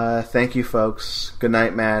 Thank you, folks. Good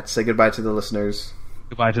night, Matt. Say goodbye to the listeners.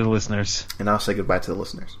 Goodbye to the listeners. And I'll say goodbye to the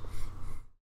listeners.